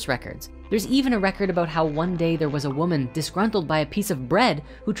 divorce records. There's even a record about how one day there was a woman disgruntled by a piece of bread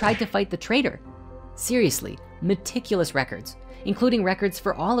who tried to fight the traitor. Seriously, meticulous records, including records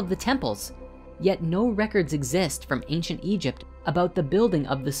for all of the temples. Yet no records exist from ancient Egypt about the building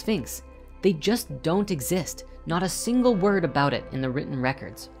of the Sphinx. They just don't exist, not a single word about it in the written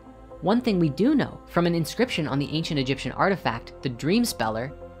records. One thing we do know from an inscription on the ancient Egyptian artifact, the Dream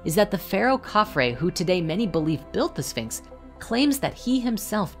Speller, is that the pharaoh Khafre, who today many believe built the Sphinx, claims that he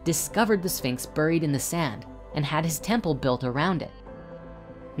himself discovered the Sphinx buried in the sand and had his temple built around it.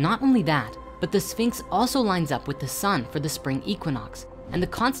 Not only that, but the Sphinx also lines up with the sun for the spring equinox, and the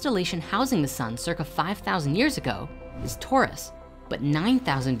constellation housing the sun circa 5,000 years ago is Taurus. But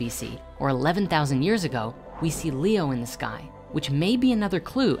 9,000 BC, or 11,000 years ago, we see Leo in the sky, which may be another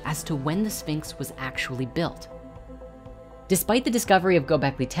clue as to when the Sphinx was actually built. Despite the discovery of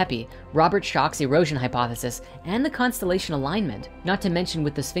Göbekli Tepe, Robert Schoch's erosion hypothesis, and the constellation alignment, not to mention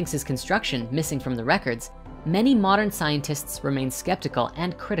with the Sphinx's construction missing from the records, many modern scientists remain skeptical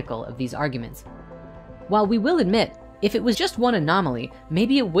and critical of these arguments. While we will admit, if it was just one anomaly,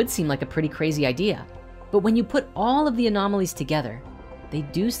 maybe it would seem like a pretty crazy idea. But when you put all of the anomalies together, they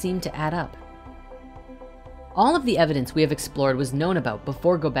do seem to add up. All of the evidence we have explored was known about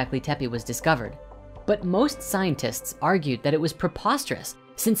before Göbekli Tepe was discovered. But most scientists argued that it was preposterous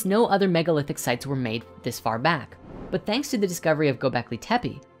since no other megalithic sites were made this far back. But thanks to the discovery of Göbekli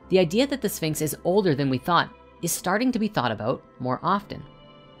Tepe, the idea that the Sphinx is older than we thought is starting to be thought about more often.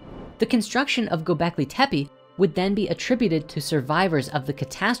 The construction of Göbekli Tepe would then be attributed to survivors of the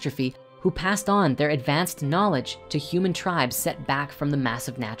catastrophe who passed on their advanced knowledge to human tribes set back from the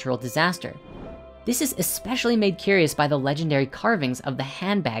massive natural disaster. This is especially made curious by the legendary carvings of the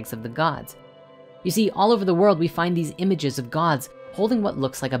handbags of the gods. You see, all over the world we find these images of gods holding what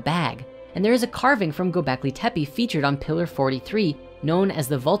looks like a bag, and there is a carving from Göbekli Tepe featured on Pillar 43, known as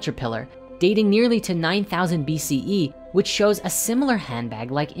the Vulture Pillar, dating nearly to 9000 BCE, which shows a similar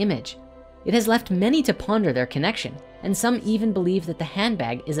handbag-like image. It has left many to ponder their connection, and some even believe that the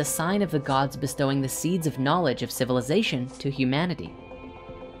handbag is a sign of the gods bestowing the seeds of knowledge of civilization to humanity.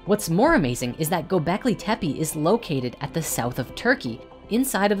 What's more amazing is that Göbekli Tepe is located at the south of Turkey,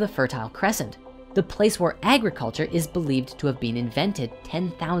 inside of the Fertile Crescent, the place where agriculture is believed to have been invented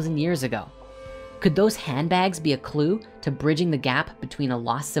 10,000 years ago. Could those handbags be a clue to bridging the gap between a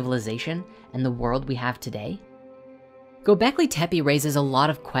lost civilization and the world we have today? Göbekli Tepe raises a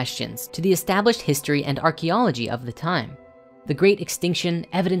lot of questions to the established history and archaeology of the time. The Great Extinction,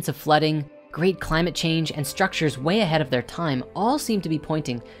 evidence of flooding, great climate change, and structures way ahead of their time all seem to be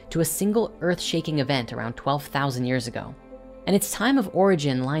pointing to a single earth-shaking event around 12,000 years ago. And its time of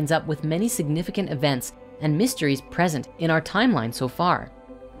origin lines up with many significant events and mysteries present in our timeline so far.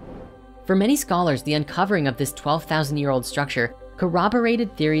 For many scholars, the uncovering of this 12,000-year-old structure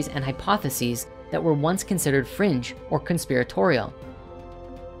corroborated theories and hypotheses that were once considered fringe or conspiratorial.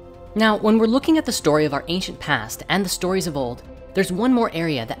 Now, when we're looking at the story of our ancient past and the stories of old, there's one more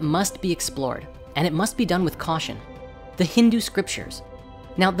area that must be explored, and it must be done with caution: the Hindu scriptures.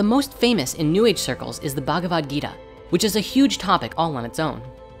 Now, the most famous in New Age circles is the Bhagavad Gita, which is a huge topic all on its own.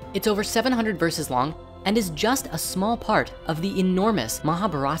 It's over 700 verses long and is just a small part of the enormous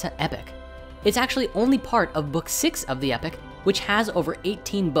Mahabharata epic. It's actually only part of book 6 of the epic, which has over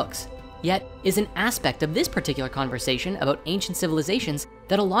 18 books, yet is an aspect of this particular conversation about ancient civilizations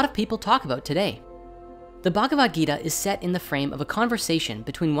that a lot of people talk about today. The Bhagavad Gita is set in the frame of a conversation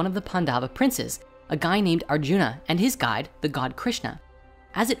between one of the Pandava princes, a guy named Arjuna, and his guide, the god Krishna.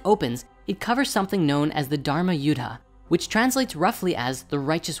 As it opens, it covers something known as the Dharma Yuddha, which translates roughly as the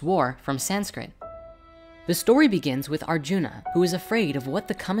righteous war from Sanskrit. The story begins with Arjuna, who is afraid of what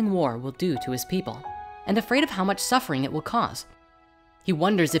the coming war will do to his people, and afraid of how much suffering it will cause. He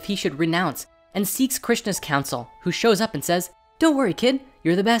wonders if he should renounce and seeks Krishna's counsel, who shows up and says, "Don't worry, kid,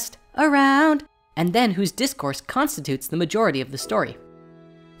 you're the best around," and then whose discourse constitutes the majority of the story.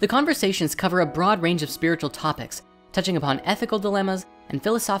 The conversations cover a broad range of spiritual topics, touching upon ethical dilemmas and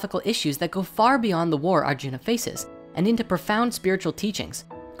philosophical issues that go far beyond the war Arjuna faces and into profound spiritual teachings.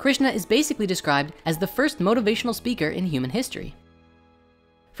 Krishna is basically described as the first motivational speaker in human history.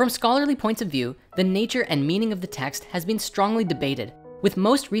 From scholarly points of view, the nature and meaning of the text has been strongly debated, with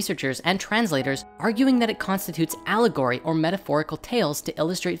most researchers and translators arguing that it constitutes allegory or metaphorical tales to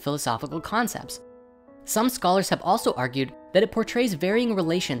illustrate philosophical concepts. Some scholars have also argued that it portrays varying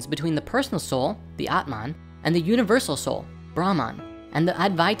relations between the personal soul, the Atman, and the universal soul, Brahman, and the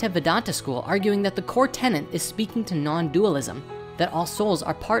Advaita Vedanta school arguing that the core tenet is speaking to non-dualism, that all souls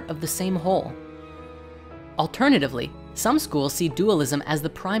are part of the same whole. Alternatively, some schools see dualism as the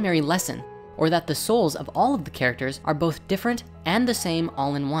primary lesson, or that the souls of all of the characters are both different and the same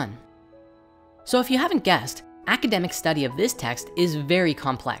all in one. So if you haven't guessed, academic study of this text is very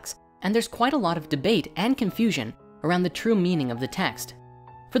complex, and there's quite a lot of debate and confusion around the true meaning of the text.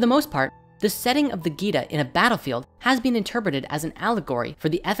 For the most part, the setting of the Gita in a battlefield has been interpreted as an allegory for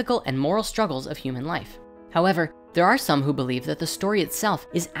the ethical and moral struggles of human life. However, there are some who believe that the story itself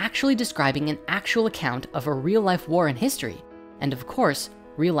is actually describing an actual account of a real-life war in history, and of course,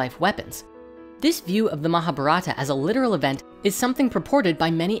 real-life weapons. This view of the Mahabharata as a literal event is something purported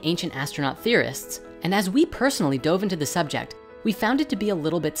by many ancient astronaut theorists, and as we personally dove into the subject, we found it to be a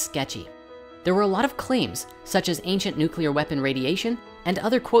little bit sketchy. There were a lot of claims, such as ancient nuclear weapon radiation and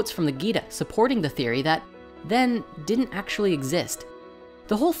other quotes from the Gita supporting the theory that then didn't actually exist.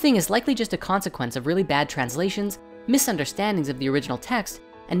 The whole thing is likely just a consequence of really bad translations, misunderstandings of the original text,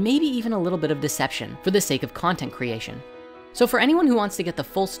 and maybe even a little bit of deception for the sake of content creation. So for anyone who wants to get the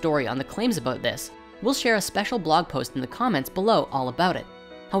full story on the claims about this, we'll share a special blog post in the comments below all about it.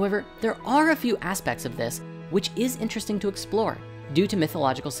 However, there are a few aspects of this which is interesting to explore, due to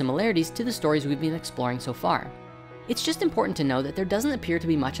mythological similarities to the stories we've been exploring so far. It's just important to know that there doesn't appear to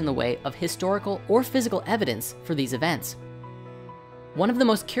be much in the way of historical or physical evidence for these events. One of the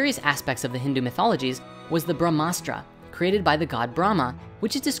most curious aspects of the Hindu mythologies was the Brahmastra, created by the god Brahma,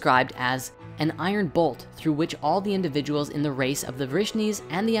 which is described as an iron bolt through which all the individuals in the race of the Vrishnis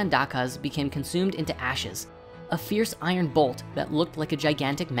and the Andakas became consumed into ashes, a fierce iron bolt that looked like a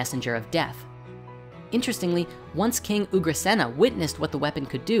gigantic messenger of death. Interestingly, once King Ugrasena witnessed what the weapon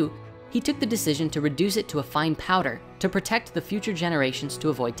could do, he took the decision to reduce it to a fine powder to protect the future generations to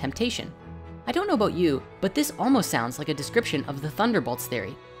avoid temptation. I don't know about you, but this almost sounds like a description of the thunderbolts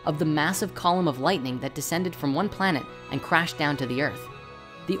theory, of the massive column of lightning that descended from one planet and crashed down to the earth.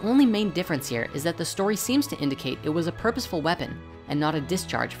 The only main difference here is that the story seems to indicate it was a purposeful weapon and not a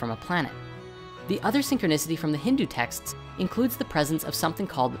discharge from a planet. The other synchronicity from the Hindu texts includes the presence of something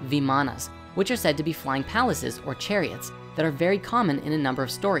called vimanas, which are said to be flying palaces or chariots that are very common in a number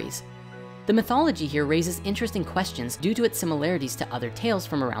of stories. The mythology here raises interesting questions due to its similarities to other tales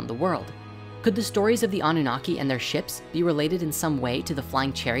from around the world. Could the stories of the Anunnaki and their ships be related in some way to the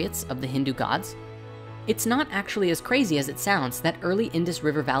flying chariots of the Hindu gods? It's not actually as crazy as it sounds that early Indus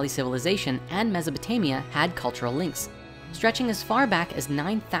River Valley civilization and Mesopotamia had cultural links. Stretching as far back as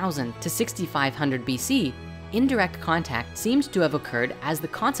 9,000 to 6,500 BC, indirect contact seems to have occurred as the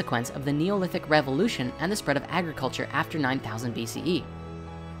consequence of the Neolithic revolution and the spread of agriculture after 9,000 BCE.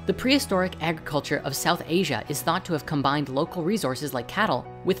 The prehistoric agriculture of South Asia is thought to have combined local resources like cattle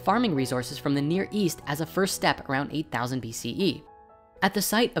with farming resources from the Near East as a first step around 8,000 BCE. At the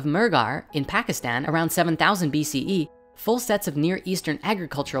site of Mehrgarh in Pakistan around 7,000 BCE, full sets of Near Eastern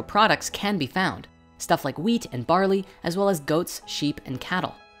agricultural products can be found, stuff like wheat and barley, as well as goats, sheep, and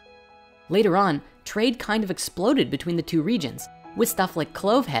cattle. Later on, trade kind of exploded between the two regions, with stuff like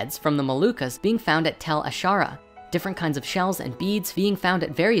clove heads from the Moluccas being found at Tel Ashara, different kinds of shells and beads being found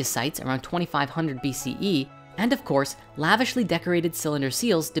at various sites around 2500 BCE, and of course, lavishly decorated cylinder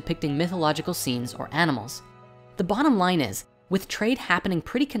seals depicting mythological scenes or animals. The bottom line is, with trade happening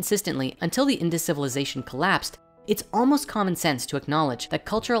pretty consistently until the Indus civilization collapsed, it's almost common sense to acknowledge that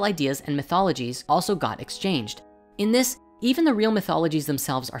cultural ideas and mythologies also got exchanged. In this, even the real mythologies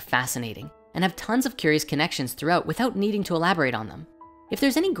themselves are fascinating and have tons of curious connections throughout without needing to elaborate on them. If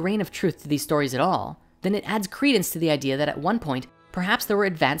there's any grain of truth to these stories at all, then it adds credence to the idea that at one point, perhaps there were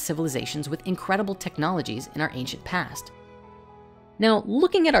advanced civilizations with incredible technologies in our ancient past. Now,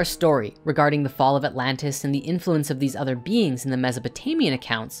 looking at our story regarding the fall of Atlantis and the influence of these other beings in the Mesopotamian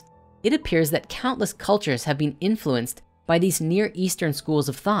accounts, it appears that countless cultures have been influenced by these Near Eastern schools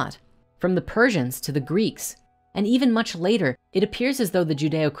of thought, from the Persians to the Greeks. And even much later, it appears as though the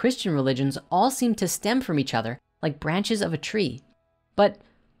Judeo-Christian religions all seem to stem from each other like branches of a tree. But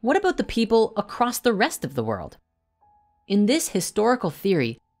what about the people across the rest of the world? In this historical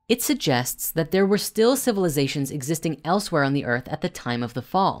theory, it suggests that there were still civilizations existing elsewhere on the earth at the time of the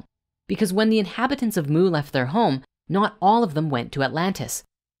fall, because when the inhabitants of Mu left their home, not all of them went to Atlantis.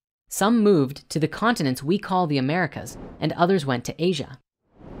 Some moved to the continents we call the Americas, and others went to Asia.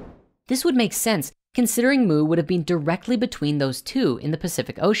 This would make sense considering Mu would have been directly between those two in the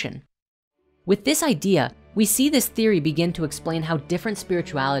Pacific Ocean. With this idea, we see this theory begin to explain how different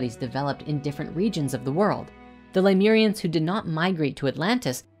spiritualities developed in different regions of the world. The Lemurians who did not migrate to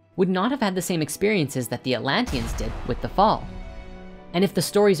Atlantis would not have had the same experiences that the Atlanteans did with the fall. And if the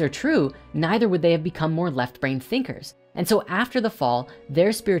stories are true, neither would they have become more left-brain thinkers. And so after the fall,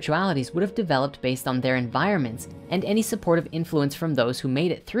 their spiritualities would have developed based on their environments and any supportive influence from those who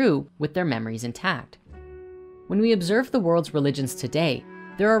made it through with their memories intact. When we observe the world's religions today,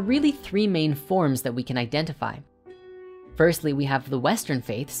 there are really three main forms that we can identify. Firstly, we have the Western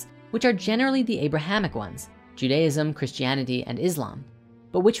faiths, which are generally the Abrahamic ones, Judaism, Christianity, and Islam,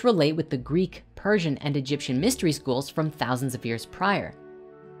 but which relate with the Greek, Persian, and Egyptian mystery schools from thousands of years prior.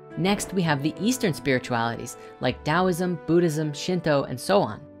 Next, we have the Eastern spiritualities like Taoism, Buddhism, Shinto, and so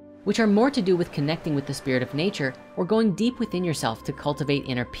on, which are more to do with connecting with the spirit of nature or going deep within yourself to cultivate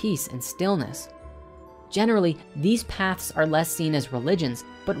inner peace and stillness. Generally, these paths are less seen as religions,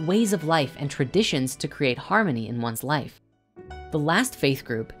 but ways of life and traditions to create harmony in one's life. The last faith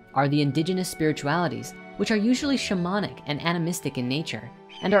group are the indigenous spiritualities, which are usually shamanic and animistic in nature,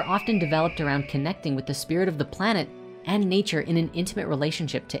 and are often developed around connecting with the spirit of the planet and nature in an intimate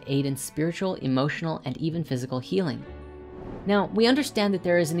relationship to aid in spiritual, emotional, and even physical healing. Now, we understand that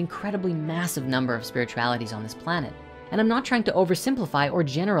there is an incredibly massive number of spiritualities on this planet, and I'm not trying to oversimplify or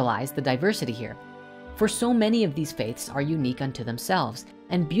generalize the diversity here. For so many of these faiths are unique unto themselves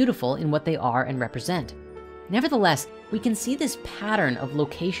and beautiful in what they are and represent. Nevertheless, we can see this pattern of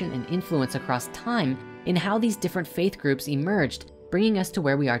location and influence across time in how these different faith groups emerged bringing us to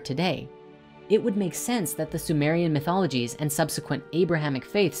where we are today. It would make sense that the Sumerian mythologies and subsequent Abrahamic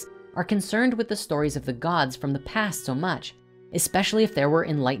faiths are concerned with the stories of the gods from the past so much, especially if there were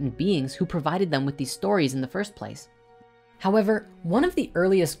enlightened beings who provided them with these stories in the first place. However, one of the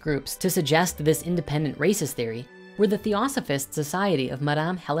earliest groups to suggest this independent racist theory were the Theosophist Society of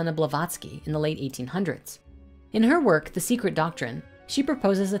Madame Helena Blavatsky in the late 1800s. In her work, The Secret Doctrine, she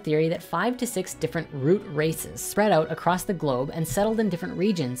proposes a theory that 5 to 6 different root races spread out across the globe and settled in different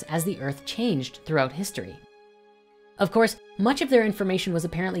regions as the earth changed throughout history. Of course, much of their information was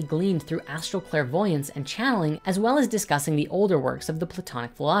apparently gleaned through astral clairvoyance and channeling, as well as discussing the older works of the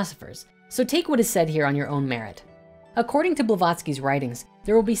Platonic philosophers. So take what is said here on your own merit. According to Blavatsky's writings,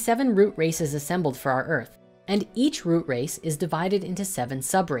 there will be 7 root races assembled for our earth, and each root race is divided into 7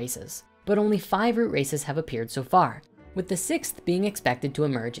 sub-races, but only 5 root races have appeared so far, with the 6th being expected to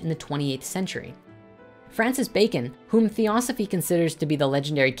emerge in the 28th century. Francis Bacon, whom Theosophy considers to be the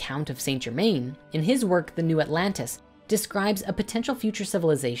legendary Count of Saint Germain, in his work, The New Atlantis, describes a potential future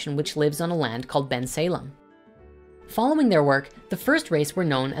civilization which lives on a land called Ben Salem. Following their work, the first race were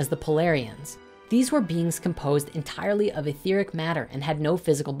known as the Polarians. These were beings composed entirely of etheric matter and had no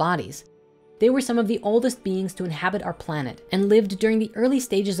physical bodies. They were some of the oldest beings to inhabit our planet and lived during the early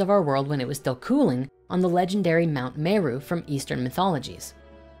stages of our world when it was still cooling on the legendary Mount Meru from Eastern mythologies.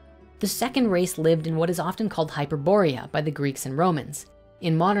 The second race lived in what is often called Hyperborea by the Greeks and Romans.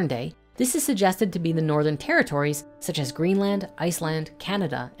 In modern day, this is suggested to be the northern territories such as Greenland, Iceland,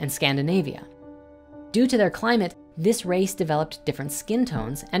 Canada, and Scandinavia. Due to their climate, this race developed different skin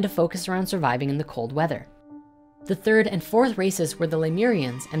tones and a focus around surviving in the cold weather. The third and fourth races were the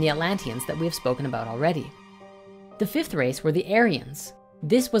Lemurians and the Atlanteans that we have spoken about already. The fifth race were the Aryans.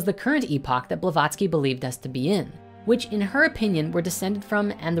 This was the current epoch that Blavatsky believed us to be in, which in her opinion were descended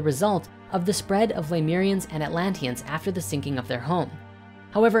from and the result of the spread of Lemurians and Atlanteans after the sinking of their home.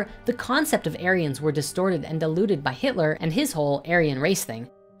 However, the concept of Aryans were distorted and diluted by Hitler and his whole Aryan race thing,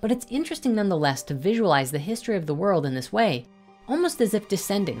 but it's interesting nonetheless to visualize the history of the world in this way, almost as if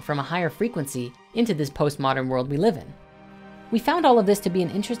descending from a higher frequency into this postmodern world we live in. We found all of this to be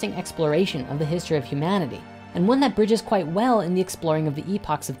an interesting exploration of the history of humanity, and one that bridges quite well in the exploring of the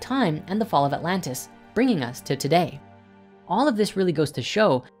epochs of time and the fall of Atlantis, bringing us to today. All of this really goes to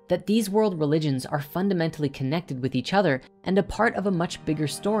show that these world religions are fundamentally connected with each other and a part of a much bigger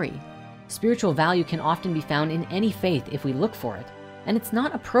story. Spiritual value can often be found in any faith if we look for it, and it's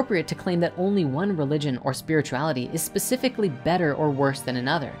not appropriate to claim that only one religion or spirituality is specifically better or worse than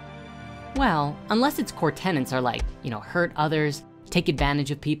another. Well, unless its core tenets are like, hurt others, take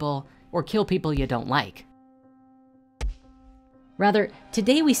advantage of people, or kill people you don't like. Rather,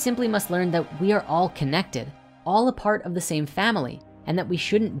 today we simply must learn that we are all connected, all a part of the same family, and that we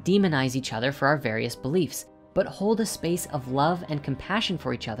shouldn't demonize each other for our various beliefs, but hold a space of love and compassion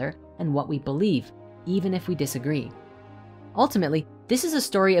for each other and what we believe, even if we disagree. Ultimately, this is a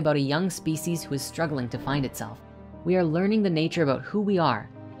story about a young species who is struggling to find itself. We are learning the nature about who we are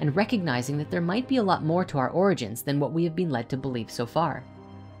and recognizing that there might be a lot more to our origins than what we have been led to believe so far.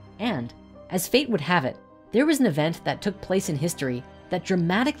 And as fate would have it, there was an event that took place in history that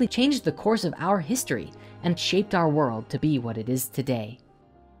dramatically changed the course of our history and shaped our world to be what it is today.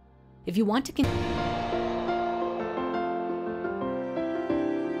 If you want to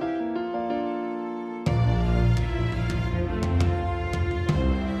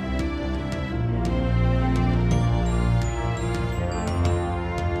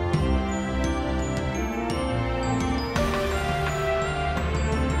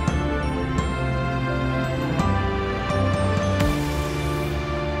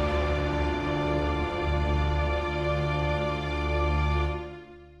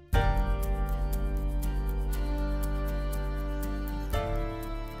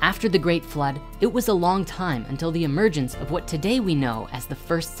After the Great Flood, it was a long time until the emergence of what today we know as the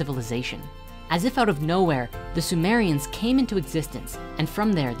first civilization. As if out of nowhere, the Sumerians came into existence, and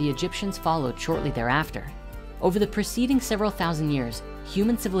from there, the Egyptians followed shortly thereafter. Over the preceding several thousand years,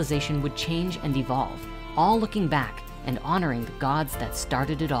 human civilization would change and evolve, all looking back and honoring the gods that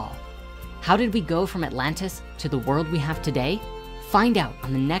started it all. How did we go from Atlantis to the world we have today? Find out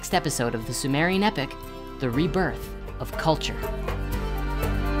on the next episode of the Sumerian epic, The Rebirth of Culture.